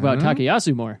got to go. talk about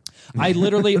Takayasu more. I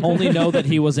literally only know that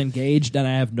he was engaged, and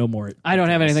I have no more. I don't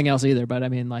have anything else either, but I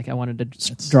mean, like, I wanted to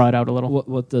just draw it out a little.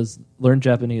 What does learn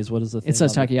Japanese? What is the thing? It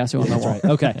says on the- Takayasu on the wall. Right.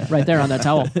 Okay. Right there on that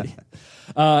towel.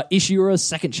 Ishiura's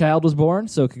second child was born,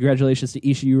 so congratulations to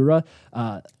Ishiura.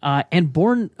 And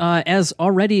born as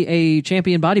already a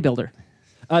champion bodybuilder.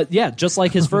 Yeah, just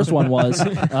like his first one was.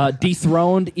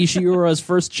 Dethroned Ishiura's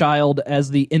first child as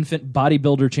the infant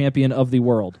bodybuilder champion of the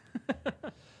world.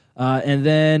 And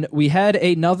then we had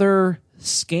another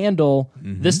scandal.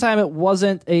 This time it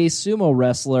wasn't a sumo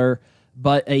wrestler,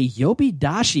 but a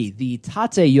Yobidashi, the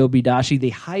Tate Yobidashi,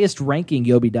 the highest ranking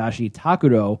Yobidashi,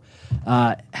 Takuro,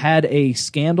 had a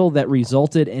scandal that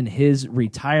resulted in his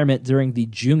retirement during the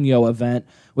Jungyo event,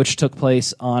 which took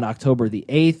place on October the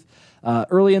 8th.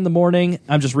 Early in the morning,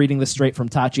 I'm just reading this straight from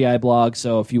Tachi blog,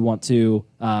 so if you want to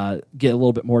get a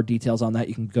little bit more details on that,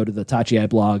 you can go to the Tachi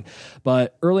blog.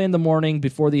 But early in the morning,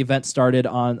 before the event started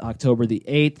on October the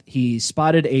 8th, he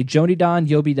spotted a Jonidan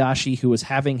Yobidashi who was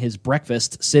having his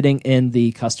breakfast sitting in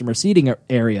the customer seating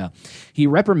area. He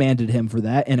reprimanded him for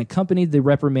that and accompanied the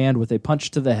reprimand with a punch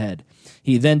to the head.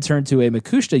 He then turned to a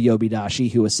Makushita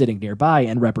Yobidashi who was sitting nearby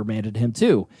and reprimanded him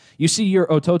too. You see your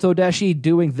Ototo Dashi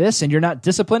doing this and you're not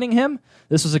disciplining him?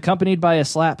 This was accompanied by a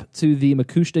slap to the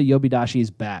Makushita Yobidashi's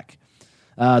back.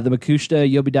 The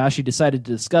Makushita Yobidashi decided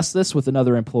to discuss this with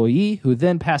another employee, who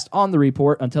then passed on the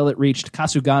report until it reached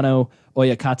Kasugano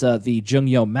Oyakata, the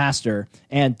Jungyo master,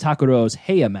 and Takuro's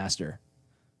Heia master.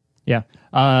 Yeah.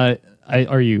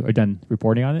 Are you done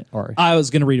reporting on it? Or I was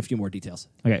going to read a few more details.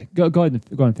 okay, go ahead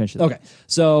and finish it. Okay,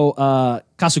 so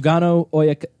Kasugano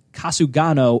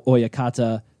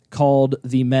Oyakata called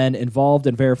the men involved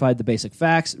and verified the basic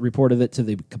facts, reported it to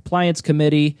the compliance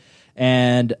committee,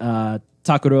 and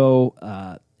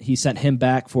Takuro, he sent him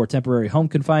back for temporary home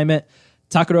confinement.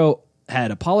 Takuro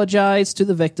had apologized to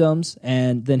the victims,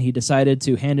 and then he decided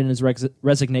to hand in his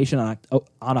resignation on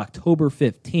October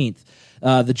 15th.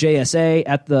 The JSA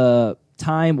at the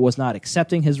time was not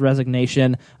accepting his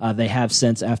resignation. They have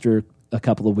since, after a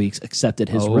couple of weeks, accepted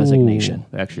his resignation.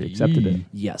 They actually accepted it.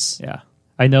 Yes. Yeah.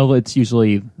 I know it's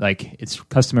usually like it's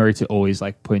customary to always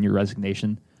like put in your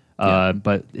resignation,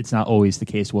 but it's not always the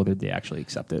case whether they actually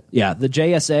accept it. Yeah, the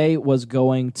JSA was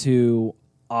going to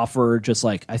offer just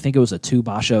like, I think it was a 2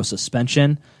 basho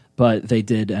suspension, but they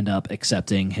did end up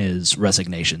accepting his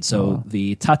resignation. So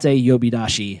the Tate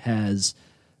Yobidashi has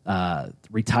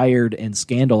retired in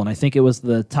scandal, and I think it was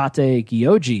the Tate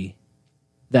Gyoji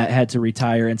that had to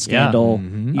retire in Scandal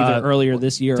either earlier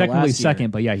this year or Technically last year.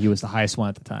 second, but yeah, he was the highest one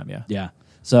at the time. Yeah. Yeah.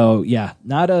 So, yeah,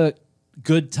 not a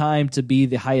good time to be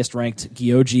the highest ranked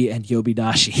Gyoji and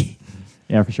Yobidashi.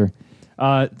 Yeah, for sure.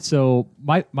 So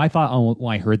my thought on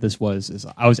when I heard this is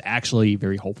I was actually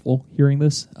very hopeful hearing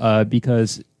this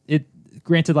because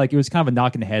granted, like it was kind of a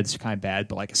knock in the head, it's kind of bad,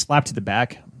 but like a slap to the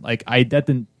back, like that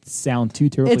didn't sound too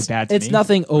terribly bad to me. It's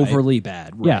nothing overly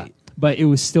bad, right? Yeah, but it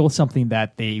was still something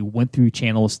that they went through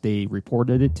channels, they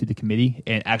reported it to the committee,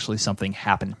 and actually something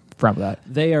happened from that.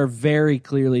 They are very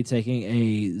clearly taking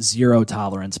a zero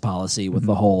tolerance policy with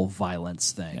the whole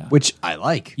violence thing. Yeah. Which I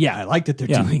like. Yeah. I like that they're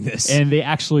doing this. And they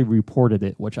actually reported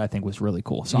it, which I think was really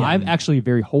cool. So I'm actually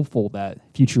very hopeful that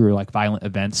future like violent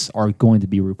events are going to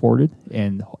be reported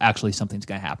and actually something's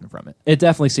going to happen from it. It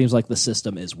definitely seems like the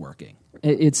system is working.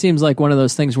 It seems like one of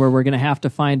those things where we're going to have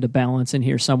to find a balance in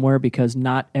here somewhere because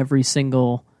not every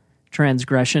single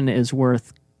transgression is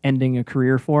worth ending a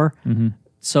career for.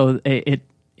 So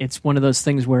it's one of those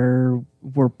things where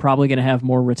we're probably going to have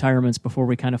more retirements before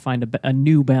we kind of find a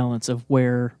new balance of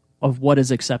what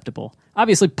is acceptable.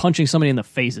 Obviously, punching somebody in the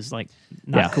face is like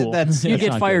not cool. You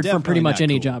get fired from pretty much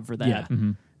any job for that.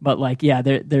 Yeah. But like,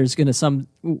 there's going to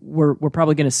we're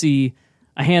probably going to see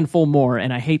a handful more,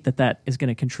 and I hate that is going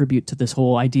to contribute to this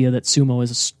whole idea that sumo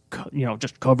is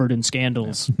just covered in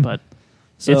scandals. But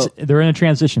So they're in a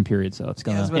transition period, so it's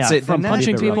gonna. From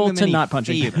punching people to not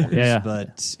punching people. Yeah,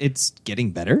 but it's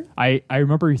getting better. I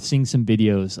remember seeing some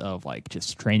videos of like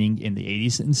just training in the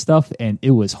 80s and stuff, and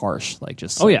it was harsh. Like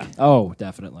just oh,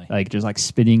 definitely. like just like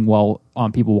spitting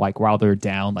on people like while they're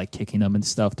down, like kicking them and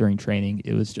stuff during training.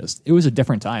 It was a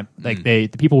different time. Like the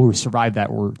people who survived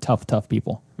that were tough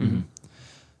people.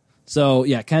 So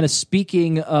yeah, kind of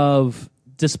speaking of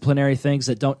disciplinary things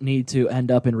that don't need to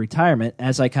end up in retirement,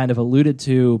 as I kind of alluded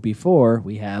to before,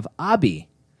 we have Abi.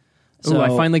 So I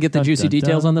finally get the juicy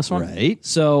details on this one. Right.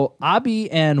 So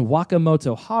Abi and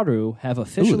Wakamoto Haru have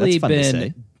officially that's fun to been.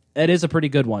 say. It is a pretty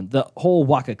good one. The whole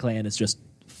Waka clan is just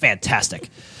fantastic.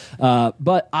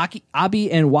 But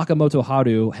Abi and Wakamoto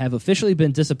Haru have officially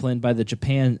been disciplined by the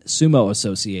Japan Sumo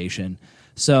Association.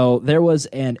 So there was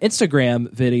an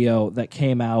Instagram video that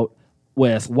came out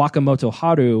with Wakamoto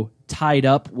Haru tied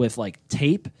up with like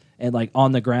tape and like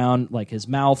on the ground, like his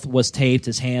mouth was taped,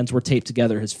 his hands were taped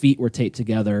together, his feet were taped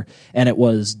together, and it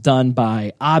was done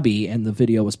by Abi, and the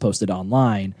video was posted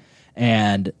online.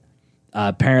 And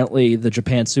apparently the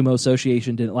Japan Sumo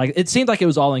Association didn't like it. It seemed like it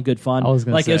was all in good fun. It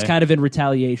was kind of in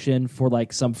retaliation for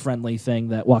like some friendly thing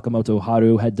that Wakamoto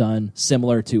Haru had done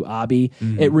similar to Abi.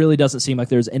 It really doesn't seem like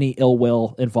there's any ill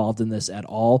will involved in this at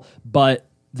all, but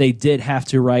they did have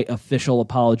to write official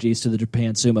apologies to the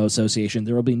Japan Sumo Association.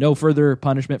 There will be no further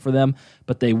punishment for them,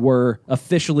 but they were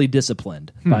officially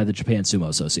disciplined by the Japan Sumo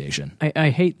Association. I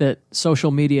hate that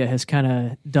social media has kind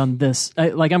of done this.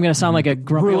 I'm going to sound like a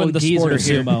grumpy Ruined old the geezer sport of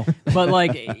here. sumo. But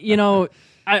like,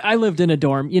 I lived in a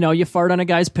dorm. You fart on a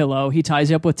guy's pillow, he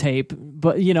ties you up with tape.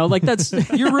 But like that's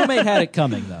Your roommate had it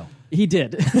coming, though. he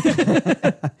did.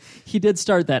 He did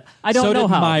start that. I don't So know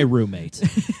did how. my roommate.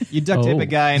 You duct tape a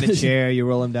guy in a chair, you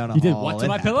roll him down a hall. did what to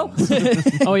my pillow?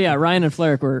 Oh yeah, Ryan and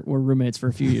Flarek were roommates for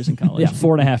a few years in college. Yeah,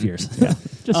 4.5 years.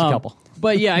 Just a couple.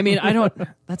 But yeah, I mean, I don't.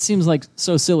 That seems like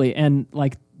so silly, and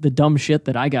like the dumb shit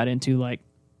that I got into, like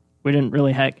we didn't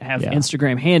really have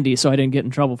Instagram handy, so I didn't get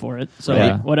in trouble for it.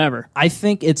 So whatever. I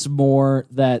think it's more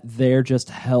that they're just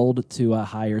held to a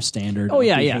higher standard of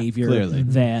behavior clearly.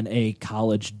 than a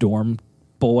college dorm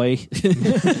boy.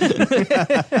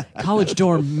 College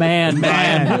dorm man.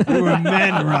 We were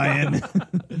men, Ryan.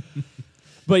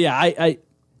 But yeah,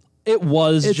 it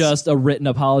was just a written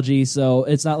apology, so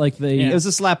it's not like they. It was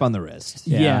a slap on the wrist.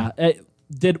 Yeah,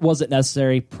 was it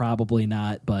necessary? Probably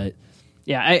not, but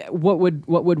Yeah, what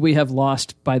would we have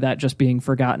lost by that just being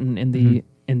forgotten in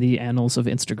the annals of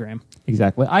Instagram?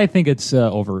 Exactly. I think it's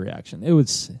overreaction. It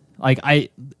was like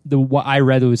what I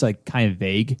read, it was like kind of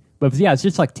vague, but yeah, it's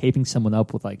just like taping someone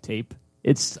up with like tape.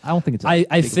 I don't think it's.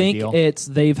 I think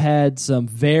they've had some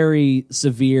very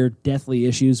severe, deathly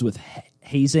issues with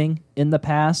hazing in the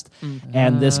past,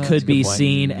 and this could be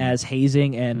seen as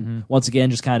hazing. And once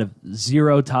again, just kind of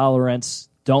zero tolerance.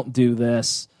 Don't do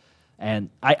this.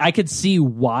 And I could see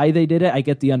why they did it. I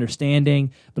get the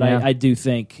understanding, but I do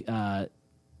think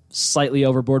slightly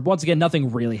overboard. Once again,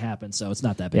 nothing really happened, so it's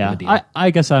not that big of a deal. I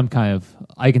guess I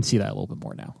can see that a little bit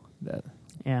more now.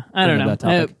 I don't know. That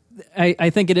topic. I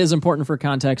think it is important for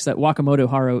context that Wakamoto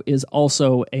Haru is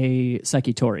also a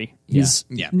Sekitori. He's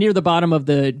near the bottom of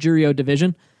the Juryo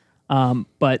division,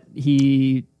 but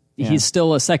he's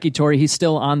still a Sekitori. He's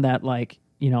still on that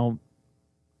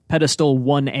pedestal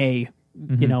 1A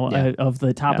of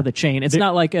the top of the chain. It's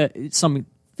not like some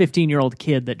 15-year-old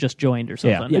kid that just joined or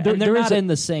something. Yeah, and they're not in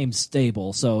the same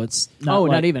stable, so it's not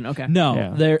not even. Okay.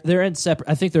 No, they're in separate.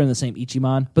 I think they're in the same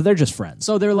Ichiman, but they're just friends.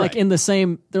 So they're like in the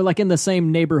same. They're like in the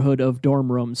same neighborhood of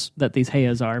dorm rooms that these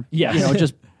Heias are. Yeah,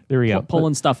 just there we go.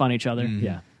 Pulling stuff on each other.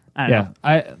 Yeah. I don't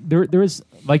know. There is,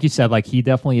 like you said, like he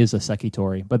definitely is a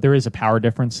Sekitori, but there is a power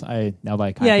difference. Now that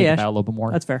I kind of think about it a little bit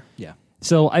more. That's fair. Yeah.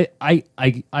 So I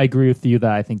agree with you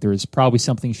that I think there is probably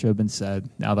something should have been said.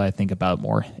 Now that I think about it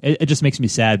more, it just makes me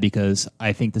sad because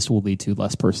I think this will lead to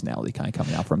less personality kind of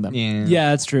coming out from them. Yeah,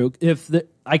 that's true.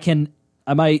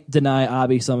 I might deny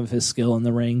Abi some of his skill in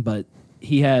the ring, but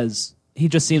he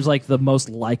just seems like the most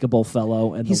likable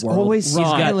fellow in the world. He's always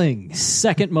smiling.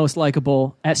 Second most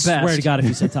likable at best. Swear to God, if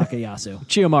you said Takayasu.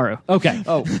 Chiyomaru. Okay.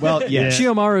 Oh, well, yeah.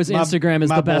 Chiyomaru's Instagram is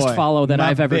the best follow that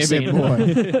I've ever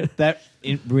seen. That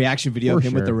reaction video of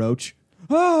him with the roach.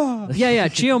 Yeah.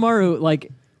 Chiyomaru,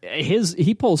 like,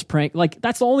 he pulls prank. Like,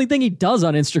 that's the only thing he does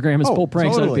on Instagram is pull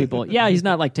pranks on people. Yeah, he's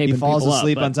not like taping He falls people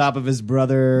asleep up, on top of his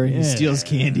brother. He steals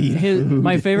candy.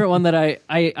 My favorite one that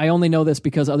I only know this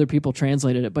because other people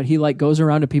translated it, but he like goes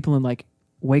around to people and like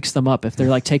wakes them up if they're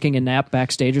like taking a nap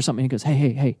backstage or something. He goes,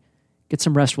 hey, get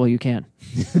some rest while you can.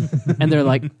 And they're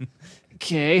like,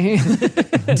 okay. And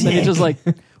then he just like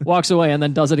walks away and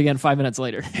then does it again 5 minutes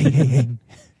later. Hey.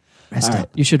 Rest up.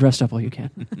 You should rest up while you can.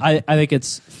 I think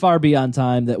it's far beyond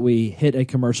time that we hit a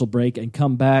commercial break and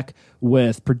come back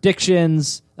with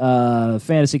predictions,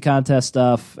 fantasy contest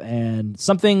stuff, and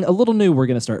something a little new we're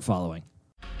going to start following.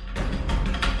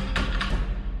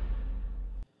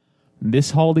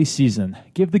 This holiday season,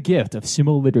 give the gift of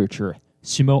sumo literature,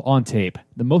 Sumo on Tape,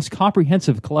 the most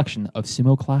comprehensive collection of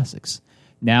sumo classics,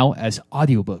 now as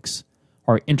audiobooks.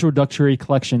 Our introductory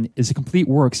collection is the complete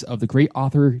works of the great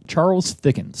author Charles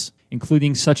Thickens,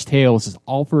 including such tales as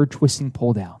Oliver Twisting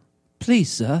Pole Down. Please,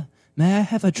 sir, may I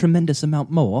have a tremendous amount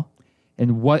more?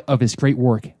 And what of his great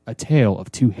work, A Tale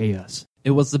of Two Heias?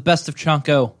 It was the best of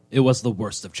Chanko. It was the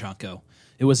worst of Chanko.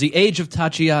 It was the age of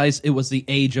Tachiais. It was the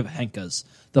age of Henkas.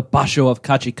 The basho of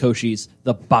Kachikoshis.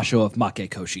 The basho of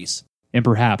Makekoshis. And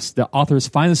perhaps the author's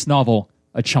finest novel,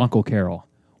 A Chanko Carol,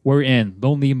 wherein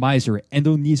lonely miser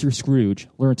Ebenezer Scrooge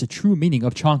learns the true meaning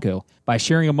of Chanko by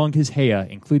sharing among his heya,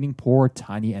 including poor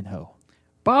tiny Enho.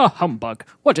 Bah humbug!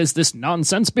 What is this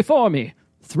nonsense before me?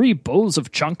 3 bowls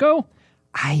of Chanko?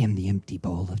 I am the empty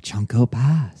bowl of Chanko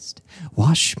past.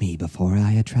 Wash me before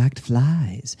I attract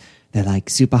flies. They're like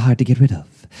super hard to get rid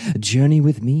of. Journey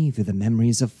with me through the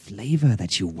memories of flavor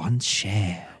that you once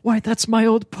shared. Why, that's my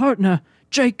old partner,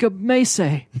 Jacob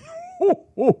Macy.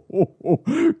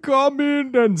 Come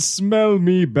in and smell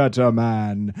me better,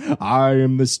 man. I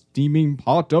am the steaming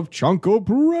pot of Chanko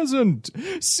present.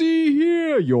 See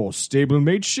here, your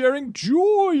stablemate sharing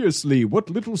joyously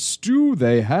what little stew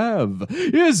they have.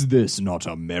 Is this not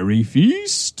a merry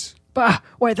feast? Bah,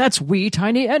 why that's wee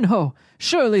tiny Enho.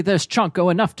 Surely there's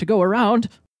Chanko enough to go around.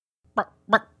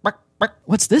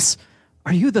 What's this?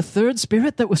 Are you the third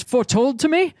spirit that was foretold to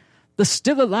me? The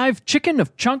still alive chicken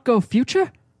of Chanko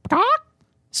future?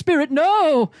 Spirit,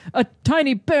 no! A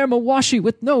tiny bear Mawashi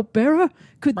with no bearer?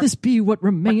 Could this be what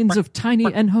remains of tiny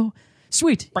Enho?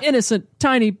 Sweet, innocent,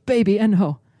 tiny baby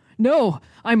Enho. No,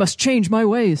 I must change my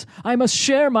ways. I must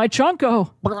share my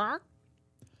Chanko.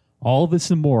 All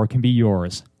this and more can be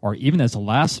yours, or even as a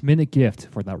last-minute gift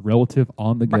for that relative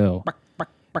on the go.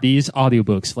 These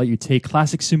audiobooks let you take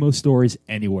classic sumo stories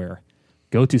anywhere.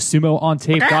 Go to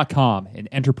sumoontape.com and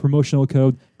enter promotional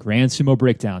code Grand Sumo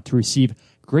Breakdown to receive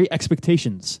Great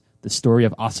Expectations, the story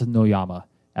of Asanoyama,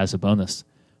 as a bonus.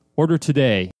 Order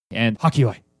today and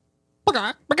hakioi.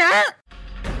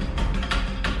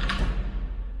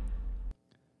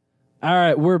 All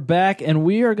right, we're back, and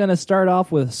we are going to start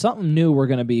off with something new we're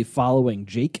going to be following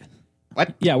Jake.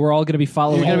 What? Yeah, we're all going to be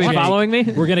following You're going to be Jake. following me?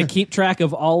 We're going to keep track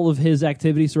of all of his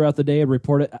activities throughout the day and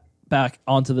report it back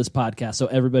onto this podcast so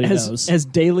everybody knows. As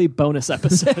daily bonus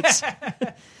episodes.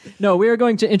 No, we are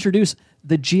going to introduce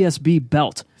the GSB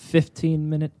belt.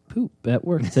 15-minute poop at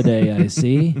work today, I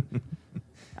see.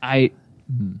 I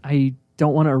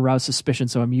don't want to arouse suspicion,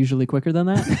 so I'm usually quicker than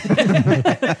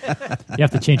that. You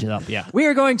have to change it up, yeah. We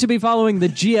are going to be following the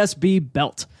GSB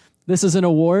belt. This is an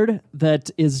award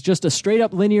that is just a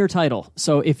straight-up linear title.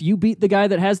 So if you beat the guy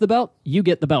that has the belt, you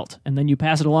get the belt, and then you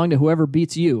pass it along to whoever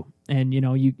beats you. And,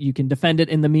 you can defend it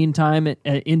in the meantime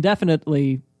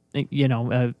indefinitely, the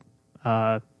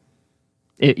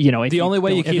only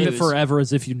way you keep it forever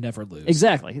is if you never lose.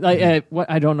 Exactly.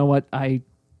 I don't know what I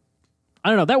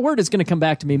don't know. That word is going to come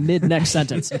back to me mid next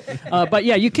sentence. But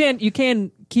yeah, you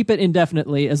can keep it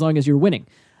indefinitely as long as you're winning.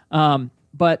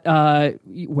 But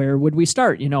where would we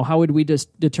start? How would we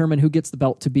just determine who gets the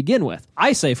belt to begin with?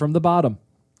 I say from the bottom.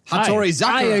 Hattori Zakura.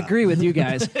 I agree with you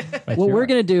guys. What we're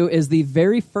going to do is the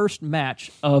very first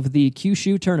match of the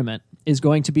Kyushu tournament is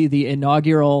going to be the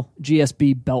inaugural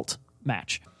GSB belt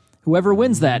match. Whoever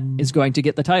wins that is going to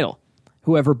get the title.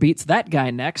 Whoever beats that guy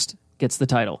next gets the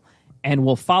title. And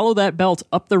we'll follow that belt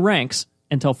up the ranks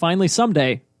until finally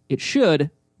someday it should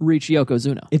reach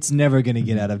Yokozuna. It's never going to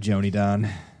get out of Joni Don.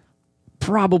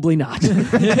 Probably not.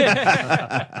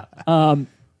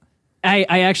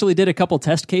 I actually did a couple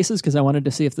test cases because I wanted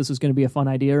to see if this was going to be a fun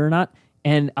idea or not.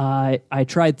 And I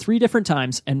tried 3 different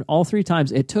times, and all 3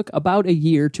 times it took about a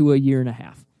year to a year and a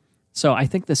half. So I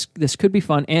think this could be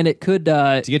fun, and it could...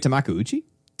 to get to Makuuchi?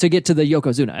 To get to the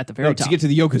Yokozuna at the very top. To get to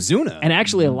the Yokozuna. And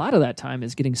actually, a lot of that time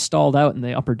is getting stalled out in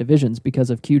the upper divisions because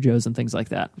of Kyujos and things like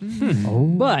that.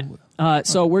 But,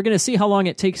 so we're going to see how long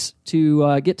it takes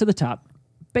to get to the top.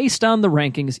 Based on the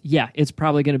rankings, it's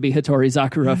probably going to be Hattori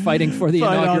Zakura fighting for the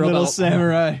inaugural little belt.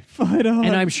 samurai. Fight on.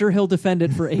 And I'm sure he'll defend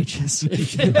it for ages.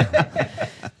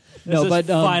 No, but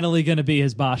finally going to be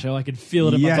his basho. I can feel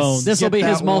it in my bones. This will be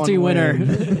his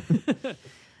multi-winner.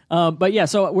 But yeah,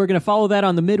 so we're going to follow that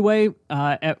on the midway.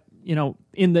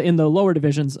 In the lower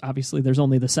divisions, obviously, there's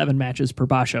only the 7 matches per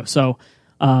basho. So,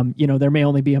 there may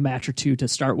only be a match or 2 to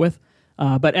start with.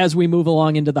 But as we move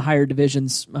along into the higher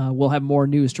divisions, we'll have more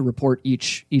news to report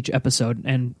each episode,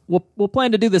 and we'll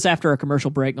plan to do this after a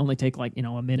commercial break. Only take a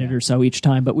minute or so each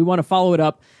time, but we want to follow it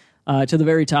up to the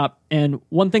very top. And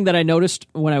one thing that I noticed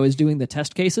when I was doing the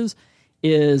test cases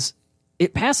is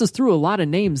it passes through a lot of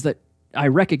names that I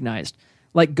recognized.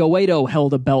 Like Goedo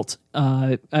held a belt.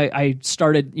 I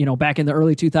started, back in the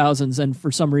early 2000s, and for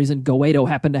some reason, Goedo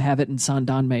happened to have it in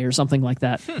Sandanme or something like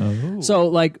that.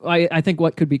 So, I think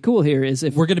what could be cool here is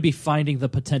if we're going to be finding the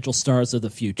potential stars of the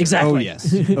future. Exactly. Oh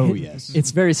yes. Oh yes.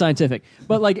 It's very scientific.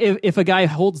 But if a guy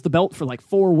holds the belt for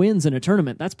 4 wins in a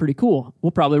tournament, that's pretty cool.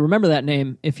 We'll probably remember that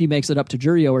name if he makes it up to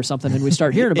Juryo or something, and we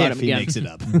start hearing about him again. If he makes it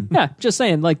up. Yeah, just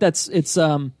saying.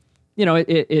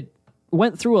 It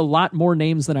went through a lot more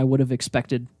names than I would have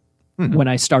expected when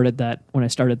I started that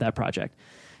project.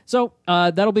 So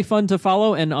that'll be fun to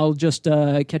follow, and I'll just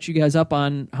catch you guys up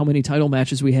on how many title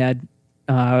matches we had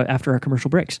after our commercial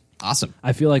breaks. Awesome.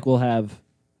 I feel like we'll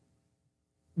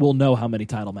know how many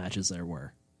title matches there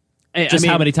were.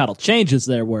 How many title changes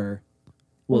there were.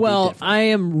 Well, I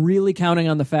am really counting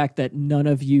on the fact that none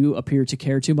of you appear to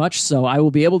care too much, so I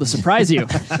will be able to surprise you.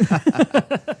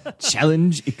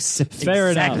 Challenge accepted. Fair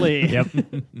exactly. enough.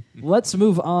 Yep. Let's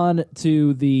move on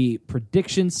to the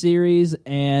prediction series.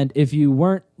 And if you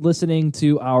weren't listening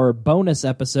to our bonus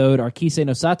episode, our Kisei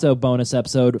no Sato bonus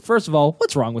episode, first of all,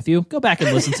 what's wrong with you? Go back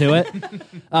and listen to it.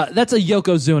 That's a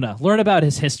Yokozuna. Learn about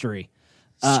his history.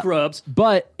 Scrubs.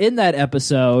 But in that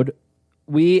episode,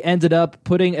 we ended up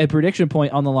putting a prediction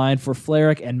point on the line for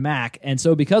Fleric and Mac. And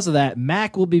so because of that,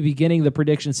 Mac will be beginning the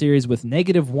prediction series with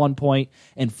 -1 point,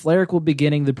 and Fleric will be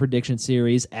beginning the prediction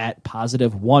series at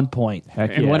 +1 point.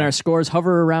 And when our scores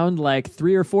hover around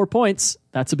 3 or 4 points,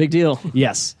 that's a big deal.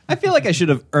 Yes. I feel like I should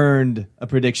have earned a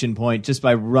prediction point just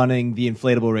by running the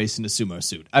inflatable race in a sumo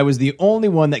suit. I was the only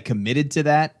one that committed to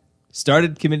that.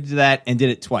 Committed to that, and did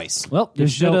it twice. Well, you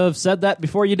should have said that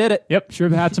before you did it. Yep,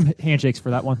 should have had some handshakes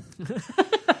for that one.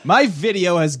 My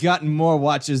video has gotten more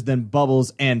watches than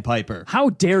Bubbles and Piper. How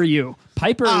dare you?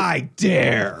 Piper. I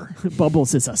dare.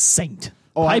 Bubbles is a saint.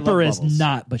 Oh, Piper is Bubbles.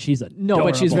 not, but she's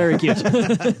but she's very cute.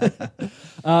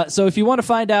 So if you want to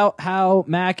find out how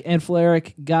Mac and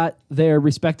Fleric got their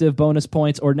respective bonus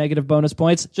points or negative bonus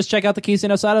points, just check out the Kisei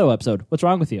no Sato episode. What's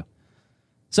wrong with you?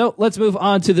 So let's move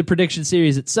on to the prediction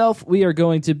series itself. We are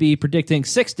going to be predicting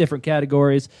 6 different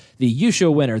categories: the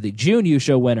Yusho winner, the June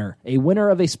Yusho winner, a winner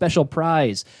of a special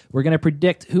prize. We're going to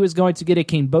predict who is going to get a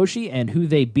Kinboshi and who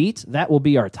they beat. That will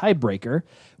be our tiebreaker.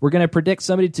 We're going to predict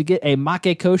somebody to get a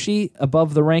Makekoshi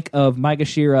above the rank of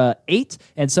Maegashira 8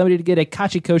 and somebody to get a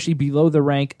Kachikoshi below the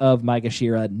rank of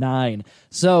Maegashira 9.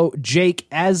 So Jake,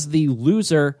 as the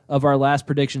loser of our last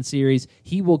prediction series,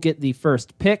 he will get the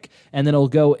first pick, and then it'll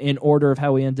go in order of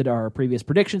how we ended our previous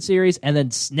prediction series, and then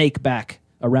snake back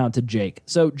around to Jake.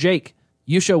 So Jake,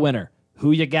 Yusho winner,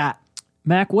 who you got?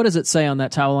 Mac, what does it say on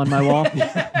that towel on my wall?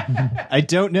 I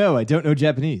don't know. I don't know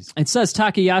Japanese. It says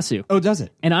Takayasu. Oh, does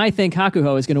it? And I think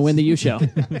Hakuho is going to win the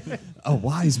Yusho. A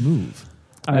wise move.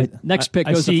 All right, next pick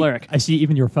goes to Fleric. I see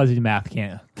even your fuzzy math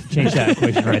can't change that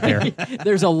equation right there.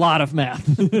 There's a lot of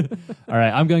math. All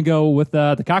right, I'm going to go with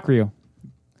the Kakuryu.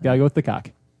 Got to go with the cock.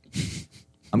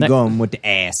 I'm going with the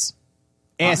ass.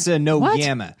 Asa no what?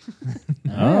 Yama.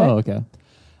 Oh, okay.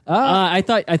 I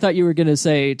thought you were going to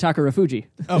say Takara Fuji.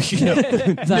 Oh, no.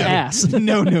 The ass.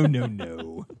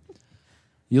 No.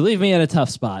 You leave me in a tough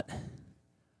spot.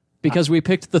 Because we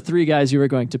picked the 3 guys you were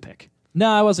going to pick. No,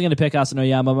 I wasn't going to pick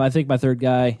Asanoyama. I think my third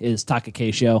guy is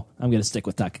Takakeisho. I'm going to stick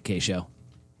with Takakeisho.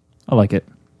 I like it.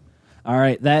 All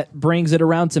right, that brings it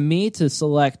around to me to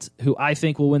select who I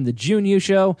think will win the Jun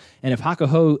Yusho. And if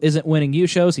Hakuho isn't winning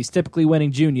Yushos, he's typically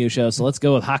winning Jun Yusho. So let's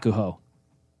go with Hakuho.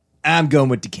 I'm going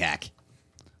with Dekak.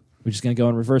 We're just going to go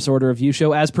in reverse order of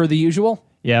Yusho as per the usual.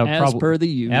 Yeah, As per the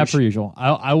usual. As per usual.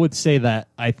 I would say that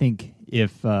I think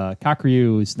if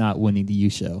Kakuryu is not winning the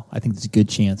Yusho, I think there's a good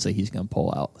chance that he's going to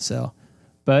pull out. So,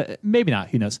 but maybe not.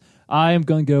 Who knows? I am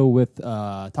going to go with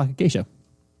Takakeisho.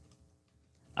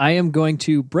 I am going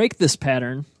to break this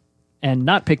pattern and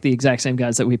not pick the exact same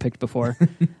guys that we picked before.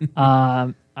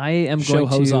 I am Show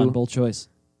going to... on bold choice.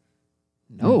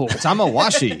 No.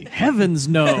 Tamawashi. Heavens,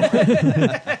 no.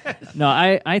 No,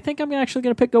 I think I'm actually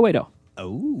going to pick Goedo.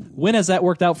 Oh. When has that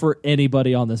worked out for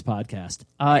anybody on this podcast?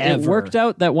 It worked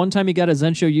out that one time he got a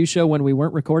Zensho Yusho when we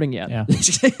weren't recording yet. Yeah.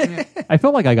 I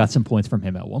felt like I got some points from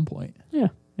him at one point. Yeah.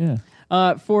 Yeah.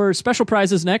 For special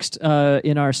prizes next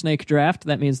in our snake draft,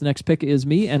 that means the next pick is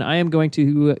me, and I am going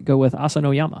to go with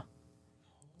Asanoyama.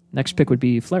 Next pick would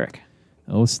be Fleric.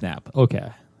 Oh, snap. Okay.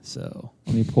 So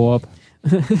let me pull up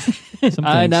some things.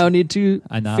 I now need to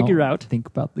I now figure out think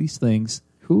about these things.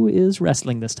 who is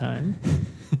wrestling this time.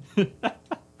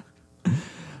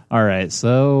 All right.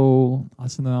 So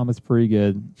Asanoyama's pretty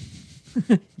good.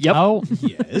 Yep. Oh,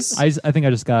 Yes. I think I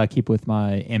just got to keep with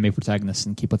my anime protagonist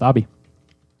and keep with Abi.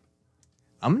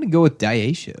 I'm going to go with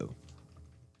Daisho.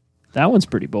 That one's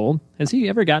pretty bold. Has he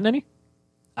ever gotten any?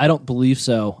 I don't believe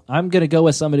so. I'm going to go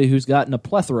with somebody who's gotten a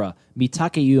plethora,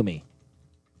 Mitakeyumi.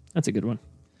 That's a good one.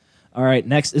 All right,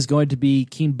 next is going to be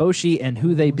Kinboshi and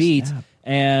who they beat. snap.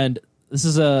 And this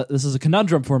is a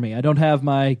conundrum for me. I don't have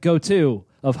my go-to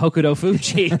of Hokuto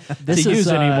Fuji to use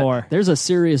anymore. There's a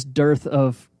serious dearth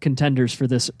of contenders for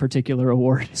this particular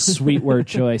award. Sweet word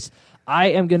choice.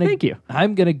 Thank you.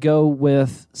 I'm gonna go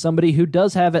with somebody who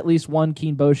does have at least one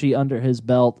Kinboshi under his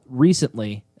belt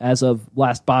recently, as of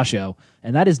last basho,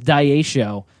 and that is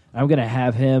Daisho. I'm gonna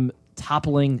have him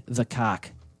toppling the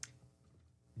cock.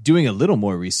 Doing a little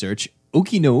more research,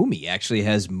 Okinoumi actually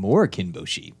has more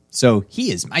Kinboshi. So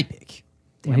he is my pick.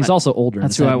 Well, he's also older.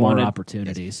 That's and who has I had more wanted.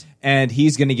 opportunities. And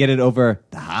he's going to get it over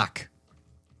the Hawk.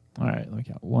 All right. Let me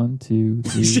count. 1, 2,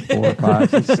 3, 4, 5,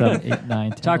 6, 7, 8,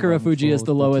 9, 10. Takara 11, Fuji is 12,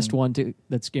 the lowest 13. one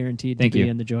that's guaranteed Thank to be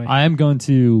you. in the joy. I am going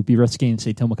to be risky and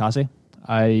say Tomokaze.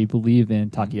 I believe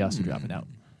in Takayasu dropping out.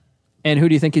 And who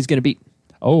do you think he's going to beat?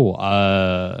 Oh,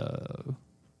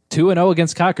 2-0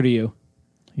 against Kakuryu.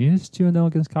 he is 2-0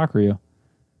 against Kakuryu.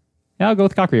 Yeah, I'll go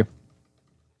with Kakuryu.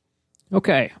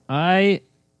 Okay, I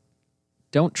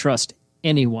don't trust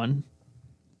anyone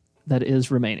that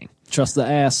is remaining. Trust the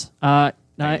ass. I'm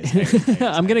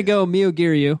going to go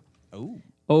Miyogiryu Oh.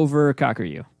 over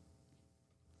Kakuryu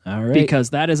All right. because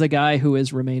that is a guy who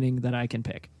is remaining that I can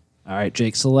pick. All right,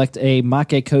 Jake, select a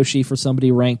Make Koshi for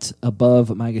somebody ranked above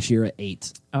Maegashira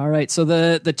 8. All right, so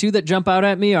the two that jump out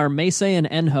at me are Meisei and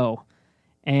Enho.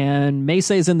 And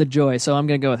Meisei's in the joy, so I'm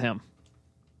going to go with him.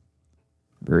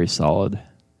 Very solid.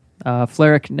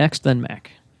 Fleric next, then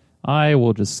Mac. I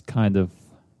will just kind of...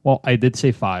 Well, I did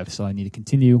say 5, so I need to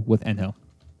continue with Enho.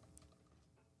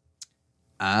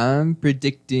 I'm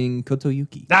predicting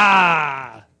Kotoyuki.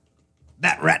 Ah!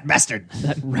 That rat bastard.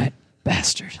 That rat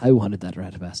bastard. I wanted that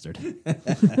rat bastard.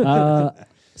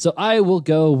 So I will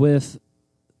go with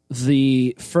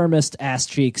the firmest ass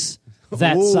cheeks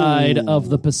that Ooh. side of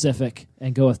the Pacific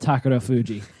and go with Takara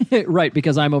Fuji. Right,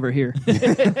 because I'm over here.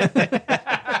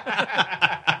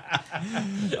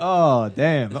 Oh,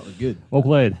 damn. That was good. Well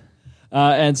played.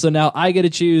 And so now I get to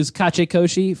choose Kache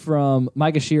Koshi from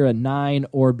Maegashira 9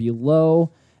 or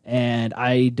below. And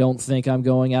I don't think I'm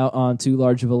going out on too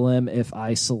large of a limb if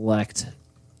I select.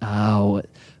 Oh,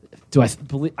 do I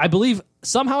believe? I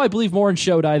believe more in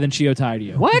Shodai than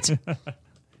Shiotairyu. What?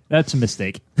 That's a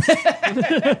mistake.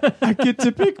 I get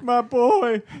to pick my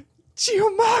boy,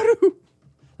 Chiyomaru.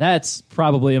 That's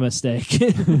probably a mistake.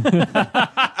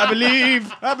 I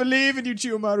believe in you,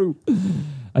 Chiyomaru.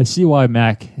 I see why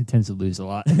Mac tends to lose a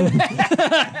lot.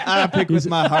 I pick with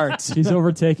my heart. He's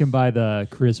overtaken by the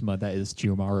charisma that is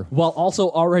Chiyomaru. While also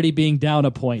already being down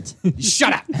a point.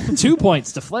 Shut up. 2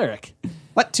 points to Fleric.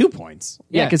 What? 2 points?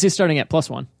 Yeah, because he's starting at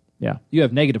 +1. Yeah. You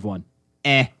have -1.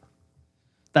 Eh.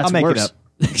 That's I'll make worse. it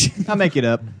up. I'll make it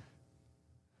up.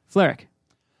 Fleric.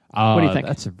 What do you think?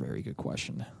 That's a very good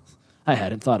question. I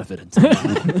hadn't thought of it until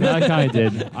now. I kind of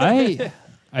did.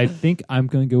 I think I'm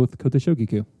going to go with Koto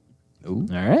Shogiku. All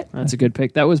right. That's a good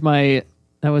pick. That was my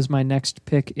That was my next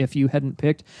pick if you hadn't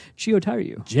picked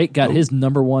Chiyotairyu. Jake got his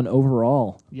number 1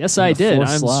 overall. Yes, in I the did. 4th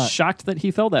I'm slot. shocked that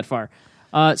he fell that far.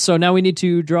 So now we need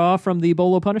to draw from the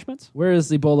Bolo punishments? Where is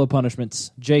the Bolo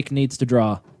punishments? Jake needs to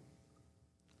draw.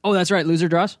 Oh, that's right. Loser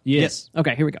draws? Yes.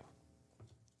 Okay, here we go.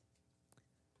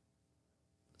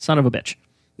 Son of a bitch.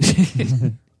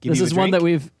 This is one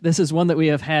that we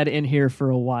have had in here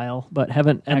for a while, but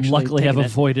haven't And actually luckily have taken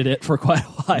it. avoided it for quite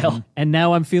a while. And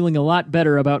now I'm feeling a lot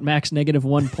better about max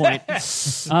 -1 point.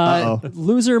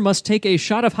 Loser must take a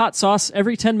shot of hot sauce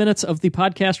every 10 minutes of the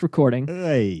podcast recording.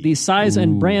 Hey. The size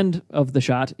and brand of the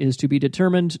shot is to be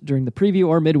determined during the preview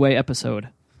or midway episode.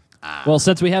 Well,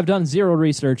 since we have done zero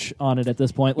research on it at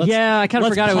this point, let's, I kind of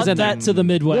forgot it was in that there. to the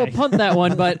midway. We'll punt that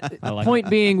one, but point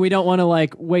being, we don't want to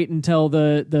wait until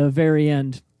the very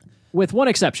end, with one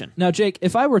exception. Now, Jake,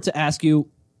 if I were to ask you,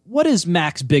 what is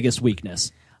Mac's biggest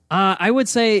weakness? I would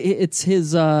say it's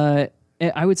his.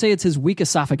 It's his weak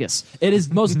esophagus. It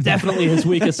is most definitely his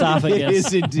weak esophagus. It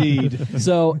is indeed.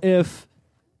 So if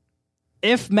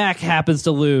Mac happens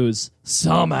to lose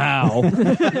somehow,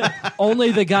 only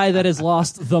the guy that has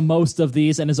lost the most of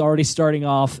these and is already starting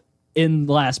off in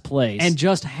last place, And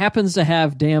just happens to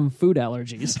have damn food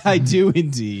allergies. I do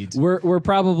indeed. we're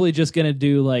probably just gonna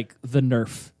do the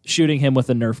Nerf, shooting him with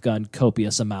a Nerf gun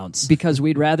copious amounts. Because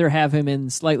we'd rather have him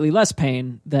in slightly less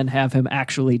pain than have him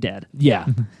actually dead. Yeah.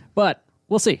 But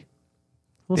we'll see.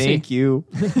 Thank you.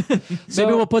 Maybe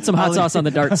we'll put some hot sauce on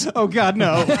the darts. Oh, God,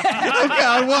 no. Oh,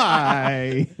 God,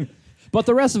 why? But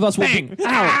the rest of us will be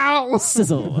Ow!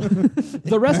 Sizzle.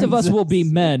 the rest of us will be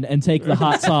men and take the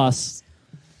hot sauce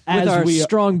With our we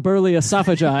strong burly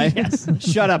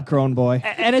esophagi. Shut up, crone boy.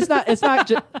 and it's not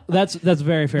just that's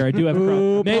very fair. I do have a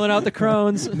crone. Pulling out the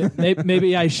crones.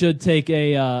 Maybe I should take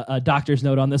a doctor's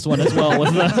note on this one as well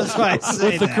with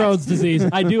the Crohn's disease.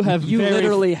 I do have You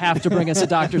literally have to bring us a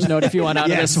doctor's note if you want out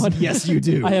of this one. Yes, you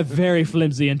do. I have very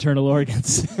flimsy internal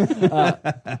organs,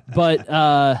 but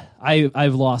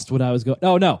I've lost what I was going.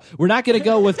 Oh no, we're not going to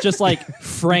go with just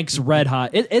Frank's Red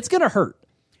Hot. It's going to hurt.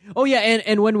 Oh yeah,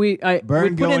 and when we burn we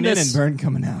put going in in and burn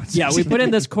coming out. Yeah, we put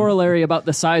in this corollary about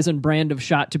the size and brand of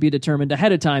shot to be determined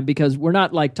ahead of time because we're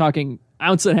not talking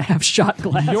ounce and a half shot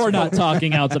glass. You're not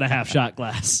talking ounce and a half shot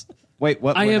glass. Wait,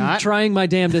 what? I we're am not? trying my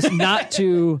damnedest not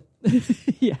to.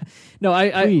 Yeah, no,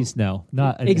 I Please, no,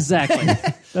 not exactly.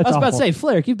 That's I was about to awful. say,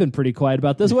 Flair, you've been pretty quiet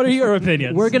about this. What are your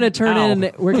opinions? We're gonna turn Ow.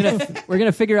 in. We're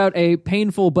gonna figure out a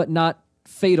painful but not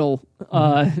fatal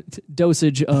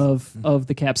dosage of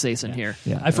the capsaicin here.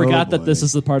 Yeah. I forgot Oh, that this boy.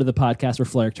 is the part of the podcast where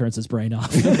Flair turns his brain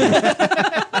off.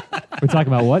 We're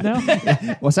talking about what now?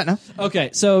 What's that now?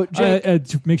 Okay, so Jake,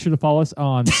 To make sure to follow us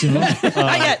on Sumo.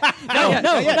 Not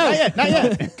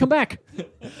yet. Come back.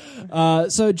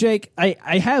 so Jake,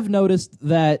 I have noticed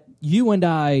that you and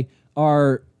I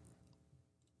are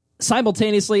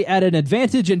simultaneously at an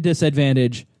advantage and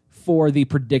disadvantage for the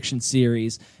prediction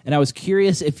series, and I was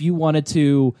curious if you wanted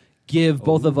to give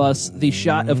both of us the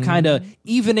shot of kind of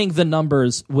evening the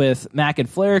numbers with Mac and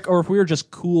Flaric, or if we were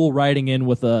just cool riding in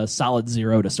with a solid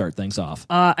 0 to start things off.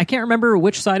 I can't remember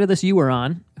which side of this you were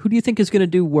on. Who do you think is going to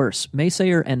do worse,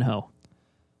 Meisei or Enho?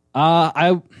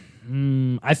 I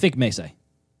think Meisei.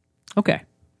 Okay,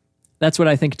 that's what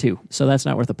I think too. So that's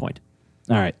not worth a point.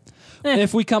 All right.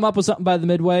 If we come up with something by the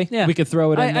midway, we could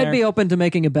throw it in there. I'd be open to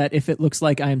making a bet if it looks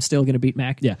like I am still going to beat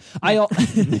Mac. Yeah, I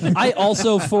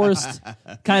also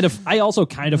kind of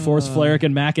forced Flaric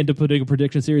and Mac into putting a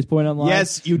prediction series point online.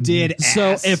 Yes, you did.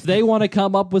 So ass. if they want to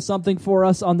come up with something for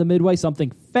us on the midway,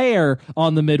 something fair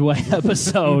on the midway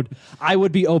episode, I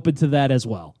would be open to that as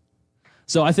well.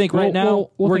 So I think right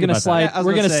now we'll we're think going to about slide. that. Yeah, I was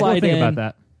we're gonna going to say, slide We'll think in. about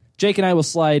that. Jake and I will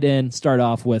slide in. Start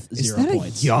off with is 0 that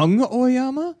points. a young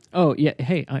Oyama? Oh yeah.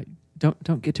 Hey,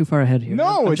 don't get too far ahead here.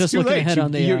 No, I'm it's just too looking late. ahead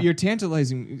on the You're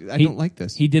tantalizing. I don't like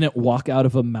this. He didn't walk out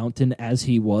of a mountain as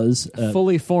he was a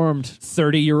fully formed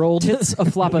 30-year-old. tits a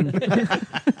flopping.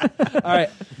 All right.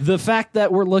 The fact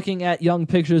that we're looking at young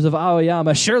pictures of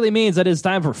Aoyama surely means that it's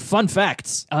time for fun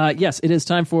facts. Yes, it is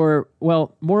time for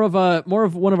more of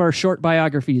one of our short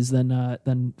biographies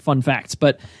than fun facts.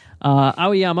 But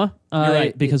Aoyama, You're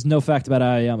right, because no fact about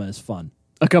Aoyama is fun.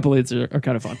 a couple of these are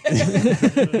kind of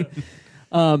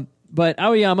fun. But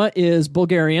Aoyama is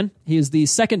Bulgarian. He is the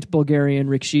second Bulgarian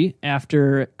Rikishi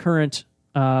after current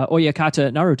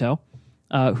Oyakata Naruto,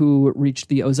 who reached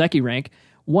the Ozeki rank,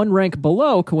 one rank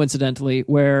below, coincidentally,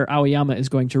 where Aoyama is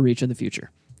going to reach in the future.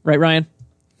 Right, Ryan?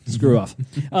 Screw off.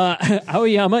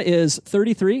 Aoyama is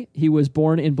 33. He was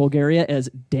born in Bulgaria as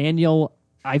Daniel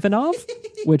Ivanov,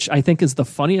 which I think is the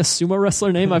funniest sumo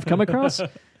wrestler name I've come across. I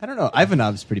don't know.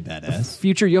 Ivanov's pretty badass.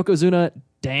 Future Yokozuna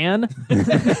Dan. I don't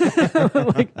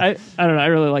know. I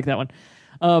really like that one.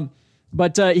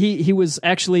 But he was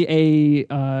actually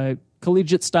a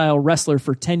collegiate-style wrestler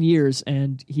for 10 years,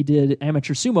 and he did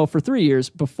amateur sumo for 3 years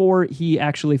before he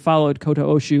actually followed Kota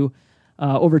Oshu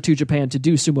over to Japan to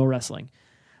do sumo wrestling.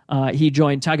 He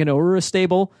joined Taganoura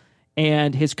stable,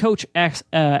 and his coach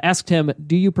asked him,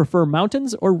 do you prefer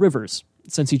mountains or rivers?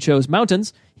 Since he chose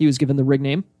mountains, he was given the rig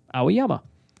name Aoyama,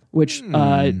 which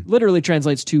literally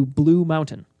translates to Blue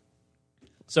Mountain.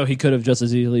 So he could have just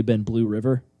as easily been Blue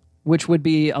River. Which would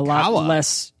be a lot Kawa.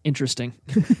 less interesting.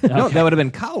 No, that would have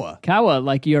been Kawa. Kawa,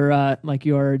 like your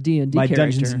D&D My character.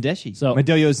 Dungeons and Deshi. So- my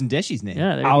Doyo's and Deshi's name.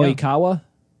 Yeah, there you go. Aoikawa?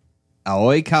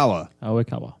 Aoi Kawa.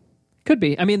 Awakawa. Could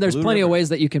be. I mean, there's Blue plenty of River. ways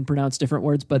that you can pronounce different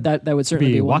words, but that would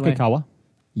certainly be one way. Wakakawa.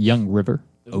 Young River.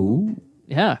 Ooh.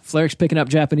 Yeah, Flarrick's picking up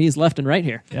Japanese left and right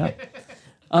here. Yeah.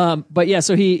 But yeah,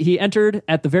 so he entered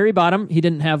at the very bottom. He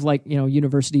didn't have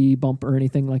university bump or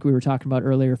anything like we were talking about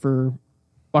earlier for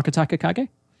Wakataka Kage.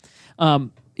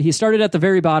 He started at the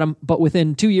very bottom, but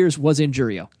within 2 years was in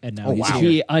juryo. And now he's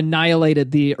He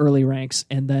annihilated the early ranks,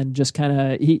 and then just kind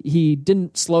of he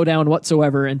didn't slow down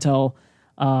whatsoever until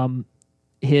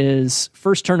his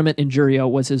first tournament in juryo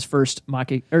was his first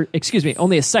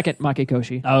only a second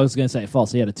makekoshi. I was going to say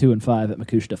false. He had a 2 and 5 at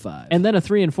Makushita 5. And then a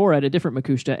 3 and 4 at a different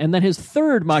Makushita, and then his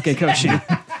third makekoshi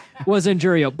was in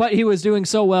juryo. But he was doing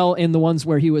so well in the ones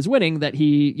where he was winning that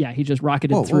he just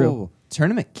rocketed through. Whoa.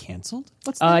 Tournament canceled?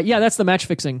 What's that? Yeah, that's the match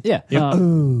fixing. Yeah.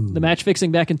 The match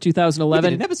fixing back in We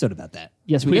 2011. did an episode about that.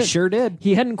 Yes, We sure did.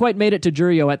 He hadn't quite made it to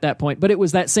juryo at that point, but it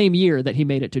was that same year that he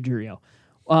made it to juryo.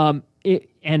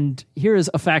 And here is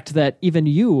a fact that even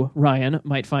you, Ryan,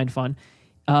 might find fun.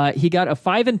 He got a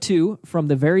 5 and 2 from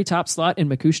the very top slot in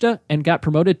Makushita and got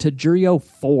promoted to juryo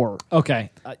 4.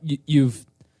 Okay. You've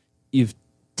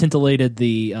tintillated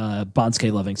the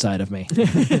Bansuke loving side of me.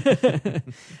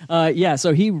 Yeah,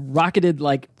 so he rocketed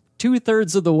like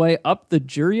 2/3 of the way up the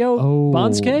juryo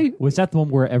Bansuke. Was that the one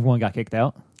where everyone got kicked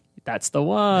out? That's the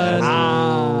one.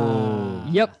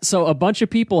 Yep. So a bunch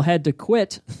of people had to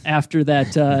quit after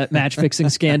that match fixing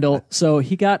scandal. So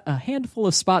he got a handful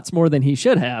of spots more than he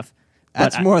should have.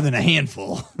 That's more than a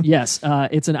handful. Yes,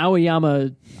 it's an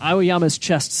Aoyama's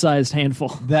chest sized handful.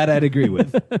 That I'd agree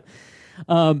with.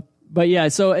 But yeah,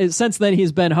 so since then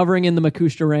he's been hovering in the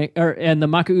Makushita rank and the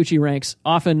Makuuchi ranks,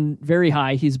 often very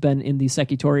high. He's been in the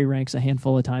Sekitori ranks a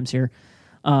handful of times here.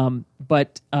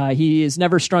 But he is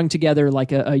never strung together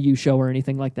like a Yusho or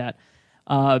anything like that.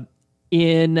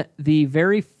 In the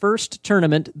very first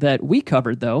tournament that we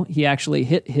covered, though, he actually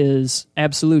hit his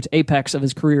absolute apex of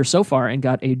his career so far and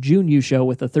got a June Yusho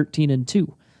with a 13 and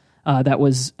 2. That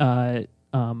was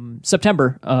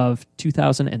September of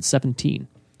 2017.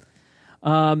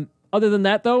 Other than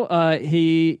that, though,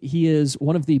 he is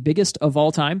one of the biggest of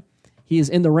all time. He is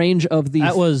in the range of the...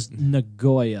 That was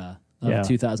Nagoya of Yeah.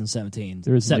 2017.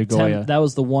 There's Nagoya. That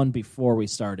was the one before we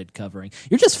started covering.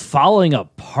 You're just falling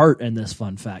apart in this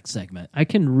fun fact segment. I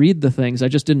can read the things. I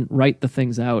just didn't write the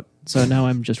things out. So now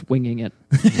I'm just winging it.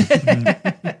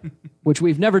 Which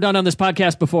we've never done on this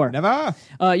podcast before. Never.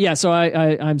 Yeah, so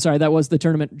I'm sorry. That was the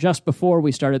tournament just before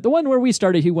we started. The one where we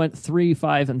started, he went 3,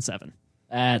 5, and 7.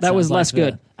 That was sounds less like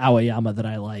good. the Aoyama that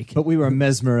I like. But we were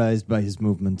mesmerized by his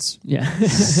movements. Yeah,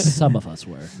 Some of us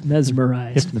were.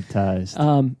 mesmerized. Hypnotized.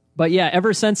 But yeah,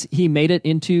 ever since he made it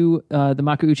into the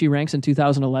Makuuchi ranks in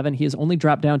 2011, he has only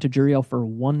dropped down to juryo for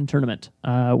one tournament,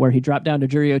 where he dropped down to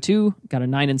juryo 2, got a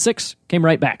 9 and 6, came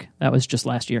right back. That was just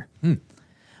last year.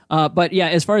 But yeah,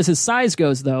 as far as his size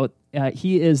goes, though,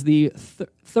 he is the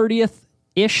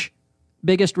 30th-ish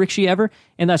biggest rikishi ever,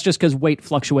 and that's just because weight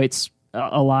fluctuates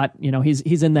a lot. You know,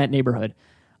 he's in that neighborhood.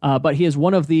 But he is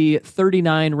one of the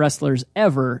 39 wrestlers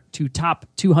ever to top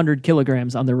 200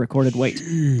 kilograms on their recorded weight.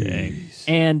 Dang.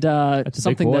 And a big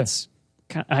something boy. that's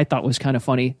I thought was kind of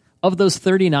funny. Of those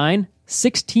 39,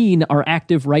 16 are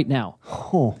active right now.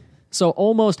 So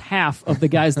almost half of the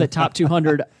guys that top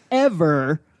 200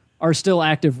 ever are still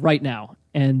active right now.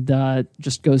 And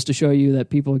just goes to show you that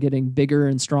people are getting bigger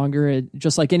and stronger.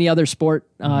 Just like any other sport,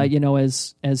 you know,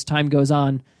 as time goes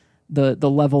on, the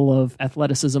level of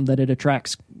athleticism that it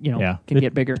attracts, you know, can The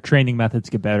get bigger. Training methods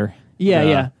get better. Yeah,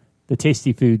 yeah. The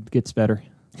tasty food gets better.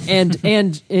 And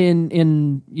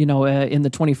in you know in the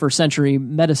 21st century,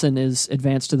 medicine is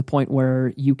advanced to the point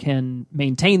where you can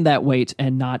maintain that weight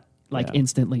and not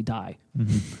instantly die,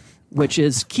 which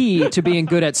is key to being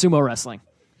good at sumo wrestling.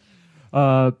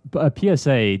 A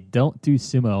PSA: don't do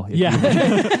sumo.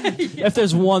 If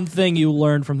there's one thing you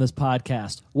learn from this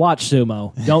podcast, watch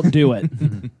sumo. Don't do it.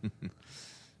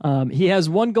 He has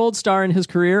one gold star in his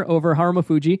career over Haruma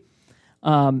Fuji,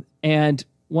 and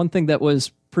one thing that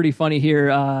was pretty funny here.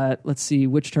 Let's see,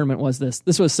 which tournament was this?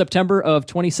 This was September of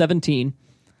 2017.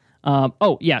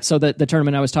 So the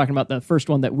tournament I was talking about, the first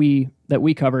one that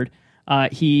we covered,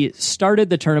 he started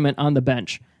the tournament on the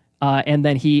bench, and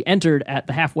then he entered at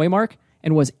the halfway mark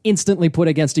and was instantly put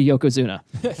against a Yokozuna,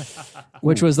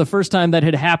 which was the first time that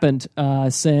had happened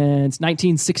since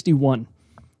 1961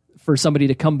 for somebody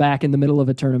to come back in the middle of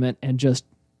a tournament and just,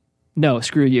 no,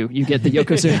 screw you, you get the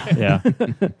Yokozuna. Yeah.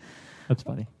 That's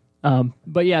funny.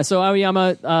 But yeah, so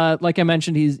Aoyama, like I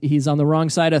mentioned, he's on the wrong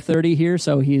side of 30 here,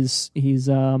 so he's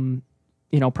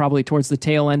probably towards the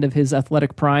tail end of his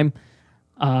athletic prime.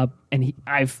 And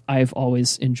I've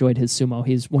always enjoyed his sumo.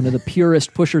 He's one of the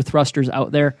purest pusher thrusters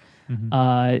out there.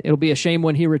 Mm-hmm. It'll be a shame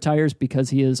when he retires because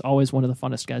he is always one of the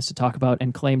funnest guys to talk about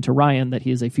and claim to Ryan that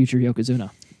he is a future Yokozuna.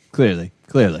 Clearly.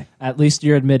 At least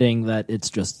you're admitting that it's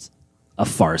just a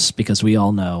farce because we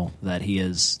all know that he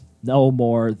is no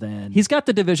more than... He's got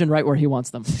the division right where he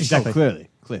wants them. Exactly. Oh,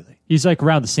 clearly. He's like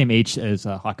around the same age as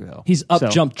Hakuho. He's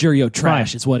up-jumped juryo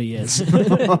trash is what he is.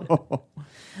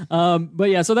 But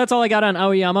yeah, so that's all I got on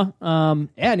Aoyama.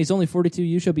 And he's only 42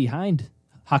 Yusho behind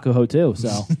Hakuho too,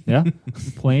 so... Yeah,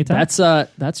 plenty of time.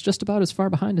 That's just about as far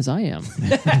behind as I am.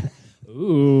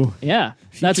 Ooh. Yeah,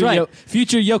 that's right.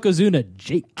 Future Yokozuna,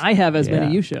 Jake. I have as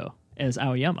many Yusho as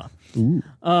Aoyama. Ooh.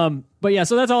 But yeah,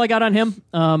 so that's all I got on him.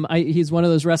 He's one of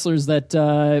those wrestlers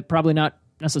that probably not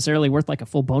necessarily worth like a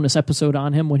full bonus episode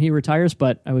on him when he retires,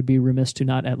 but I would be remiss to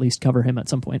not at least cover him at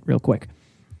some point real quick.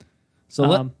 So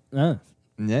Yeah.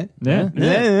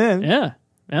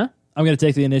 I'm going to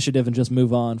take the initiative and just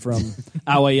move on from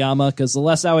Aoyama because the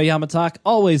less Aoyama talk,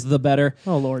 always the better.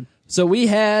 Oh, Lord. So we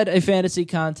had a fantasy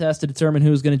contest to determine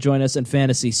who was going to join us in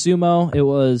Fantasy Sumo. It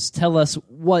was tell us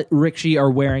what Rikishi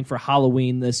are wearing for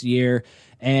Halloween this year.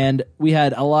 And we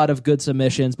had a lot of good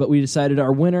submissions, but we decided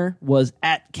our winner was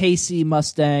at KC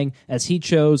Mustang as he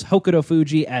chose Hokuto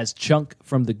Fuji as Chunk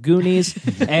from the Goonies.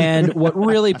 And what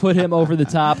really put him over the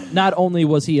top, not only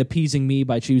was he appeasing me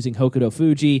by choosing Hokuto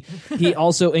Fuji, he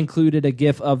also included a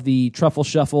gif of the Truffle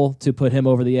Shuffle to put him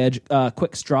over the edge.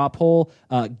 Quick straw poll,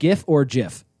 GIF or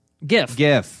GIF?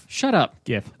 GIF. Shut up.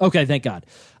 GIF. Okay, thank God.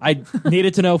 I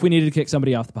needed to know if we needed to kick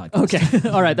somebody off the podcast. Okay.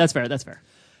 All right, that's fair.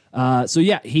 So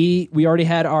yeah, we already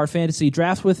had our fantasy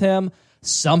draft with him.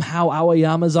 Somehow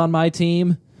Aoyama's on my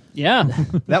team. Yeah.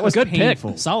 That was good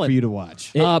painful pick. Solid. for you to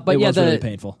watch. But it yeah, was really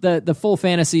painful. The full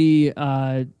fantasy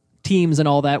teams and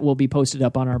all that will be posted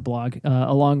up on our blog,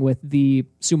 along with the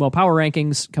Sumo power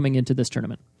rankings coming into this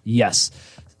tournament. Yes.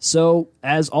 So,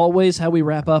 as always, how we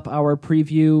wrap up our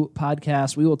preview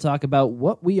podcast, we will talk about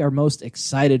what we are most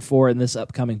excited for in this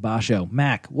upcoming Basho.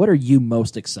 Mac, what are you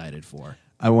most excited for?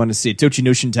 I want to see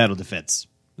Tochinoshin title defense.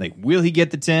 Like, will he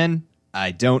get the 10? I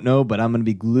don't know, but I'm going to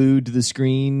be glued to the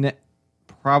screen.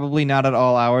 Probably not at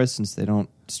all hours since they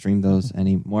don't stream those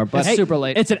anymore. But It's super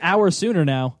late. It's an hour sooner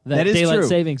now that is daylight true.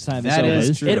 savings time That is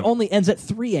over. is true. It only ends at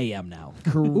 3 a.m. now.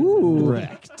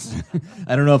 Correct.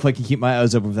 I don't know if I can keep my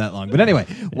eyes open for that long. But anyway,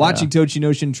 watching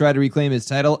Tochinoshin try to reclaim his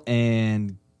title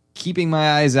and keeping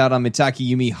my eyes out on Mitaki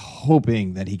Yumi,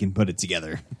 hoping that he can put it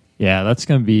together. Yeah, that's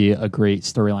going to be a great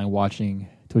storyline watching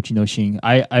Tochinoshin.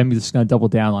 I'm just going to double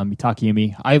down on Mitaki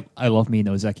Yumi. I love me an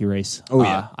ozeki race. Oh,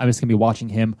 yeah. I'm just going to be watching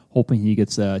him, hoping he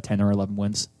gets 10 or 11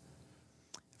 wins.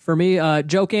 For me,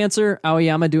 joke answer,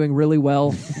 Aoyama doing really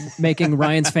well, making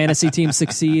Ryan's fantasy team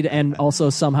succeed and also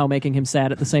somehow making him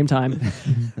sad at the same time.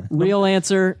 Real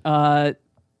answer,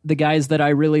 the guys that I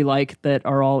really like that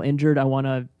are all injured, I want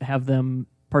to have them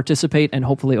participate and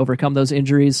hopefully overcome those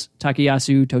injuries.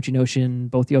 Takayasu, Tochinoshin,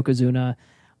 both Yokozuna.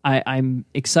 I'm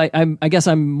excited. I guess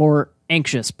I'm more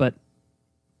anxious, but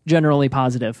generally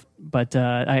positive. But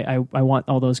I want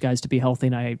all those guys to be healthy,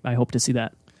 and I hope to see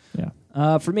that.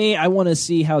 Yeah. For me, I want to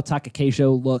see how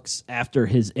Takakeisho looks after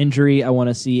his injury. I want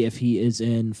to see if he is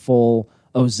in full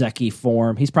ozeki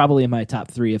form. He's probably in my top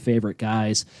 3 of favorite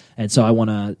guys, and so I want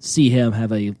to see him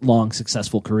have a long,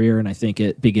 successful career, and I think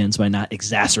it begins by not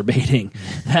exacerbating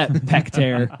that pec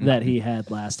tear that he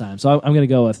had last time. So I'm going to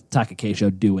go with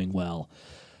Takakeisho doing well.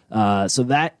 So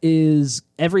that is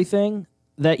everything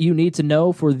that you need to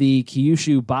know for the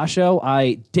Kyushu Basho.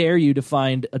 I dare you to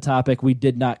find a topic we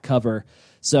did not cover.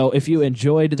 So if you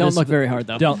enjoyed Don't this... look very hard,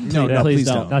 though. Please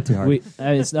don't. Not too hard.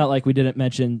 It's not like we didn't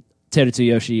mention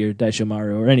Terutsuyoshi or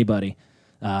Daishomaru or anybody.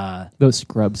 Those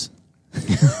scrubs.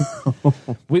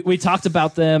 We talked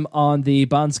about them on the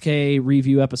Bansuke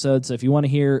review episode, so if you want to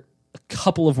hear a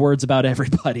couple of words about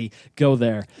everybody, go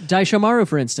there. Daishomaru,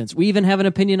 for instance, we even have an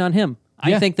opinion on him.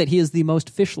 Yeah. I think that he is the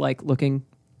most fish-like looking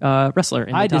wrestler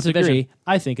in the I top disagree. division.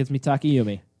 I think it's Mitaki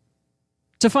Yumi.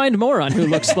 To find more on who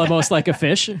looks the most like a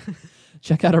fish,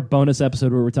 Check out our bonus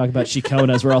episode where we're talking about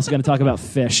shikonas. We're also going to talk about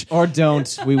fish. Or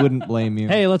don't. We wouldn't blame you.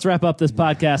 Hey, let's wrap up this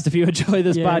podcast. If you enjoy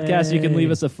this podcast, you can leave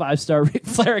us a 5-star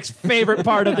Flarrick's favorite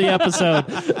part of the episode,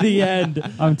 the end.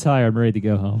 I'm tired. I'm ready to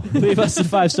go home. Leave us a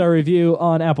 5-star review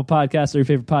on Apple Podcasts or your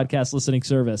favorite podcast listening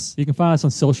service. You can find us on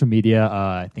social media.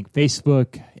 I think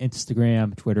Facebook,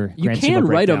 Instagram, Twitter. You Grand can Sumo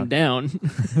write Breakdown. them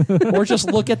down. Or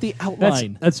just look at the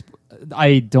outline. That's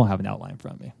I don't have an outline in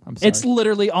front of me. I'm sorry. It's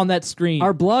literally on that screen.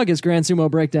 Our blog is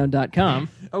grandsumobreakdown.com.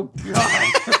 Oh, God.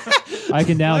 I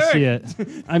can now see it.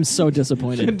 I'm so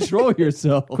disappointed. Control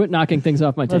yourself. Quit knocking things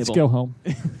off my table. Let's go home.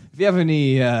 If you have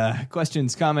any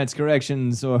questions, comments,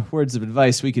 corrections, or words of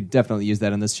advice, we could definitely use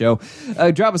that on this show.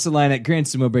 Drop us a line at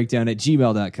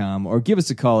grandsumobreakdown@gmail.com or give us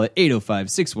a call at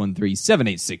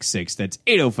 805-613-7866. That's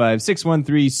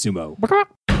 805-613-SUMO.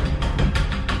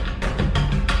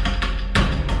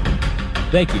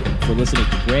 Thank you for listening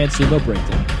to Grand Sumo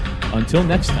Breakdown. Until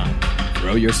next time.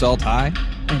 Throw your salt high.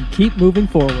 And keep moving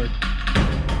forward.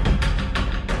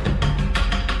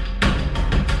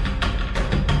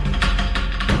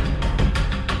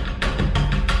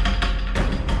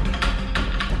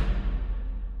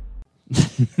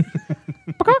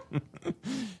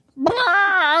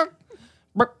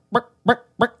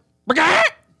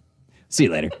 See you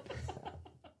later.